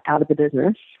Hitachi got out of the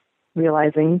business,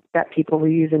 realizing that people were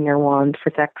using their wand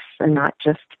for sex and not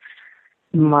just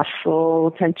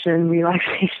muscle tension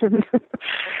relaxation.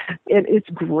 It's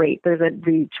great. There's a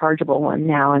rechargeable one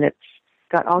now, and it's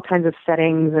got all kinds of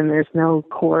settings, and there's no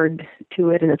cord to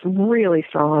it, and it's really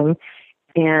strong,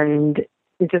 and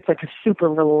it's just like a super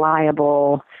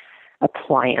reliable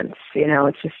appliance.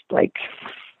 It's just like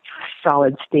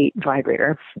solid state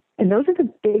vibrator. And those are the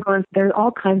big ones. There's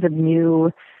all kinds of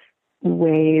new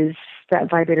ways that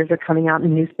vibrators are coming out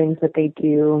and new things that they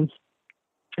do.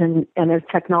 And as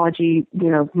technology,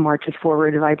 marches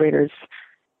forward, vibrators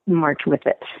march with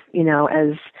it.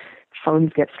 As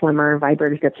phones get slimmer,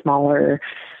 vibrators get smaller.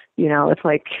 It's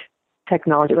like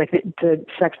technology, like the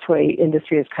sex toy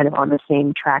industry is kind of on the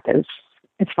same track as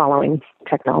it's following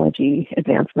technology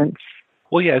advancements.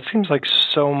 Well, yeah, it seems like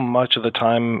so much of the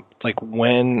time, like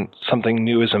when something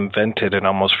new is invented, it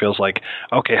almost feels like,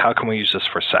 okay, how can we use this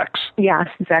for sex? Yeah,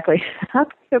 exactly. How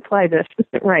can we apply this?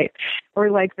 Right.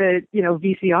 Or like the,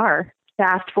 VCR,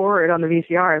 fast forward on the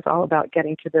VCR is all about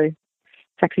getting to the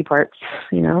sexy parts,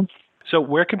 So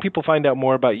where can people find out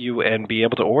more about you and be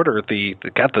able to order the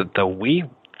Wii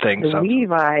thing? The Wii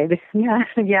Vibe.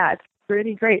 Yeah, it's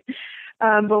pretty great.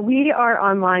 But we are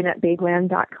online at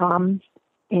Babeland.com.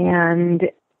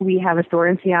 And we have a store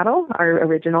in Seattle, our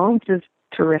original, which is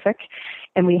terrific.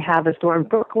 And we have a store in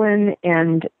Brooklyn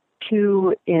and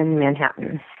 2 in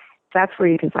Manhattan. That's where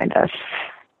you can find us.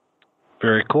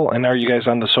 Very cool. And are you guys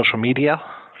on the social media?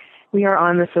 We are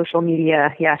on the social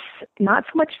media, yes. Not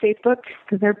so much Facebook,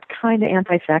 because they're kind of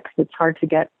anti-sex. It's hard to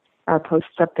get our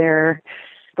posts up there.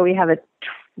 But we have a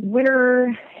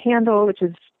Twitter handle, which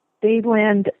is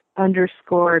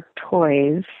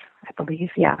Babeland_toys, I believe.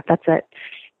 Yeah, that's it.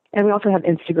 And we also have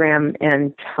Instagram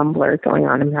and Tumblr going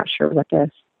on. I'm not sure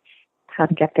how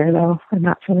to get there, though. I'm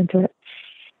not so into it.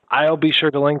 I'll be sure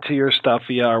to link to your stuff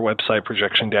via our website,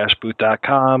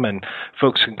 projection-boot.com, and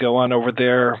folks can go on over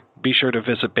there. Be sure to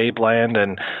visit Babeland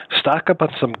and stock up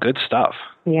on some good stuff.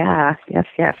 Yeah,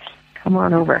 yes. Come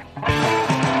on over.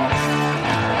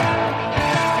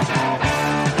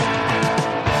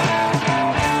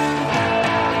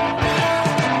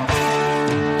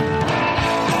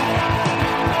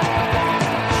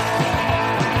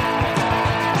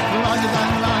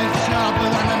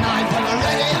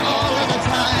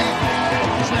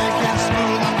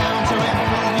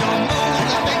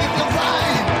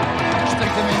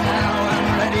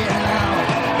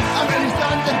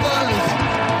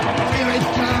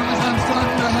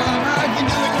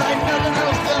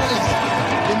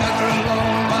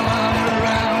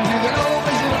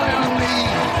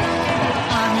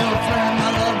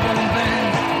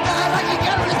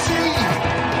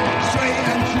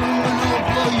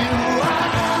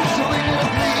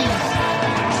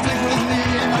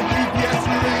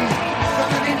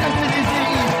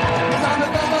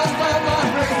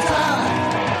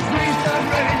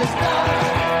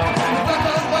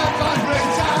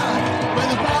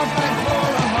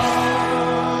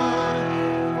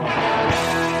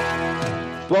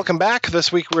 Welcome back.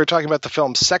 This week we were talking about the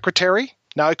film Secretary.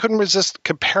 Now, I couldn't resist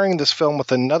comparing this film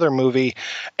with another movie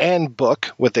and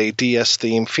book with a DS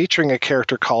theme featuring a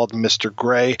character called Mr.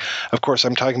 Grey. Of course,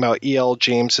 I'm talking about E.L.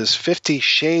 James's 50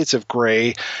 Shades of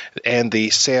Grey and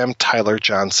the Sam Tyler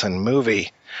Johnson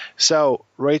movie. So,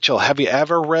 Rachel, have you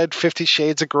ever read 50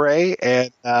 Shades of Grey,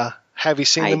 and have you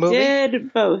seen the movie? I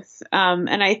did both,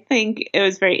 and I think it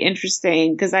was very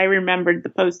interesting because I remembered the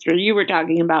poster you were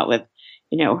talking about with,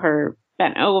 her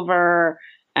bent over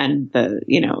and the,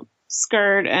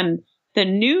 skirt, and the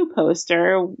new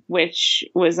poster, which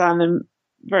was on the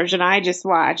version I just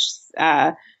watched.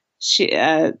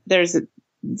 There's a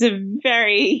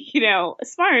very,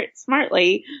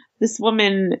 smartly, this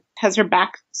woman has her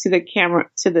back to the camera,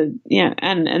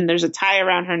 and there's a tie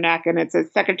around her neck, and it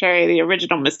says Secretary, the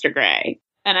original Mr. Grey.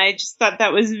 And I just thought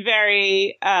that was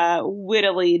very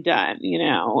wittily done.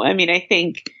 I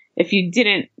think if you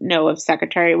didn't know of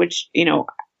Secretary, which,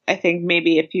 I think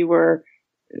maybe if you were,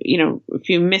 if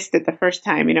you missed it the first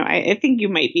time, I think you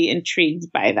might be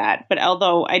intrigued by that. But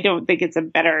although I don't think it's a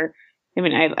better,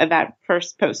 that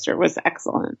first poster was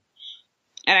excellent.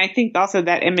 And I think also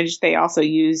that image they also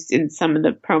used in some of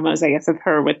the promos, I guess, of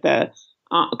her with the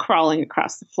crawling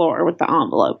across the floor with the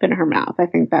envelope in her mouth. I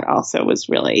think that also was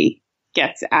really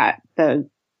gets at the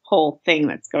whole thing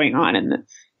that's going on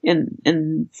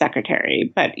in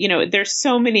Secretary. But, there's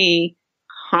so many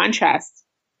contrasts,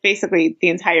 basically the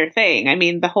entire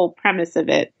thing. The whole premise of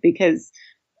it, because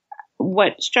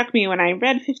what struck me when I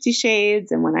read 50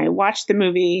 Shades and when I watched the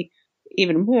movie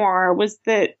even more was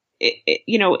that,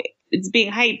 it's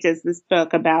being hyped as this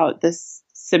book about this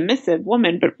submissive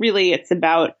woman, but really it's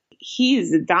about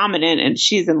he's dominant and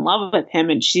she's in love with him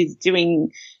and she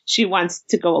wants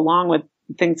to go along with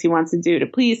things he wants to do to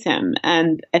please him.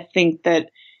 And I think that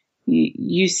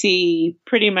you see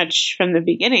pretty much from the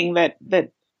beginning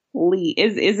that Lee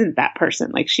isn't that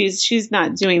person. Like she's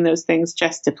not doing those things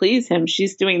just to please him.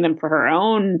 She's doing them for her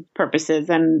own purposes.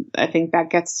 And I think that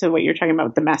gets to what you're talking about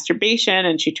with the masturbation.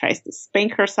 And she tries to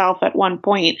spank herself at one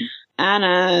point.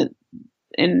 Anna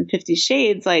in 50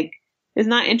 Shades, is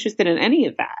not interested in any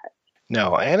of that.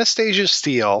 No, Anastasia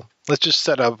Steele, let's just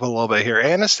set up a little bit here.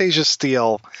 Anastasia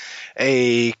Steele,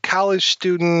 a college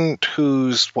student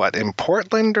who's, in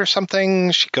Portland or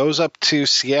something? She goes up to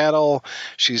Seattle.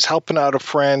 She's helping out a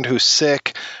friend who's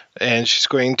sick, and she's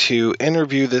going to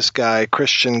interview this guy,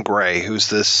 Christian Grey, who's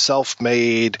this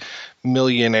self-made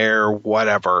millionaire,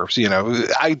 whatever,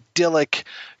 idyllic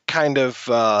kind of,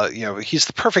 he's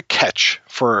the perfect catch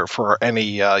for any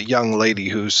young lady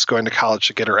who's going to college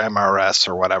to get her MRS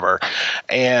or whatever.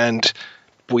 And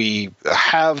we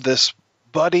have this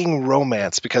budding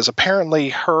romance because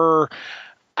apparently her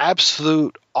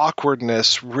absolute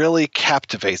awkwardness really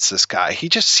captivates this guy. He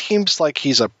just seems like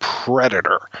he's a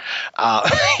predator.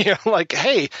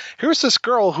 Hey, here's this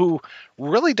girl who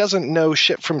really doesn't know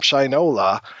shit from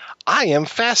Shinola. I am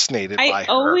fascinated by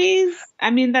her.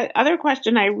 The other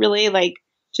question I really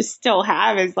just still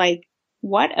have is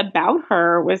what about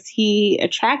her was he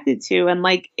attracted to? And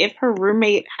like, if her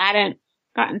roommate hadn't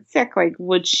gotten sick, like,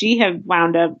 would she have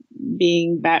wound up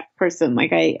being that person?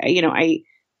 Like,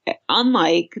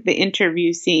 unlike the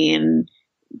interview scene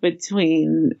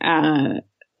between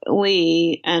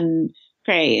Lee and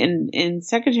Gray in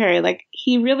Secretary, like,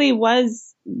 he really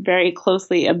was very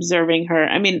closely observing her.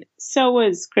 I mean, so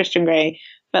was Christian Grey,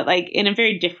 but like in a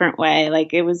very different way.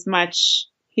 Like, it was much,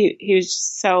 he was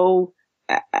so,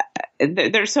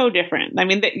 they're so different. I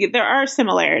mean, there are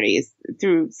similarities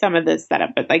through some of this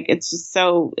setup, but like, it's just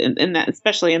so in that,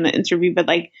 especially in the interview, but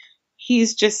like,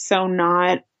 he's just so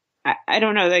not, I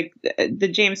don't know, like the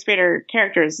James Spader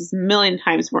character is a million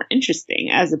times more interesting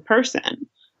as a person.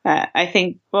 I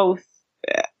think both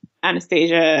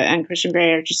Anastasia and Christian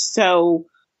Grey are just so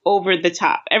over the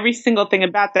top. Every single thing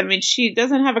about them. I mean, she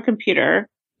doesn't have a computer,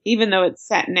 even though it's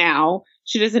set now.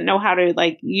 She doesn't know how to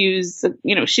like use,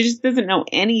 she just doesn't know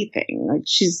anything. Like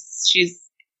she's,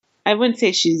 I wouldn't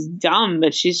say she's dumb,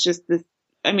 but she's just this,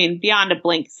 I mean, beyond a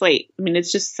blank slate. I mean,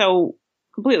 it's just so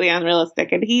completely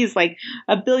unrealistic. And he's like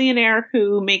a billionaire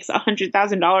who makes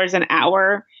 $100,000 an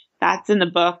hour. That's in the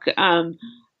book.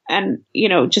 And,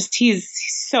 just he's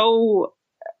so,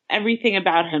 everything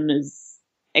about him is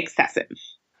excessive.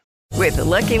 With the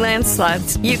Lucky Land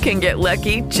Slots, you can get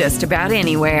lucky just about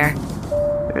anywhere.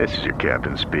 This is your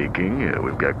captain speaking.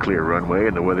 We've got clear runway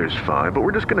and the weather's fine, but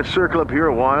we're just going to circle up here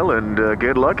a while and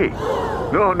get lucky.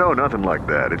 No, nothing like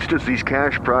that. It's just these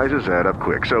cash prizes add up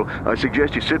quick. So I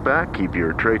suggest you sit back, keep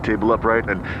your tray table upright,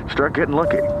 and start getting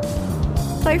lucky.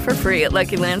 Play for free at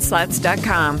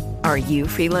LuckyLandSlots.com. Are you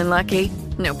feeling lucky?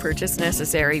 No purchase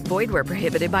necessary. Void where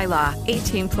prohibited by law.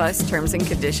 18+ terms and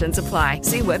conditions apply.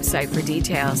 See website for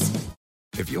details.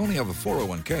 If you only have a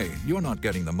 401k, you're not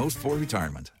getting the most for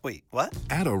retirement. Wait, what?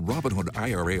 Add a Robinhood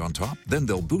IRA on top, then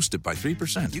they'll boost it by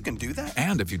 3%. You can do that?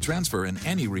 And if you transfer in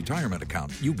any retirement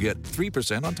account, you get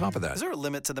 3% on top of that. Is there a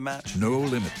limit to the match? No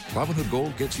limit. Robinhood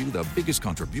Gold gets you the biggest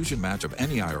contribution match of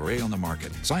any IRA on the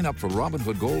market. Sign up for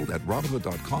Robinhood Gold at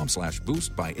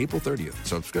Robinhood.com/boost by April 30th.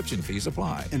 Subscription fees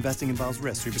apply. Investing involves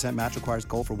risk. 3% match requires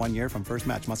gold for 1 year from first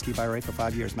match. Must keep IRA for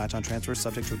 5 years. Match on transfers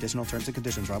subject to additional terms and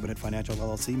conditions. Robinhood Financial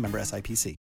LLC, member SIPC.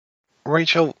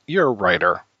 Rachel, you're a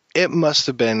writer. It must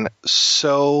have been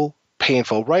so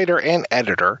painful, writer and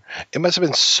editor, it must have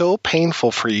been so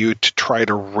painful for you to try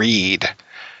to read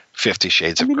 50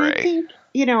 Shades of Grey. I think,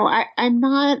 I'm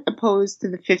not opposed to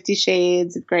the 50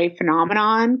 Shades of Grey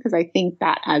phenomenon, because I think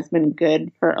that has been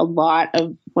good for a lot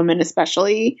of women,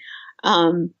 especially.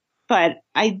 But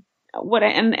I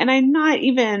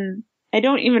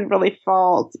don't even really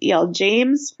fault E.L.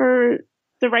 James for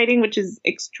the writing, which is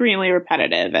extremely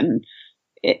repetitive, and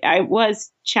it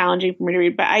was challenging for me to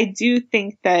read. But I do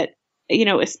think that,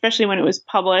 especially when it was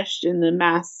published in the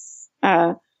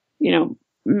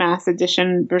mass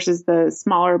edition versus the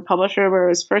smaller publisher where it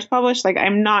was first published, like,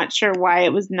 I'm not sure why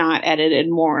it was not edited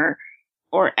more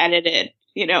or edited,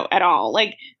 at all.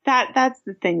 Like, that's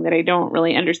the thing that I don't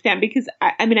really understand, because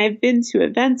I've been to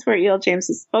events where E.L. James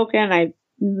has spoken. I've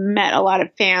met a lot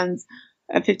of fans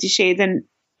of 50 Shades, and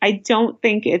I don't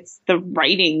think it's the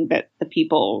writing that the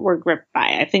people were gripped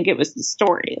by. I think it was the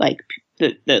story, like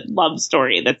the love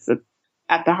story that's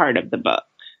at the heart of the book.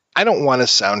 I don't want to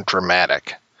sound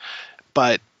dramatic,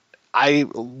 but I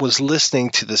was listening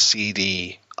to the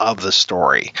CD of the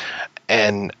story,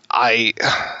 and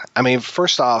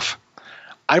first off,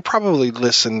 I probably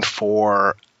listened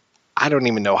for, I don't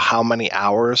even know how many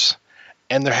hours,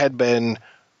 and there had been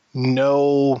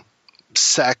no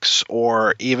sex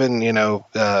or even,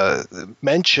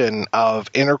 mention of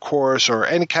intercourse or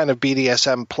any kind of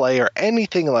BDSM play or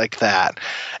anything like that.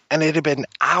 And it had been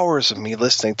hours of me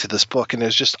listening to this book, and it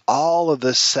was just all of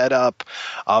this setup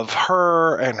of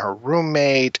her and her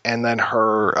roommate and then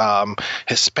her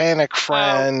Hispanic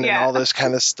friend and all this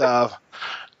kind of stuff.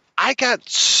 I got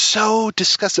so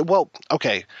disgusted. Well,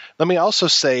 okay, let me also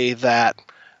say that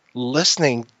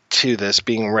listening to this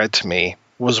being read to me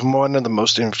was one of the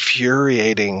most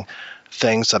infuriating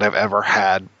things that I've ever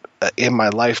had in my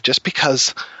life, just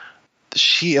because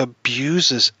she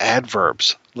abuses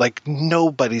adverbs like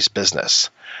nobody's business.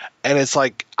 And it's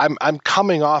like, I'm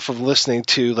coming off of listening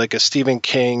to like a Stephen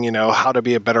King, How to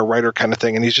Be a Better Writer kind of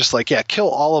thing. And he's just like, yeah, kill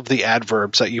all of the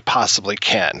adverbs that you possibly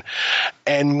can.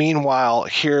 And meanwhile,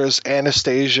 here's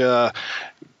Anastasia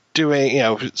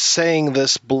doing, saying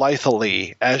this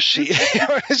blithely as she,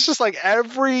 it's just like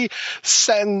every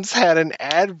sentence had an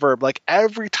adverb. Like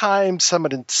every time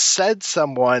someone said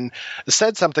something,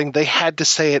 they had to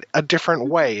say it a different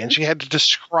way, and she had to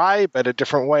describe it a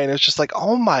different way. And it's just like,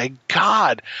 oh my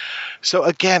God. So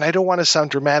again, I don't want to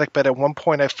sound dramatic, but at one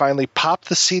point I finally popped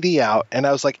the CD out, and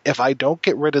I was like, if I don't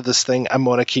get rid of this thing, I'm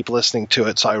going to keep listening to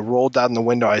it. So I rolled down the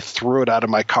window, I threw it out of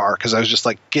my car, because I was just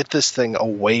like, get this thing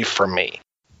away from me.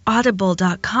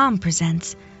 Audible.com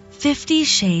presents 50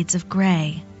 Shades of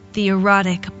Grey, the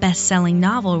erotic best-selling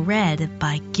novel read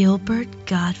by Gilbert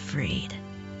Gottfried.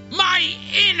 My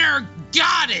inner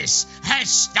goddess has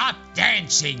stopped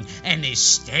dancing and is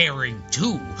staring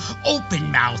too,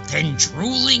 open-mouthed and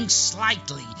drooling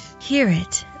slightly. Hear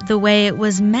it the way it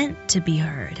was meant to be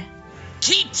heard.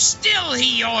 Keep still,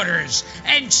 he orders,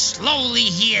 and slowly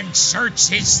he inserts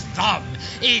his thumb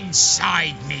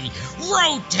inside me,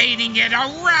 rotating it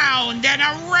around and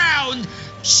around,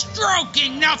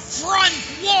 stroking the front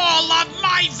wall of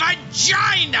my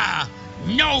vagina.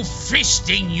 No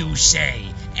fisting, you say?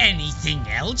 Anything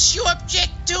else you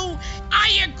object to?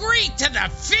 I agree to the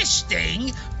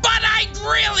fisting, but I'd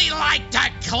really like to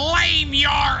claim your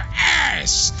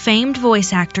ass. Famed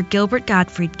voice actor Gilbert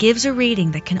Gottfried gives a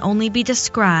reading that can only be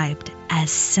described as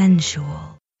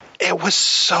sensual. It was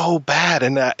so bad,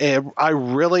 and it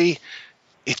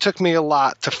took me a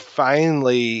lot to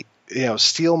finally,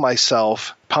 steel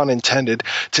myself, pun intended,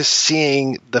 to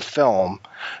seeing the film,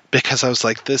 because I was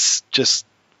like, this just,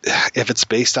 if it's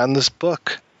based on this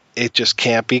book, it just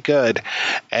can't be good.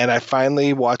 And I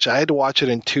finally I had to watch it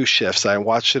in 2 shifts. I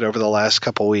watched it over the last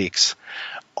couple weeks.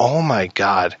 Oh my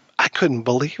God. I couldn't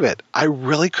believe it. I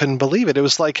really couldn't believe it. It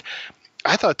was like,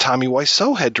 I thought Tommy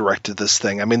Wiseau had directed this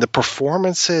thing. I mean, the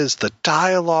performances, the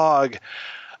dialogue,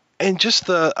 and just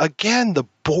the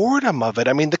boredom of it.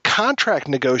 I mean, the contract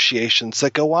negotiations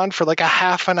that go on for like a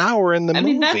half an hour in the movie. I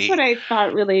mean, that's what I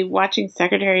thought, really, watching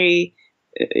Secretary.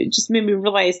 It just made me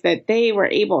realize that they were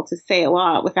able to say a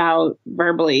lot without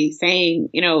verbally saying,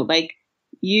 like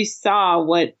you saw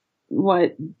what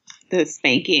the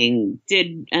spanking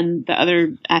did and the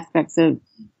other aspects of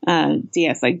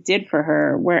DS did for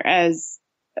her. Whereas,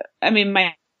 I mean,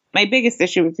 my biggest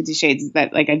issue with 50 Shades is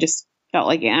that I just felt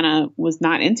like Anna was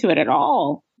not into it at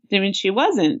all. I mean, she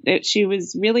wasn't. She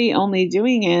was really only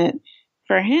doing it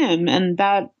for him, and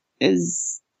that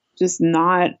is just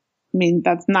not. I mean,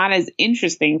 that's not as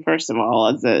interesting, first of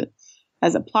all,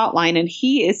 as a plot line. And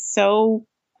he is so,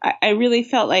 I really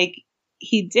felt like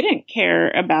he didn't care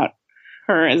about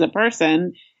her as a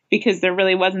person, because there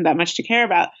really wasn't that much to care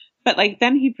about. But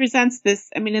then he presents this,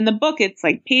 I mean, in the book, it's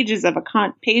like pages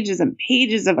and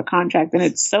pages of a contract, and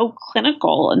it's so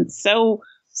clinical and so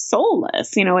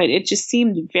soulless. It just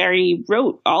seemed very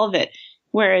rote, all of it.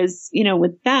 Whereas,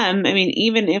 with them, I mean,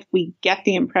 even if we get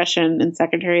the impression in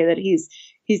Secretary that he's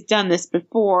done this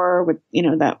before with,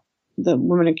 that the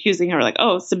woman accusing her,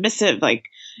 submissive,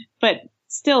 but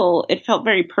still it felt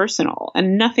very personal,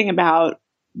 and nothing about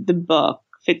the book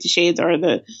 50 Shades or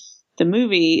the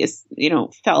movie is,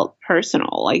 felt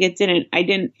personal. I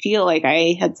didn't feel like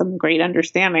I had some great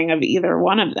understanding of either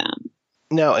one of them.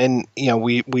 No. And,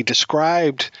 we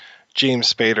described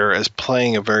James Spader as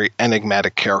playing a very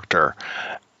enigmatic character,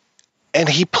 and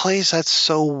he plays that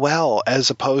so well,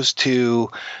 as opposed to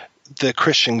the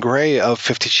Christian Grey of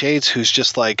 50 Shades, who's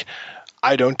just like,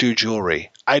 I don't do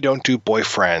jewelry, I don't do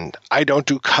boyfriend, I don't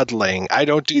do cuddling, I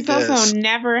don't do this. He's also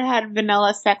never had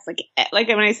vanilla sex. Like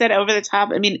when I said over the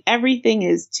top, I mean, everything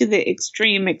is to the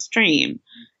extreme.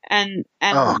 And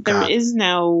there is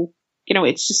no,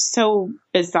 it's just so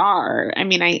bizarre. I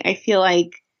mean, I feel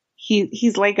like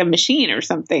he's like a machine or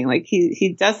something. Like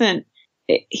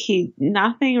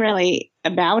nothing really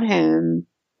about him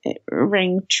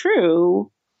rang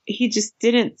true. He just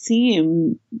didn't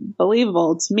seem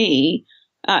believable to me.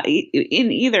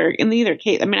 In either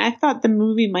case, I mean, I thought the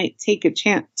movie might take the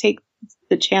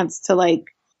chance to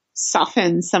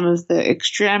soften some of the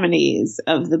extremities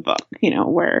of the book,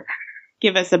 where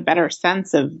give us a better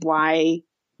sense of why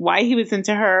he was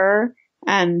into her,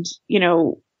 and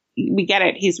we get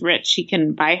it. He's rich; he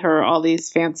can buy her all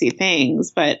these fancy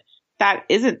things, but that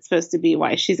isn't supposed to be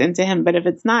why she's into him. But if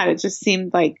it's not, it just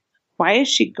seemed like, why is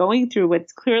she going through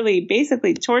what's clearly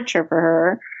basically torture for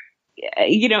her?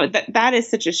 That is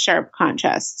such a sharp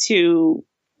contrast to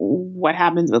what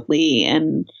happens with Lee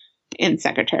and in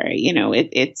Secretary.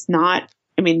 It's not,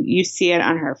 I mean, you see it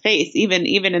on her face. Even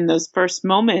in those first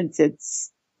moments,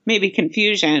 it's maybe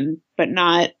confusion, but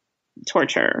not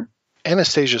torture.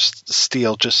 Anastasia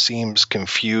Steele just seems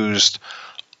confused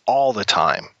all the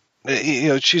time.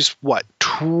 She's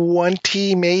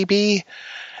 20 maybe?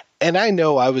 And I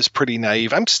know I was pretty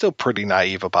naive. I'm still pretty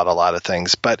naive about a lot of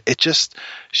things, but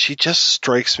she just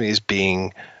strikes me as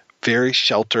being very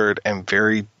sheltered and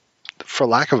very, for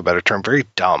lack of a better term, very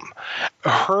dumb.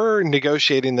 Her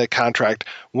negotiating the contract,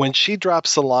 when she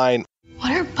drops the line,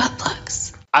 "What are butt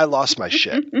plugs?" I lost my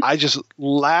shit. I just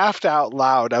laughed out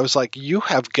loud. I was like, you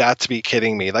have got to be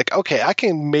kidding me. Like, okay, I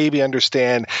can maybe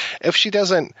understand if she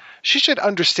should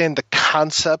understand the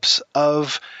concepts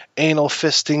of anal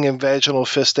fisting and vaginal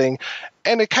fisting.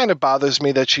 And it kind of bothers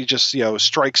me that she just,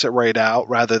 strikes it right out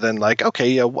rather than like,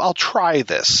 okay, I'll try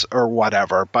this or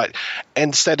whatever. But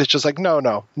instead it's just like,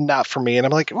 no, not for me. And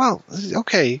I'm like, well,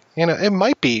 okay, it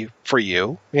might be for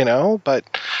you, but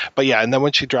yeah. And then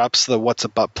when she drops the what's a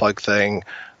butt plug thing,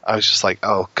 I was just like,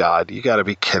 oh God, you got to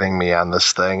be kidding me on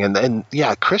this thing. And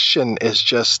yeah, Christian is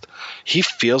just, he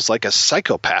feels like a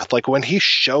psychopath. Like when he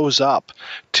shows up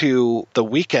to the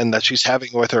weekend that she's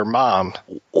having with her mom,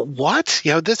 what?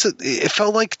 It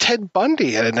felt like Ted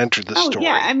Bundy had entered the story.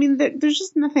 Yeah. I mean, there's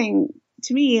just nothing,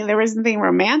 to me, there was nothing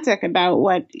romantic about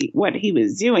what he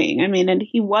was doing. I mean, and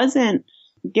he wasn't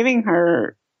giving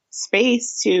her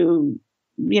space to,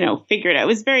 figure it out. It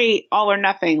was very all or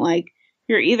nothing. Like,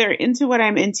 you're either into what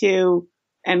I'm into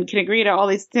and can agree to all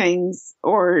these things,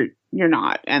 or you're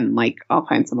not. And like, I'll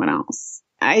find someone else.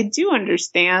 I do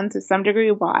understand to some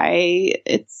degree why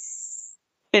it's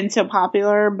been so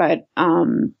popular, but,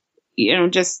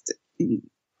 just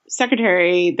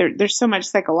Secretary, there's so much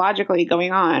psychologically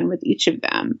going on with each of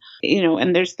them,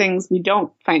 and there's things we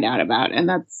don't find out about. And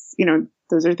that's,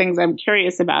 those are things I'm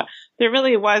curious about. There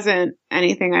really wasn't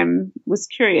anything I was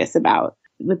curious about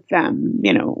with them,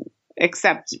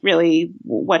 except really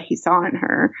what he saw in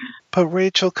her. But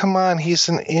Rachel, come on, he's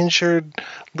an injured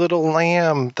little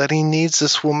lamb that he needs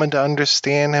this woman to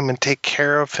understand him and take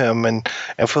care of him and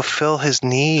fulfill his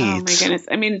needs. Oh my goodness.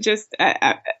 I mean, just,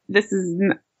 this is,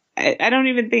 I don't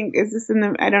even think,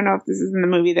 I don't know if this is in the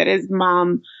movie that his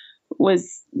mom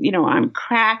was, on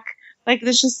crack. Like,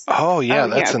 there's just. Oh yeah,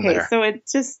 that's in there. So it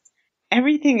just,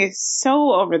 everything is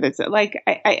so over the top. Like,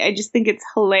 I just think it's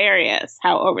hilarious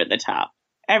how over the top.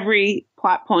 Every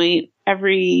plot point,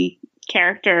 every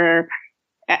character,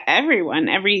 everyone,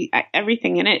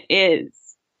 everything in it is.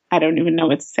 I don't even know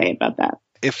what to say about that.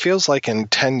 It feels like in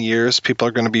 10 years, people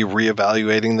are going to be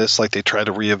reevaluating this like they try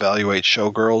to reevaluate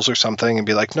Showgirls or something and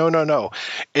be like, no.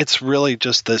 It's really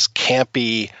just this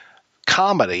campy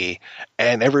comedy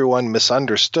and everyone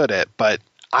misunderstood it. But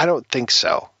I don't think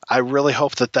so. I really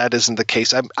hope that isn't the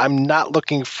case. I'm not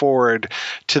looking forward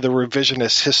to the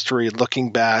revisionist history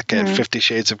looking back at 50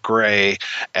 Shades of Grey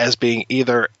as being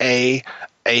either a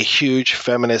huge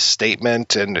feminist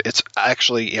statement and it's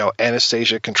actually,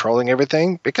 Anastasia controlling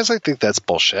everything, because I think that's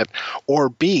bullshit, or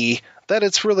B, that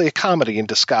it's really a comedy in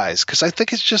disguise, because I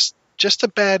think it's just a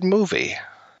bad movie.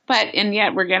 And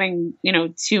yet we're getting,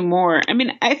 2 more. I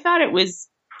mean, I thought it was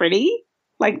pretty.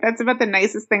 Like, that's about the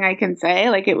nicest thing I can say.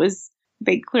 Like,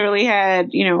 they clearly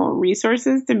had,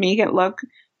 resources to make it look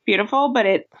beautiful, but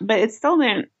it still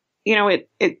didn't,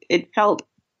 it felt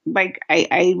like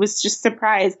I was just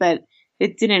surprised that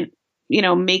it didn't,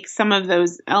 make some of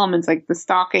those elements, like the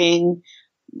stalking,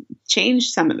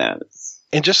 change some of those.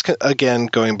 And just again,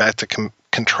 going back to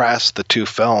contrast the two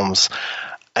films,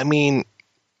 I mean,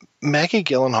 Maggie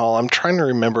Gyllenhaal, I'm trying to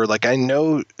remember, like, I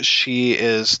know she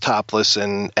is topless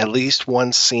in at least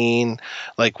one scene,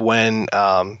 like when,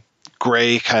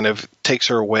 Gray kind of takes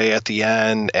her away at the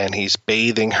end and he's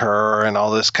bathing her and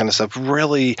all this kind of stuff.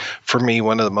 Really, for me,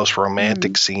 one of the most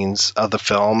romantic scenes of the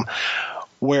film.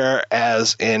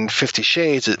 Whereas in 50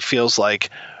 Shades, it feels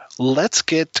like, let's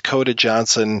get Dakota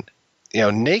Johnson,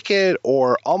 naked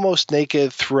or almost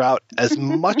naked throughout as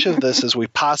much of this as we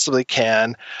possibly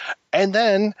can. And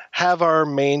then have our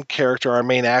main character, our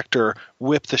main actor,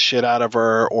 whip the shit out of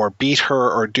her or beat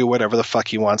her or do whatever the fuck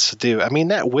he wants to do. I mean,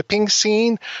 that whipping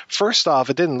scene, first off,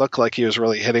 it didn't look like he was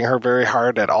really hitting her very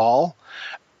hard at all.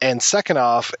 And second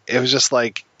off, it was just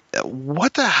like,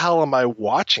 what the hell am I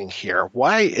watching here?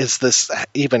 Why is this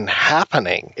even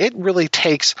happening? It really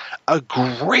takes a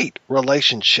great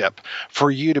relationship for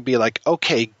you to be like,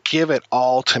 okay, give it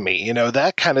all to me.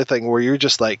 That kind of thing where you're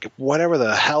just like, whatever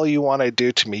the hell you want to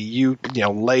do to me, you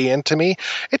lay into me.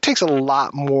 It takes a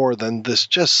lot more than this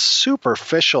just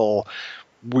superficial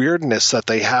weirdness that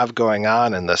they have going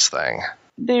on in this thing.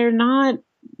 They're not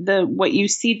what you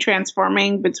see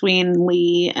transforming between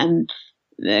Lee and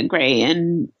the Gray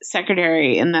and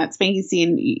Secretary in that spanking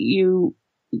scene.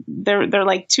 They're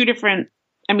like two different.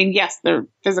 I mean, yes, they're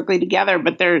physically together,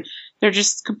 but they're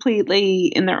just completely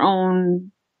in their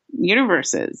own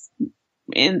universes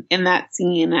in that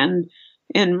scene and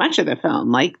in much of the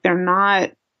film. Like, they're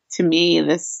not to me,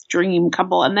 this dream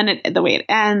couple. And then the way it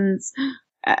ends,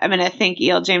 I mean, I think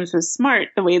E.L. James was smart.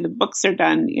 The way the books are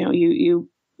done, you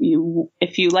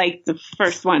if you like the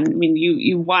first one, I mean,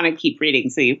 you want to keep reading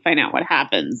so you find out what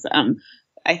happens.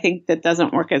 I think that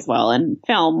doesn't work as well in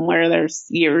film where there's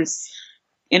years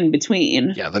in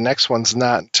between. Yeah, the next one's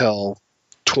not until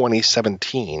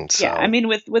 2017. So. Yeah, I mean,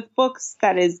 with books,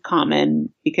 that is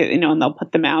common because, and they'll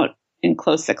put them out in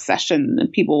close succession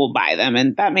and people will buy them,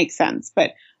 and that makes sense.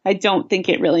 But I don't think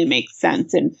it really makes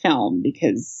sense in film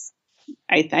because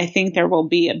I think there will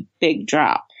be a big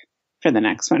drop for the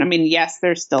next one. I mean, yes,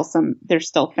 there's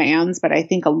still fans, but I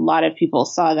think a lot of people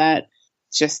saw that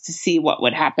just to see what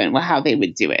would happen, how they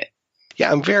would do it.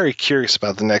 Yeah, I'm very curious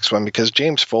about the next one because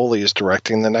James Foley is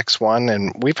directing the next one,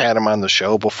 and we've had him on the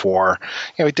show before.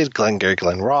 He did Glengarry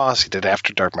Glen Ross, he did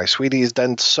After Dark, My Sweetie. He's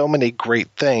done so many great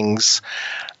things.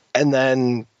 And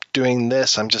then doing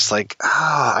this, I'm just like,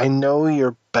 I know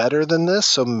you're better than this,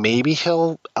 so maybe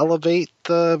he'll elevate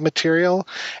the material.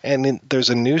 And there's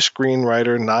a new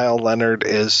screenwriter, Niall Leonard,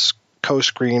 is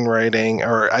co-screenwriting,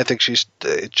 or I think she's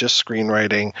just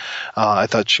screenwriting. I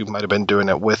thought she might have been doing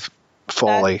it with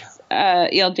Foley.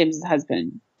 That's E.L. James'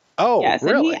 husband. Oh, yes,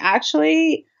 really? And he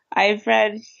actually, I've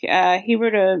read, he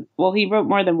wrote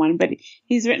more than one, but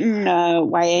he's written a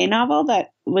YA novel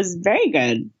that was very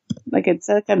good. Like, it's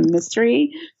like a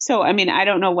mystery. So, I mean, I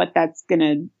don't know what that's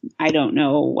gonna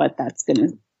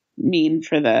mean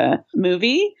for the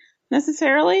movie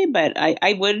necessarily, but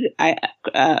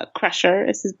Crusher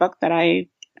is his book that I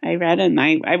read, and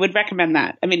I would recommend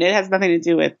that. I mean, it has nothing to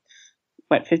do with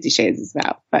what 50 Shades is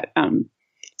about, but,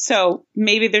 so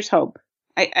maybe there's hope.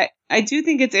 I do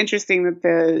think it's interesting that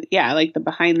the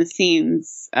behind the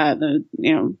scenes,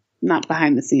 not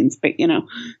behind the scenes, but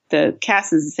the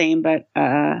cast is the same, but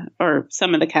or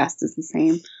some of the cast is the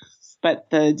same, but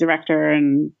the director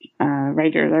and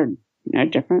writer are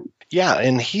different. Yeah,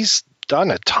 and he's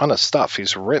done a ton of stuff.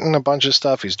 He's written a bunch of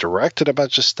stuff. He's directed a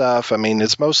bunch of stuff. I mean,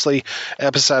 it's mostly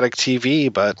episodic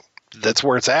TV, but that's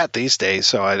where it's at these days.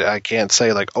 So I can't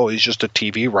say like, oh, he's just a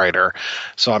TV writer.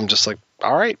 So I'm just like,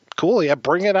 all right, cool. Yeah,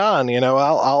 bring it on.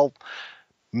 I'll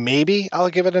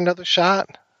give it another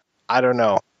shot. I don't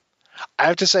know. I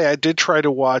have to say, I did try to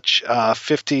watch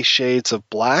 50 Shades of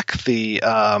Black, the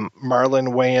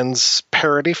Marlon Wayans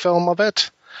parody film of it.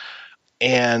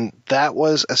 And that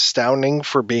was astounding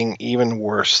for being even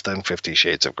worse than 50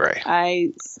 Shades of Grey.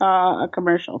 I saw a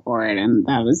commercial for it, and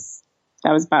that was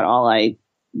about all I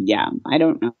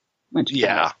don't know much.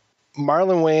 Yeah.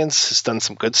 Marlon Wayans has done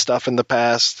some good stuff in the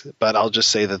past, but I'll just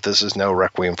say that this is no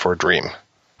Requiem for a Dream.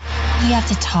 We have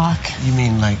to talk. You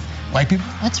mean like white people?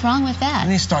 What's wrong with that?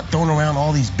 And they start throwing around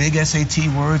all these big SAT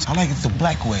words. I like it the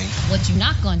black way. What you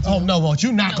not gonna do? Oh, no, what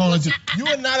you not gonna do? You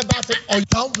are not about to,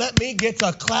 don't let me get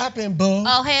to clapping, boo.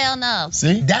 Oh, hell no.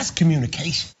 See, that's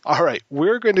communication. All right,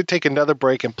 we're going to take another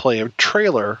break and play a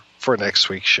trailer for next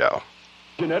week's show.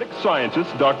 Genetic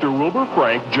scientist Dr. Wilbur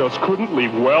Frank just couldn't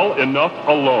leave well enough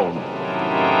alone.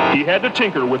 He had to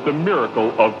tinker with the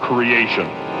miracle of creation.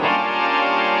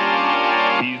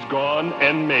 He's gone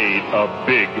and made a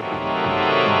big,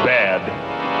 bad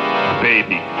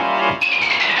baby.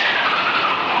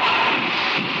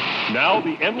 Now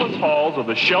the endless halls of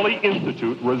the Shelley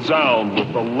Institute resound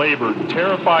with the labored,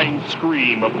 terrifying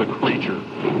scream of the creature.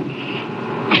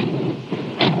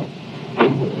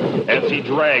 As he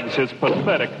drags his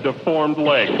pathetic, deformed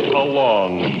leg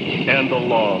along and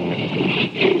along,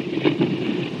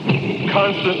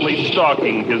 constantly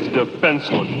stalking his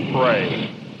defenseless prey,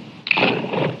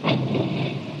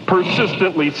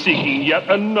 persistently seeking yet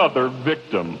another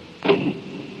victim,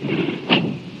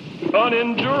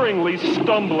 unenduringly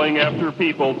stumbling after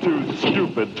people too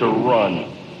stupid to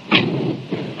run.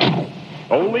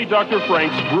 Only Dr.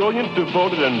 Frank's brilliant,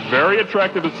 devoted, and very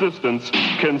attractive assistants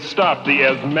can stop the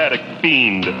asthmatic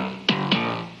fiend.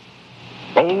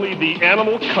 Only the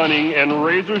animal cunning and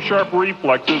razor-sharp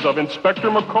reflexes of Inspector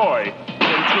McCoy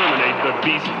can terminate the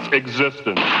beast's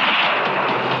existence.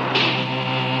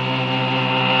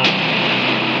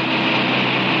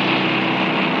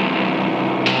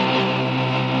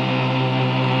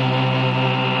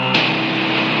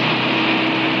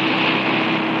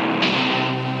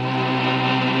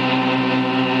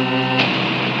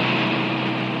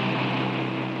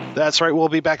 That's right. We'll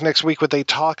be back next week with a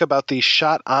talk about the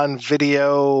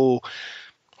shot-on-video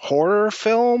horror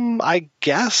film, I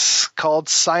guess, called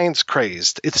Science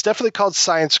Crazed. It's definitely called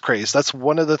Science Crazed. That's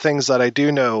one of the things that I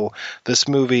do know. This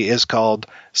movie is called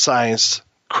Science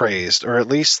crazed, or at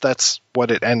least that's what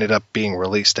it ended up being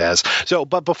released as. So,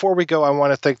 but before we go, I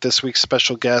want to thank this week's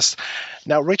special guest.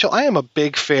 Now, Rachel, I am a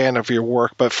big fan of your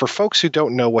work, but for folks who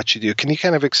don't know what you do, can you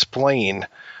kind of explain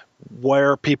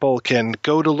where people can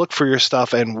go to look for your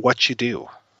stuff and what you do?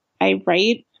 I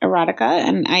write erotica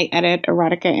and I edit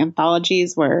erotica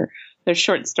anthologies where there's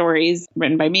short stories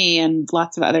written by me and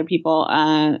lots of other people.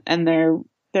 And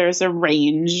there's a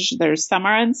range. Some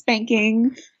are on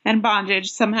spanking and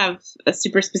bondage. Some have a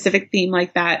super specific theme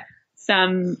like that.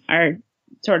 Some are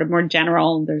sort of more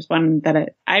general. There's one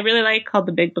that I really like called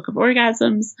The Big Book of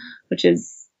Orgasms, which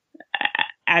is,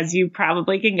 as you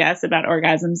probably can guess, about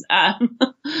orgasms.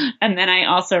 And then I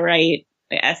also write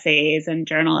essays and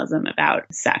journalism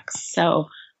about sex. So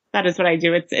that is what I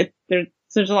do.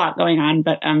 There's a lot going on,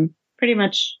 but pretty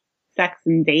much sex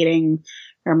and dating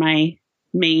are my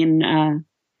main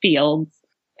fields.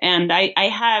 And I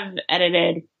have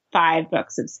edited 5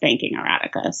 books of spanking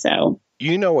erotica. So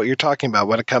you know what you're talking about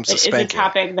when it comes to spanking. It's a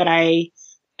topic that I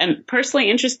am personally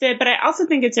interested, but I also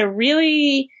think it's a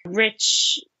really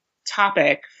rich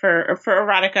topic for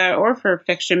erotica or for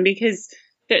fiction, because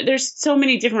there's so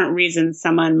many different reasons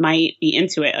someone might be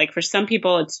into it. Like for some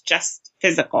people, it's just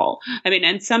physical. I mean,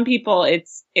 and some people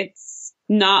it's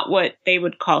not what they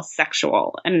would call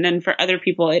sexual. And then for other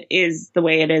people, it is the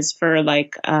way it is for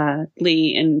like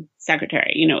Lee in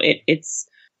Secretary. You know, it's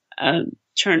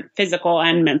physical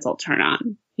and mental turn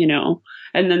on, you know.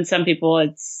 And then some people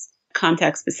it's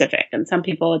context specific, and some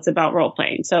people it's about role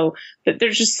playing. So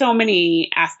there's just so many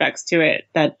aspects to it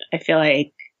that I feel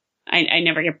like I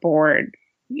never get bored,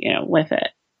 you know, with it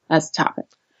as a topic.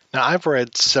 Now, I've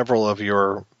read several of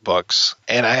your books,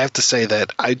 and I have to say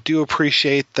that I do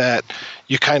appreciate that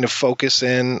you kind of focus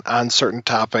in on certain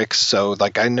topics. So,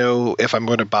 like, I know if I'm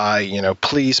going to buy, you know,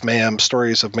 Please, Ma'am,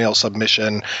 Stories of Male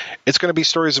Submission, it's going to be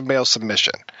Stories of Male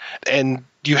Submission. And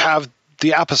you have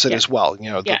the opposite as well,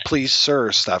 you know, the Please,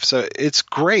 Sir stuff. So it's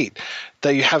great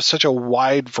that you have such a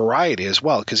wide variety as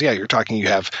well. Because, you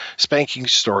have spanking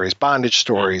stories, bondage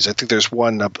stories. I think there's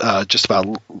one just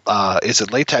about, is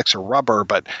it latex or rubber?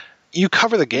 But you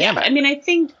cover the gamut. Yeah, I mean, I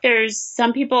think there's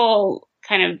some people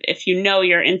kind of, if you know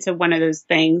you're into one of those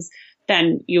things,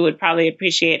 then you would probably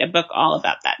appreciate a book all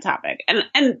about that topic.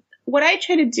 And what I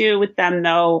try to do with them,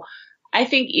 though, I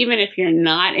think even if you're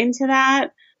not into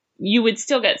that, you would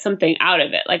still get something out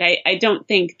of it. Like, I don't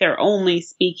think they're only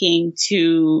speaking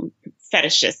to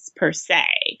fetishists per se.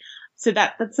 So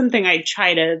that's something I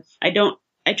try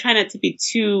not to be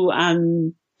too,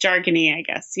 jargony, I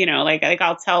guess, you know, like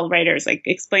I'll tell writers, like,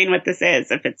 explain what this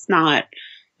is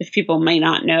if people may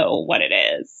not know what it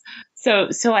is.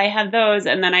 So I have those,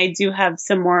 and then I do have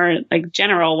some more like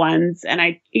general ones, and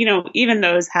I, you know, even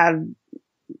those have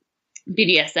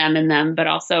BDSM in them, but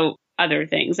also other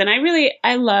things. And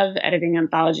I love editing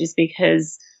anthologies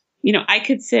because, you know, I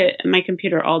could sit at my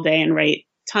computer all day and write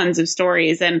tons of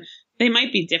stories, and they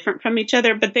might be different from each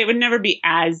other, but they would never be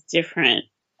as different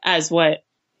as what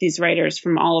these writers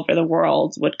from all over the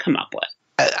world would come up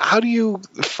with. How do you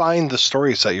find the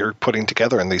stories that you're putting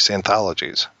together in these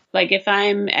anthologies? Like if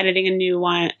I'm editing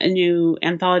a new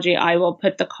anthology, I will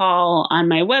put the call on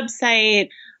my website,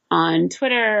 on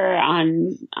Twitter,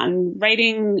 on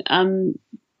writing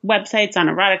websites, on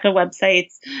erotica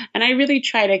websites. And I really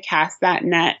try to cast that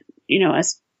net, you know,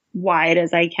 as wide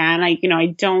as I can. I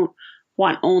don't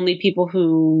want only people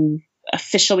who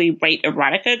officially write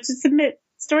erotica to submit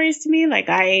stories to me. Like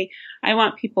I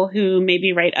want people who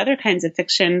maybe write other kinds of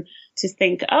fiction to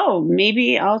think, oh,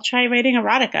 maybe I'll try writing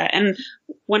erotica. And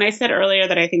when I said earlier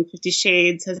that I think 50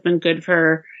 Shades has been good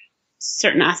for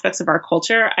certain aspects of our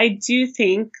culture, I do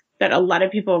think that a lot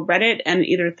of people read it and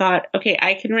either thought, okay,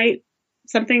 I can write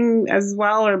something as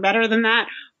well or better than that,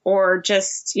 or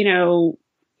just, you know,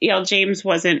 E.L. James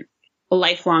wasn't a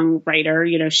lifelong writer.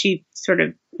 You know, she sort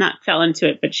of not fell into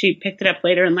it, but she picked it up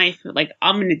later in life. Like,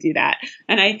 I'm going to do that.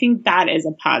 And I think that is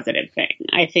a positive thing.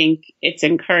 I think it's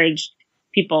encouraged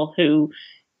people who,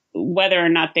 whether or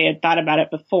not they had thought about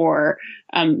it before,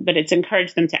 but it's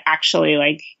encouraged them to actually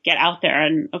like get out there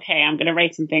and, okay, I'm going to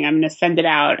write something. I'm going to send it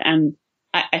out. And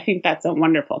I think that's a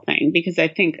wonderful thing, because I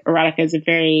think erotica is a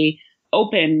very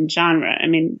open genre. I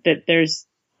mean, that there's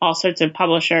all sorts of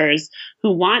publishers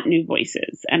who want new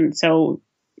voices. And so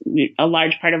a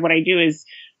large part of what I do is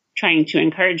trying to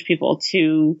encourage people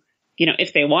to, you know,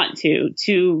 if they want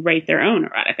to write their own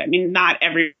erotica. I mean, not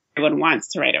everyone wants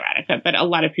to write erotica, but a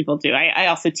lot of people do. I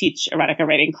also teach erotica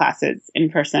writing classes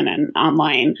in person and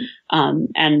online.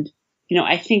 And, you know,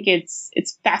 I think it's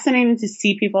fascinating to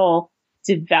see people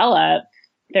develop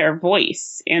their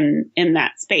voice in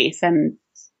that space and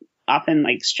often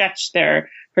like stretch their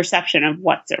perception of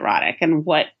what's erotic and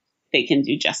what they can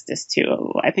do justice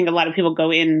to. I think a lot of people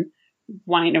go in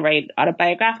wanting to write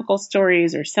autobiographical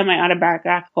stories or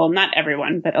semi-autobiographical, not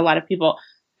everyone, but a lot of people,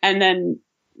 and then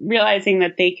realizing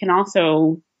that they can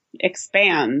also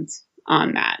expand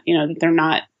on that,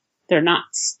 that they're not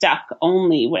stuck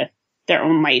only with their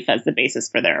own life as the basis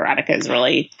for their erotica is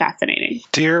really fascinating.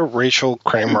 Dear Rachel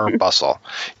Kramer Bussel,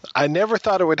 I never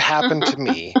thought it would happen to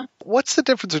me. What's the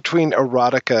difference between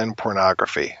erotica and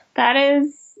pornography? That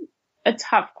is a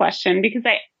tough question because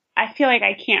I feel like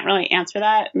I can't really answer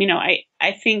that.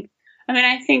 I think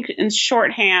in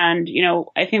shorthand,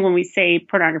 I think when we say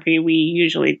pornography, we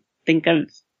usually think of,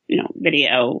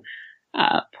 video,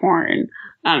 porn.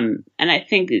 And I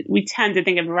think we tend to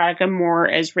think of erotica more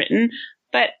as written,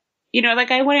 but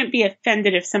I wouldn't be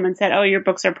offended if someone said, oh, your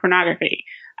books are pornography.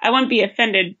 I wouldn't be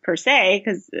offended per se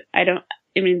because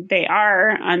they are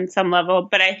on some level,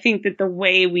 but I think that the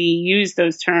way we use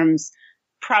those terms,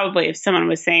 probably if someone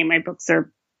was saying my books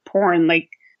are porn,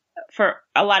 for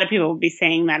a lot of people would be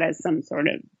saying that as some sort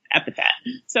of epithet.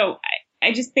 So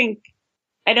I just think,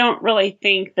 I don't really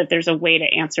think that there's a way to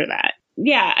answer that.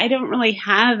 Yeah, I don't really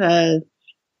have a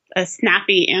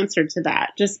snappy answer to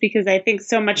that, just because I think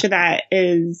so much of that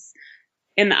is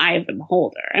in the eye of the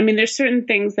beholder. There's certain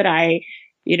things that I,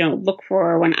 look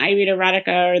for when I read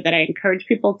erotica, or that I encourage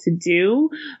people to do,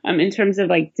 in terms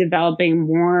of developing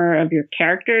more of your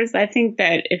characters. I think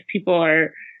that if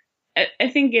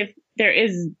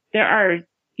there are,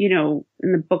 in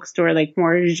the bookstore,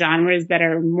 more genres that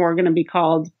are more going to be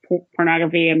called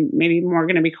pornography and maybe more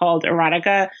going to be called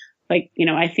erotica. I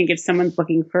think if someone's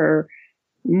looking for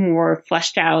more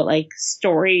fleshed out,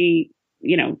 story,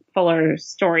 fuller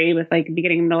story with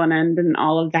beginning, middle, and end and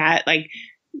all of that,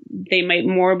 they might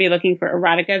more be looking for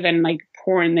erotica than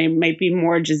porn. They might be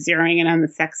more just zeroing in on the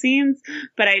sex scenes,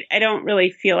 but I don't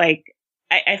really feel I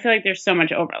feel like there's so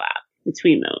much overlap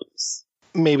between those.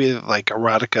 Maybe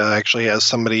erotica actually has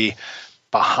somebody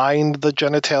behind the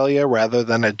genitalia rather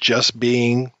than it just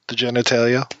being the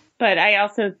genitalia. But I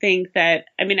also think that,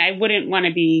 I wouldn't want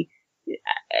to be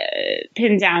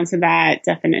pinned down to that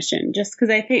definition, just because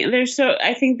I think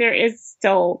there is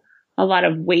still a lot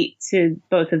of weight to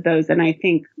both of those. And I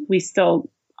think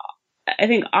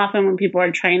often when people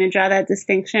are trying to draw that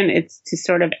distinction, it's to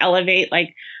sort of elevate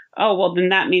oh, well, then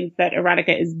that means that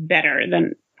erotica is better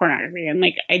than pornography. And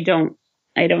I don't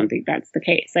think that's the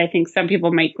case. I think some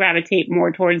people might gravitate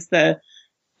more towards the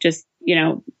just,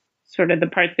 sort of the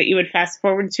parts that you would fast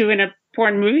forward to in a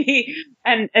porn movie.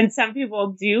 And some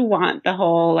people do want the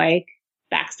whole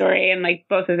backstory, and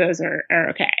both of those are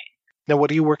okay. Now, what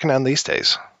are you working on these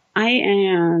days? I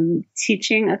am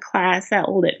teaching a class at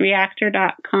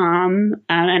litreactor.com,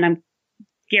 and I'm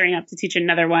gearing up to teach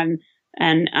another one.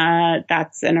 And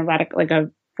that's an erotic,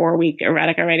 a 4-week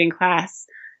erotica writing class.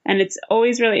 And it's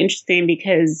always really interesting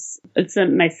because it's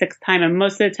my 6th time, and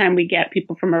most of the time we get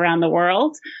people from around the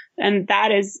world. And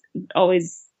that is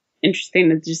always interesting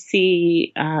to just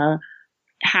see where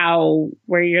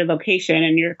your location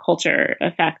and your culture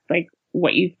affect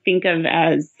what you think of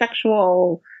as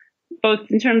sexual, both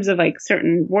in terms of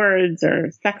certain words or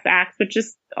sex acts, but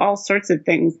just all sorts of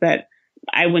things that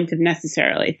I wouldn't have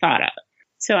necessarily thought of.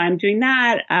 So I'm doing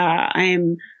that.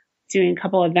 I'm doing a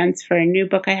couple events for a new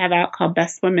book I have out called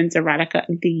Best Women's Erotica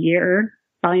of the Year,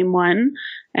 Volume 1.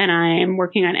 And I am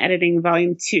working on editing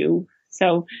Volume 2.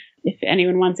 So if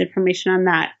anyone wants information on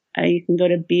that, you can go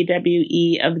to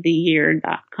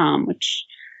bweoftheyear.com, which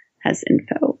has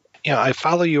info. I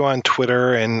follow you on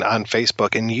Twitter and on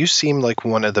Facebook, and you seem like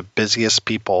one of the busiest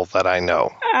people that I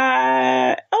know.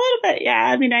 A little bit,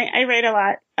 yeah. I write a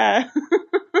lot.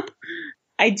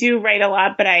 I do write a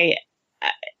lot, but I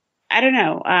don't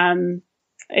know.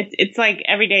 It's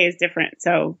every day is different.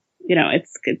 So,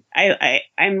 it's good.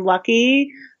 I'm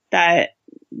lucky that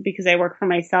because I work for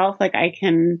myself, I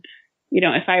can,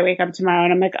 if I wake up tomorrow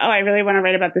and I'm oh, I really want to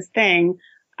write about this thing,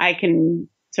 I can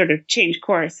sort of change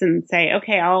course and say,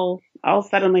 okay, I'll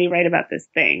suddenly write about this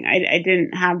thing. I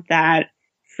didn't have that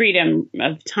freedom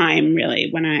of time really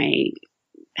when I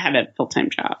had a full-time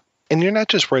job. And you're not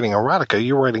just writing erotica;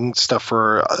 you're writing stuff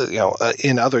for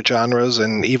in other genres,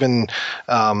 and even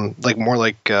more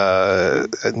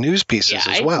news pieces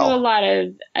as well.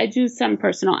 I do some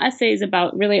personal essays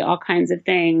about really all kinds of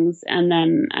things, and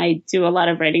then I do a lot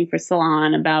of writing for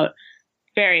Salon about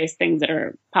various things that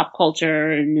are pop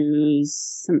culture, news,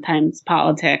 sometimes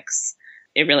politics.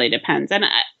 It really depends, and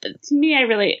to me,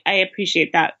 I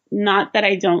appreciate that. Not that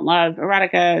I don't love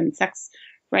erotica and sex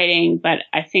writing, but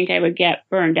I think I would get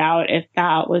burned out if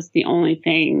that was the only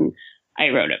thing I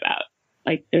wrote about.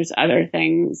 There's other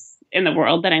things in the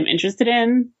world that I'm interested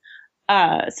in.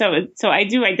 So I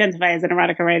do identify as an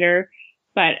erotica writer,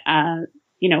 but,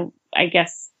 I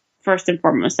guess first and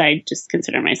foremost, I just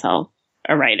consider myself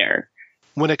a writer.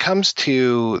 When it comes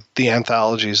to the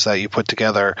anthologies that you put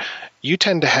together, you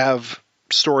tend to have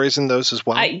stories in those as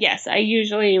well? Yes, I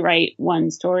usually write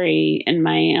one story in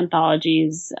my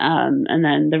anthologies, and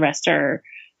then the rest are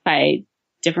by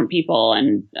different people.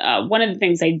 And one of the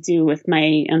things I do with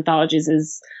my anthologies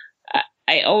is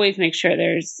I always make sure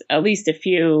there's at least a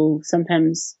few,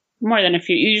 sometimes more than a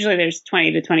few. Usually there's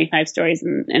 20 to 25 stories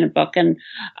in a book. And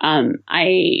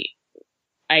I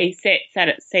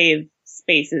save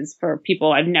spaces for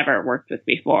people I've never worked with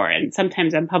before. And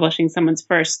sometimes I'm publishing someone's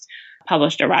first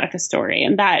published erotica story.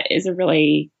 And that is a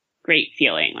really great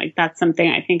feeling. Like, that's something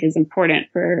I think is important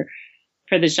for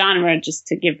the genre, just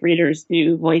to give readers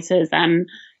new voices. And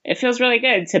it feels really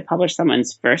good to publish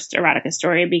someone's first erotica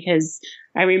story, because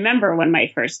I remember when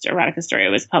my first erotica story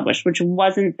was published, which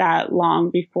wasn't that long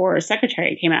before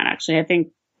Secretary came out, actually. I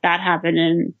think that happened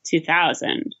in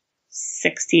 2000,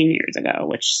 16 years ago,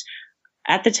 which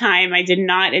at the time I did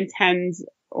not intend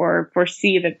or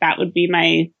foresee that would be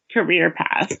my career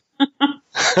path.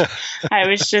 I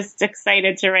was just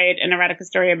excited to write an erotica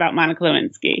story about Monica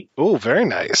Lewinsky. Oh, very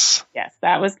nice. Yes,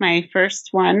 that was my first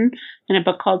one in a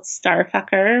book called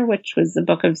Starfucker, which was a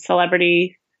book of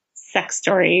celebrity sex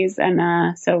stories.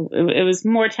 And so it was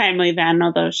more timely then,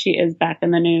 although she is back in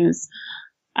the news.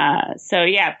 So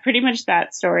yeah, pretty much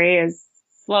that story is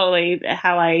slowly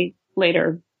how I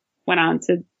later went on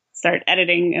to start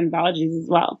editing anthologies as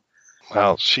well.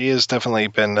 Well, she has definitely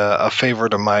been a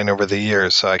favorite of mine over the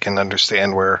years, so I can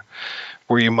understand where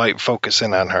you might focus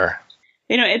in on her.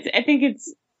 I think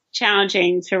it's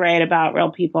challenging to write about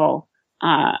real people.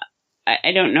 I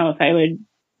don't know if I would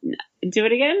do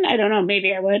it again. I don't know.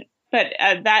 Maybe I would. But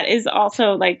that is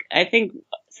also, like, I think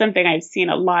something I've seen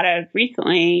a lot of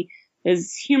recently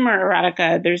is humor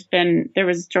erotica. There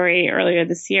was a story earlier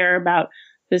this year about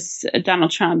this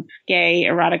Donald Trump gay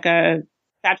erotica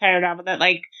satire novel that,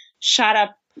 like, shot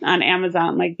up on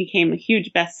Amazon, like, became a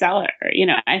huge bestseller.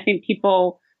 I think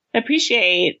people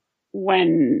appreciate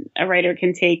when a writer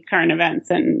can take current events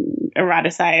and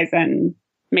eroticize and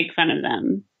make fun of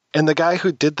them. And the guy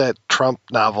who did that Trump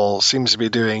novel seems to be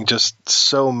doing just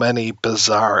so many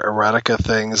bizarre erotica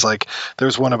things. Like,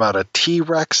 there's one about a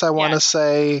T-Rex, I want to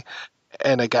say,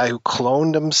 and a guy who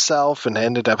cloned himself and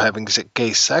ended up having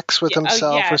gay sex with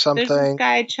himself or something. There's this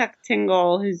guy, Chuck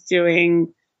Tingle, who's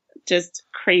doing just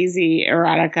crazy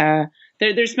erotica.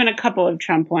 There's been a couple of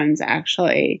Trump ones,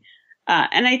 actually.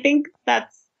 And I think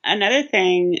that's another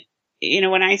thing.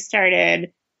 When I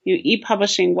started,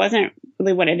 e-publishing wasn't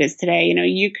really what it is today.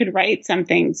 You could write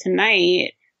something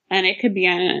tonight and it could be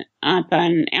up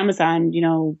on Amazon,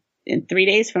 in 3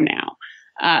 days from now.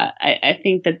 I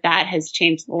think that has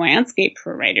changed the landscape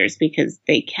for writers, because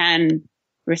they can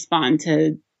respond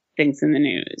to things in the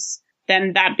news.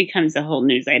 Then that becomes a whole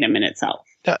news item in itself.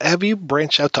 Now, have you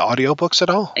branched out to audiobooks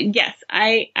at all? Yes.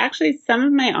 Some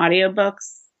of my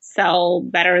audiobooks sell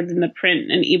better than the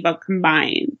print and ebook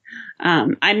combined.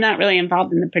 I'm not really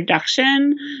involved in the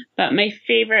production, but my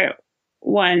favorite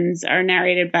ones are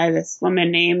narrated by this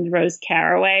woman named Rose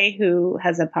Caraway, who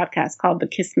has a podcast called The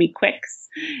Kiss Me Quicks.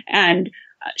 And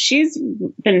she's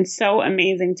been so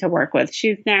amazing to work with.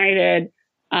 She's narrated,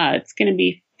 it's going to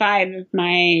be 5 of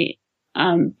my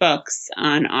books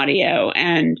on audio,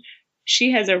 and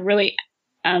she has a really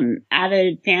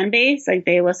avid fan base. Like,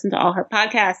 they listen to all her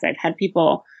podcasts. I've had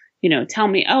people, tell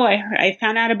me, oh, I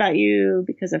found out about you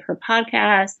because of her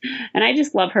podcast. And I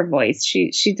just love her voice.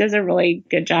 She does a really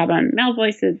good job on male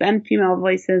voices and female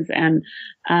voices. And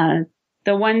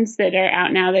the ones that are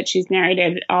out now that she's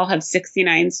narrated all have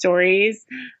 69 stories.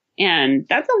 And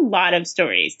that's a lot of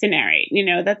stories to narrate.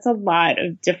 That's a lot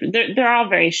of different, they're all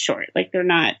very short. Like, they're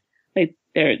not, like,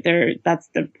 that's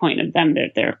the point of them.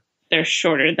 They're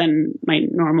shorter than my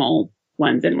normal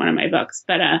ones in one of my books,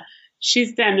 but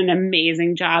she's done an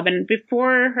amazing job. And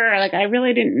before her, like, I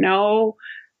really didn't know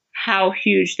how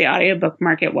huge the audiobook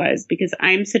market was, because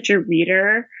I'm such a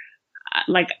reader.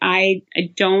 Like, I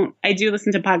do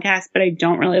listen to podcasts, but I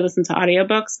don't really listen to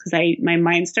audiobooks because my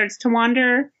mind starts to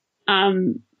wander.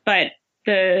 But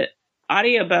the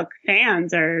audiobook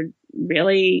fans are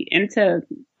really into,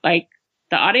 like,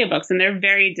 the audiobooks, and they're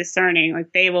very discerning.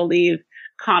 Like, they will leave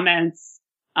comments,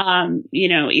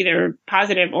 either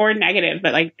positive or negative,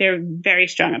 but, like, they're very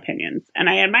strong opinions. And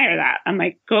I admire that. I'm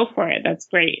like, go for it. That's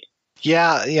great.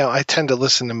 Yeah, I tend to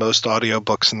listen to most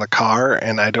audiobooks in the car,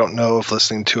 and I don't know if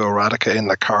listening to erotica in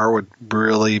the car would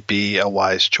really be a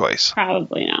wise choice.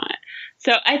 Probably not.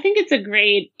 So I think it's a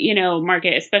great,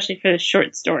 market, especially for the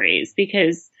short stories,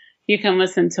 because, you can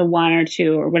listen to one or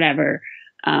two or whatever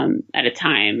at a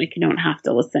time. Like, you don't have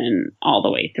to listen all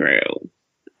the way through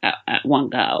at one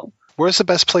go. Where's the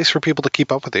best place for people to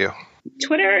keep up with you?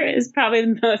 Twitter is probably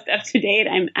the most up to date.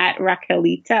 I'm at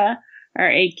Raquelita,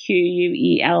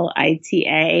 Raquelita.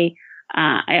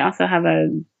 I also have a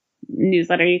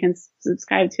newsletter you can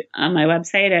subscribe to on my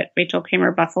website at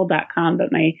rachelkramerbussel.com,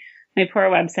 but my poor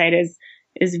website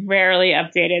is rarely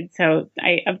updated, so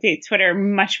I update Twitter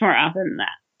much more often than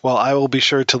that. Well, I will be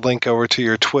sure to link over to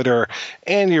your Twitter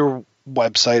and your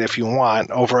website if you want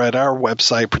over at our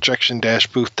website,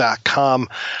 projection-booth.com.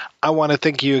 I want to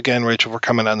thank you again, Rachel, for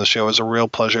coming on the show. It was a real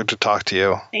pleasure to talk to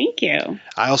you. Thank you.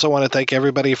 I also want to thank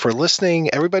everybody for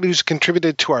listening, everybody who's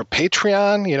contributed to our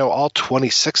Patreon, all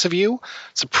 26 of you.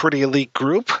 It's a pretty elite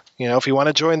group. If you want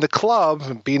to join the club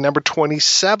and be number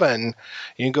 27,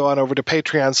 you can go on over to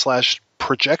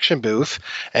Patreon/Projection Booth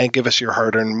and give us your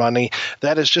hard-earned money.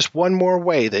 That is just one more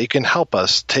way that you can help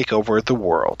us take over the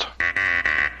world.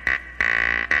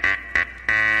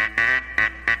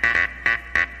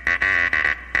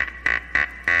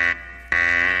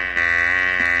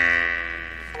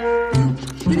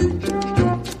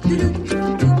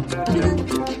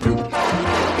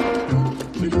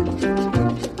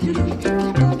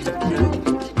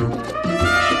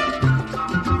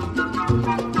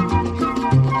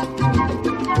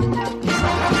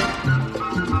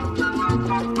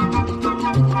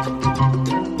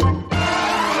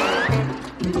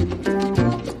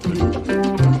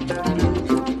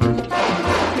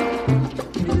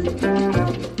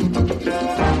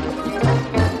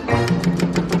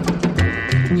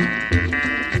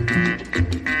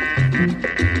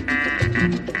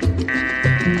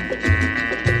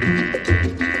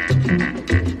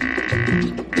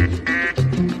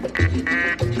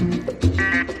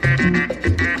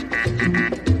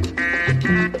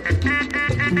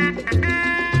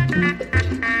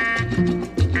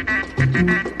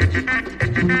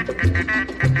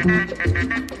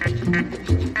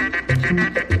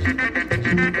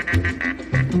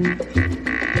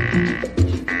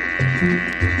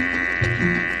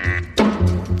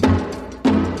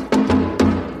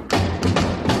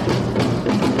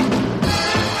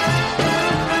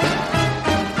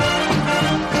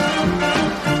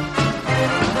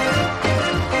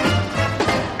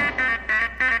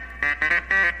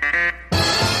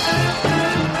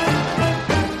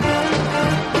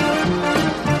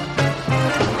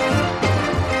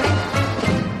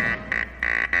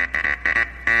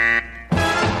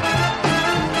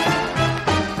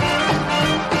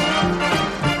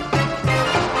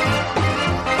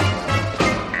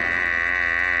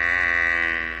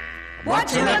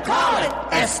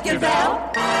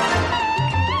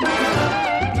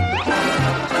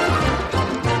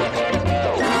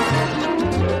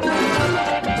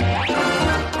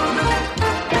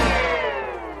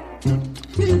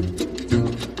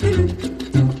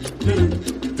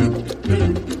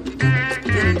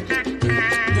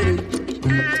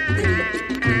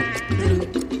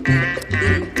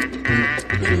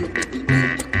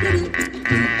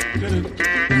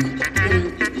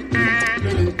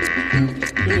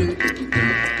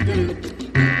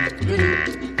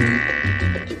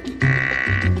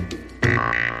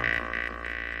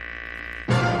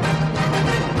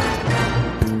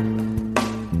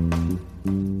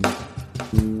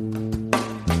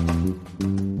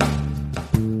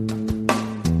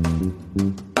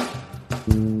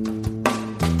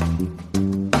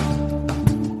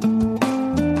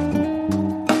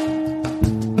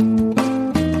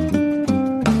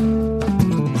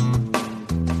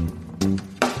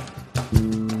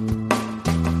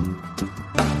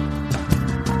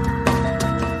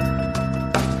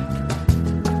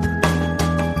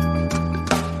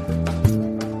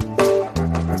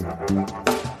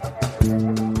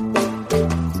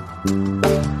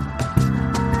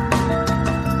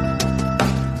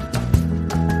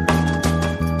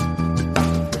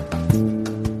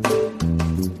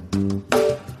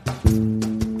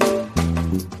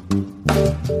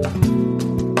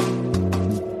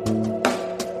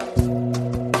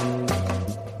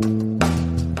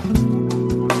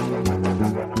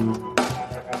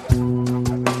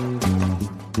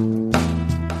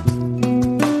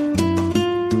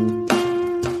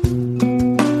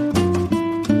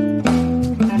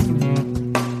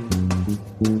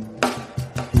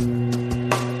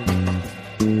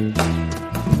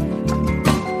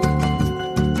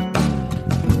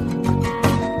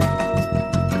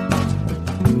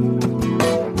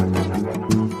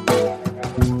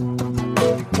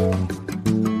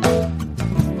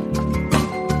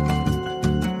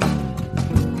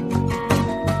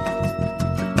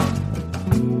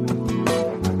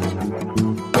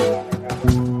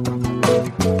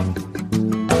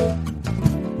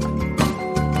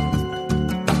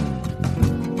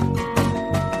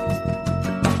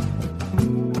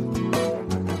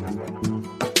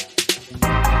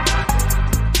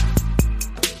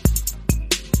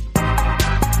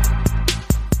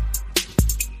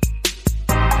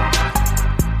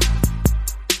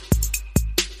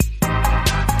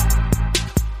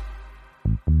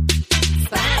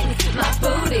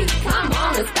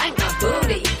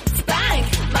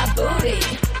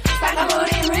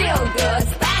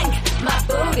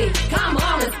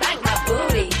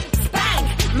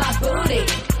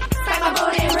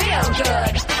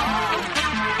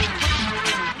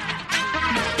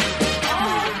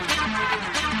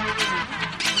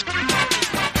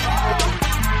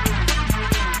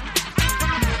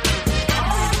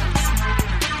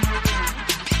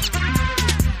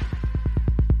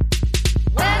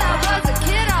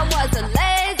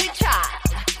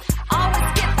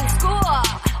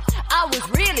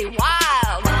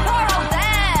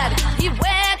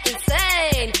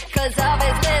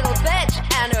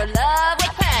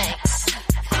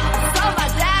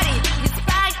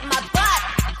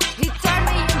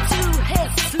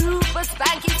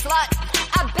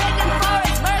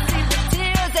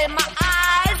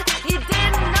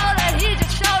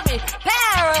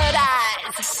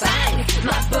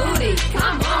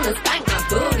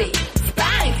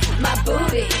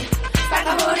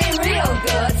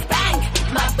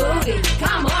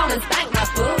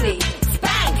 booty.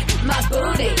 Spank my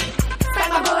booty. Spank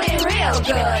my booty real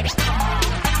good.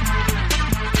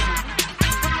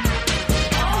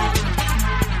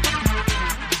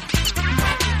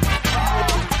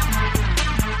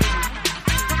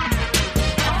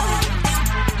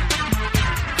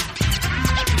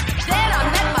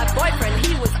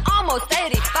 Almost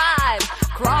 85,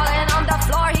 crawling on the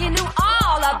floor, he knew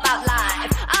all about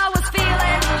life. I was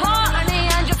feeling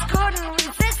horny and just couldn't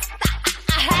resist.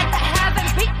 I had to have him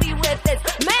beat me with his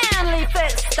manly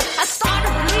fist. I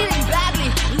started bleeding badly,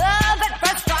 love at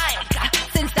first sight.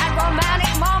 Since that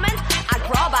romantic moment, I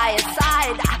crawl by his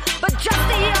side. But just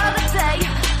the other day,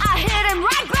 I hit him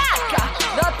right back.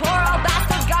 The poor old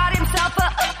bastard got himself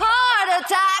a heart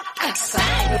attack.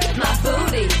 Spank my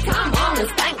booty, come on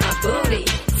and spank my booty.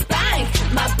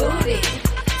 My booty,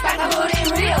 spank my booty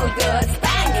real good.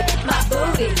 Spank my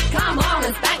booty, come on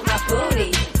and spank my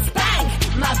booty. Spank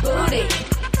my booty,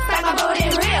 spank my booty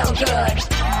real good.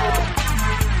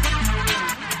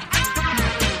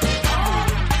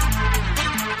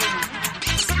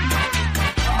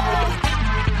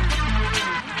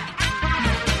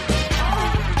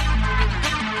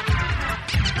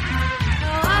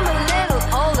 I'm a little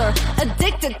older,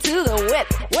 addicted to the whip.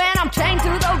 When I'm chained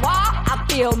to the wall, I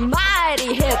feel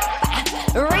mighty hip.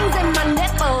 Rings in my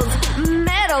nipples,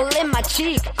 metal in my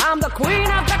cheek. I'm the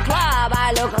queen of the club,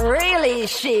 I look really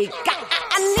chic.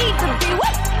 I need to be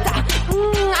whipped,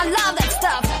 I love that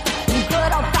stuff.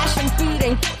 Good old fashioned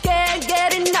beating, can't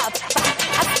get enough.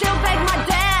 I still beg my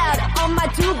dad on my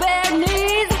two bare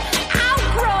knees. I'll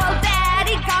crawl,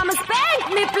 daddy, come and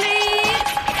spank me please.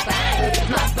 Spank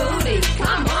my booty,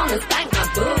 come on and spank my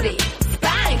booty.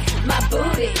 Spank my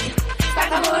booty,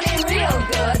 spank my booty real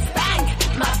good. Spank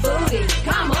my booty,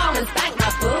 come on and spank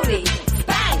my booty.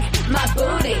 Spank my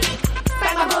booty,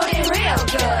 spank my booty real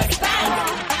good. Spank.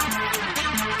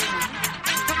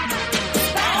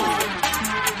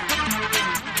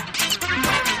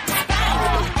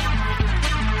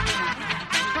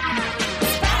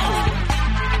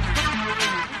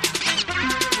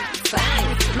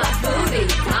 Spank my booty,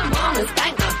 come on and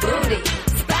spank my booty.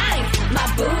 Spank my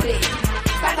booty,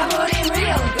 spank my booty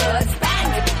real good.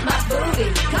 Spank my booty,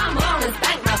 come on and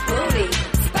spank my booty.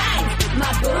 Spank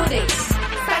my booty,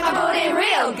 spank my booty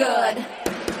real good.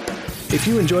 If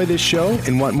you enjoy this show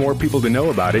and want more people to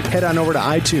know about it, head on over to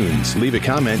iTunes, leave a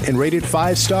comment, and rate it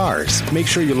 5 stars. Make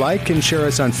sure you like and share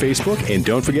us on Facebook, and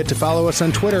don't forget to follow us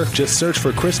on Twitter. Just search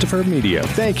for Christopher Media.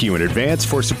 Thank you in advance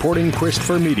for supporting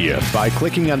Christopher Media by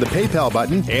clicking on the PayPal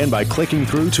button and by clicking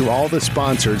through to all the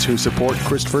sponsors who support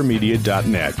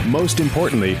ChristopherMedia.net. Most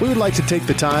importantly, we would like to take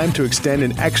the time to extend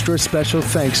an extra special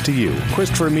thanks to you.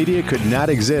 Christopher Media could not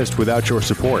exist without your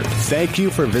support. Thank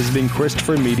you for visiting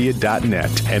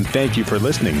ChristopherMedia.net, and thank you for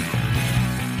listening.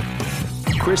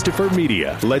 Christopher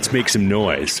Media. Let's make some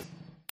noise.